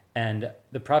 And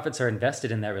the prophets are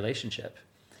invested in that relationship.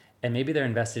 And maybe they're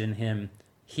invested in him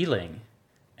healing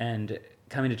and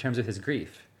coming to terms with his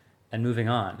grief and moving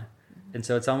on. And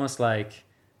so it's almost like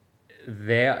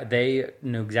they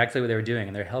know exactly what they were doing,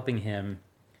 and they're helping him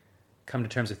come to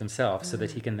terms with himself so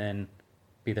that he can then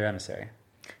be their emissary.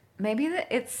 Maybe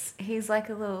he's like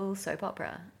a little soap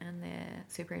opera, and they're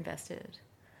super invested.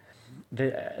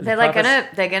 They're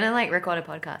gonna like record a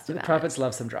podcast about the prophets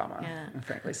love some drama. Yeah. And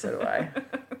frankly, so do I.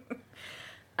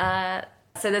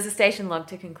 So there's a station log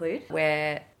to conclude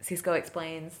where Sisko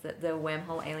explains that the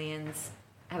wormhole aliens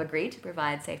have agreed to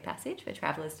provide safe passage for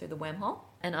travelers through the wormhole.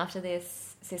 And after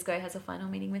this, Sisko has a final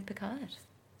meeting with Picard,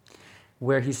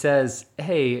 where he says,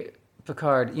 "Hey,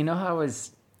 Picard, you know how I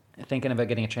was thinking about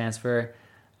getting a transfer?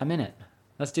 I'm in it.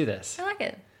 Let's do this." I like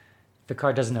it.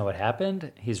 Picard doesn't know what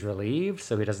happened. He's relieved,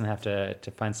 so he doesn't have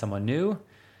to find someone new.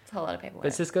 It's a whole lot of paperwork.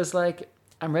 But Sisko's like,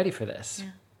 "I'm ready for this."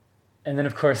 Yeah. And then,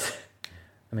 of course,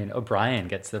 I mean, O'Brien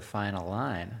gets the final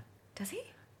line. Does he?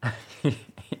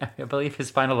 I believe his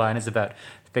final line is about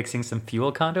fixing some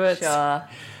fuel conduits. Sure.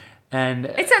 And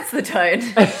it sets the tone.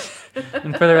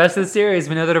 And for the rest of the series,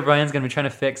 we know that O'Brien's going to be trying to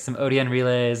fix some ODN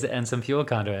relays and some fuel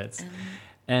conduits.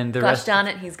 And the rest, darn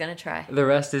it, he's going to try. The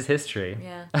rest is history.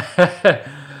 Yeah.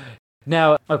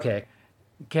 Now, okay,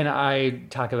 can I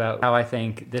talk about how I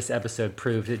think this episode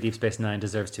proved that Deep Space Nine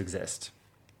deserves to exist?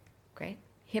 Great.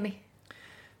 Hear me.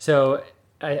 So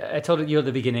I told you at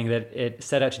the beginning that it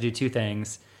set out to do two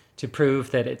things: to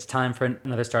prove that it's time for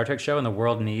another Star Trek show and the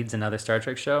world needs another Star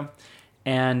Trek show,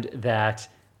 and that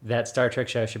Star Trek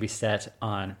show should be set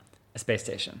on a space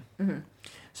station. Mm-hmm.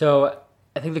 So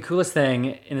I think the coolest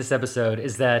thing in this episode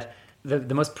is that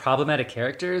the most problematic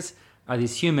characters are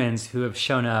these humans who have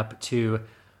shown up to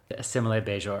assimilate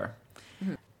Bajor.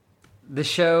 Mm-hmm. The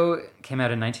show came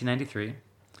out in 1993,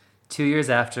 2 years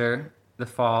after the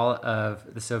fall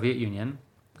of the Soviet Union.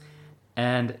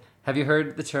 And have you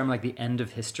heard the term like the end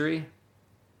of history?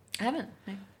 I haven't.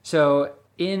 No. So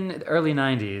in the early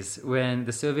 90s, when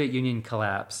the Soviet Union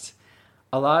collapsed,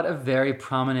 a lot of very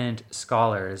prominent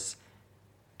scholars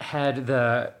had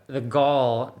the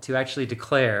gall to actually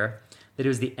declare that it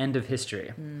was the end of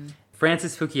history.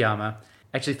 Francis Fukuyama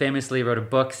actually famously wrote a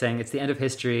book saying it's the end of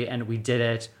history and we did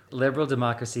it. Liberal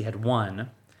democracy had won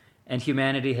and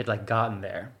humanity had like gotten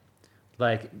there.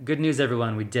 Like, good news,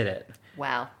 everyone, we did it.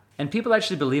 Wow. And people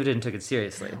actually believed it and took it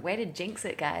seriously. Way to jinx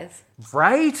it, guys.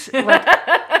 Right? Like,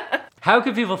 how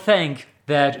could people think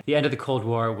that the end of the Cold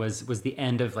War was the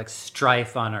end of like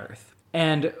strife on Earth?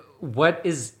 And what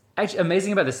is actually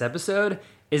amazing about this episode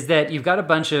is that you've got a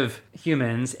bunch of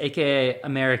humans, aka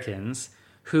Americans,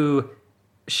 who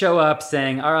show up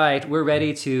saying, all right, we're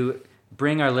ready to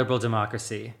bring our liberal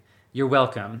democracy. You're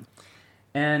welcome.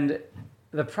 And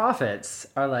the prophets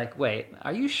are like, wait,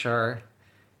 are you sure?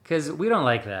 Because we don't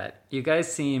like that. You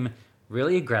guys seem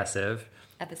really aggressive.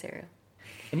 Adversarial.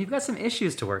 And you've got some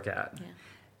issues to work out. Yeah.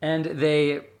 And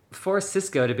they force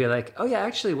Sisko to be like, oh yeah,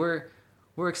 actually we're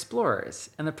explorers.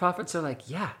 And the prophets are like,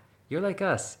 yeah, you're like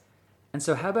us. And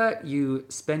so how about you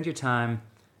spend your time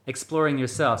exploring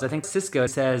yourselves? I think Sisko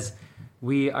says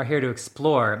we are here to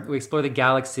explore. We explore the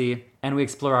galaxy and we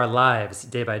explore our lives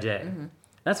day by day. Mm-hmm.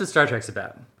 That's what Star Trek's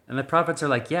about. And the prophets are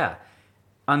like, yeah,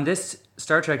 on this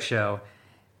Star Trek show,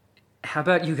 how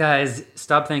about you guys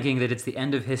stop thinking that it's the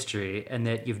end of history and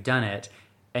that you've done it,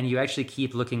 and you actually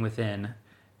keep looking within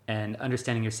and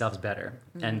understanding yourselves better.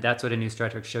 Mm-hmm. And that's what a new Star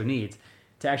Trek show needs,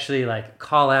 to actually like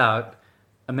call out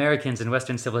Americans in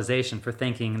Western civilization for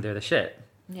thinking they're the shit.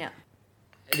 Yeah.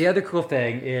 The other cool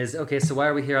thing is, okay, so why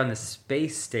are we here on the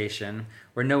space station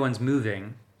where no one's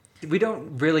moving? We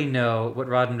don't really know what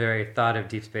Roddenberry thought of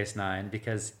Deep Space Nine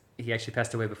because he actually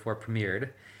passed away before it premiered.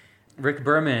 Rick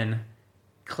Berman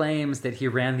claims that he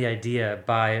ran the idea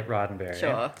by Roddenberry.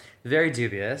 Sure. Very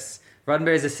dubious.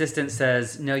 Roddenberry's assistant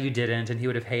says, no, you didn't, and he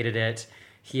would have hated it.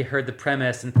 He heard the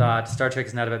premise and thought, Star Trek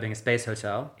is not about being a space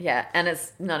hotel. Yeah, and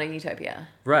it's not a utopia.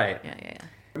 Right. Yeah.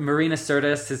 Marina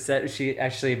Sirtis has said she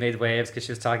actually made waves because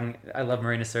she was talking. I love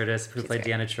Marina Sirtis, who played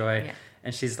great. Deanna Troi. Yeah.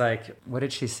 And she's like, what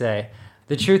did she say?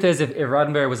 The truth is, if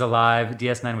Roddenberry was alive,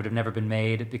 DS9 would have never been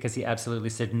made because he absolutely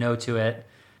said no to it,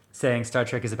 saying Star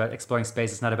Trek is about exploring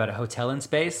space. It's not about a hotel in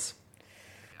space.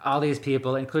 All these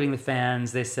people, including the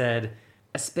fans, they said,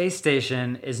 a space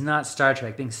station is not Star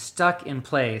Trek. Being stuck in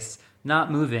place,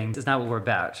 not moving, is not what we're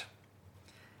about.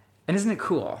 And isn't it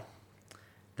cool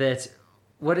that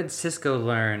what did Sisko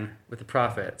learn with the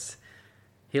prophets?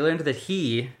 He learned that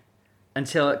he,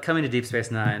 until coming to Deep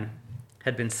Space Nine,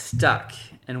 had been stuck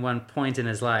in one point in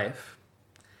his life.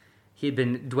 He'd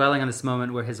been dwelling on this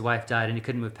moment where his wife died and he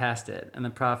couldn't move past it. And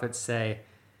the prophets say,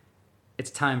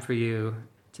 it's time for you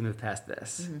to move past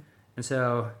this. Mm-hmm. And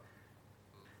so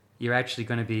you're actually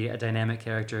going to be a dynamic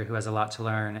character who has a lot to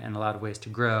learn and a lot of ways to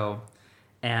grow.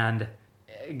 And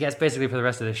I guess basically for the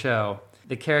rest of the show,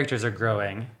 the characters are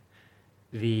growing.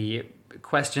 The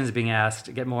questions being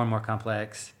asked get more and more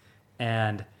complex.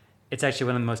 And it's actually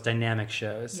one of the most dynamic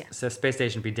shows. Yeah. So Space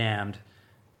Station be damned.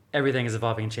 Everything is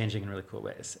evolving and changing in really cool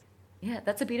ways. Yeah,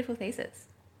 that's a beautiful thesis.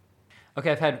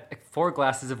 Okay, I've had 4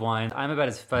 glasses of wine. I'm about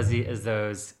as fuzzy as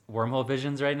those wormhole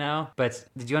visions right now. But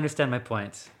did you understand my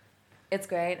point? It's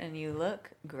great, and you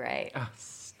look great. Oh,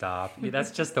 stop.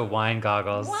 That's just the wine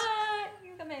goggles. What?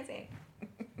 You look amazing.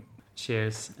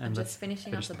 Cheers. And I'm just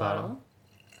finishing up the bottle.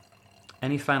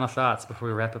 Any final thoughts before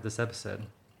we wrap up this episode?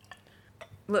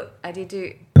 Look, I did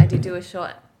do a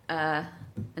short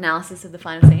analysis of the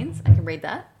final scenes. I can read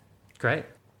that. Great.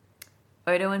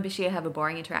 Odo and Bashir have a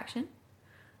boring interaction.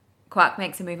 Quark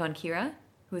makes a move on Kira,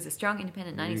 who is a strong,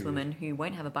 independent 90s woman who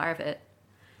won't have a bar of it.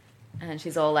 And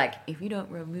she's all like, if you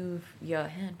don't remove your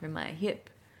hand from my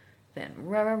hip, then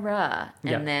rah, rah, rah.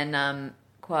 And then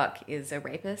Quark is a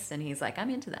rapist, and he's like, I'm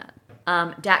into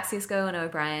that. Dax, Sisko, and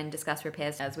O'Brien discuss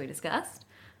repairs, as we discussed.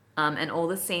 And all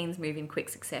the scenes move in quick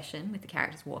succession with the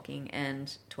characters walking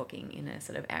and talking in a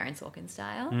sort of Aaron Sorkin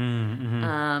style.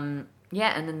 Mm-hmm.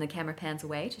 And then the camera pans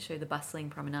away to show the bustling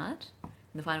promenade.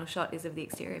 And the final shot is of the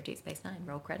exterior of Deep Space Nine.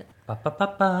 Roll credit. Ba, ba,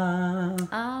 ba, ba.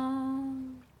 Oh.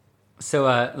 So,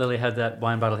 Lily, how'd that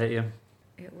wine bottle hit you?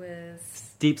 It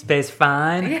was... Deep Space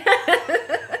Fine?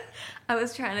 I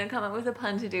was trying to come up with a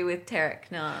pun to do with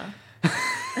Terek Noir.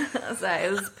 So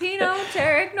it was Pinot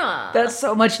Terek Noir. That's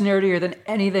so much nerdier than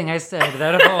anything I said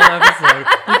that whole episode.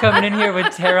 You coming in here with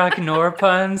Terek Noir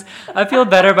puns? I feel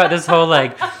better about this whole,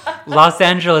 like, Los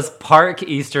Angeles Park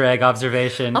Easter egg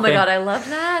observation. Oh my God, I love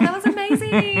that. That was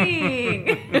amazing.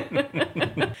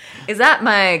 Is that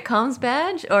my comms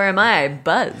badge or am I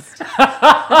buzzed?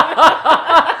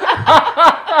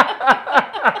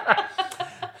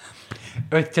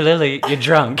 To Lily, you're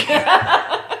drunk.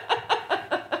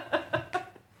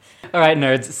 All right,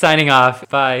 nerds, signing off.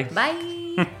 Bye. Bye.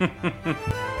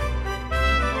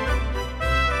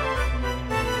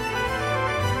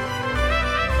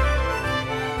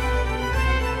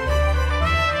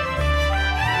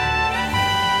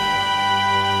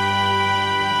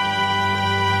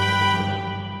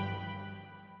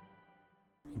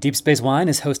 Deep Space Wine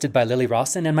is hosted by Lily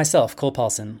Rawson and myself, Cole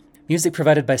Paulson. Music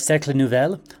provided by Cercle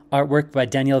Nouvelle, artwork by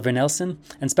Danielle Vernelson,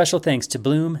 and special thanks to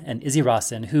Bloom and Izzy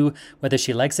Rawson, who, whether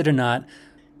she likes it or not,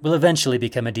 will eventually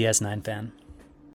become a DS9 fan.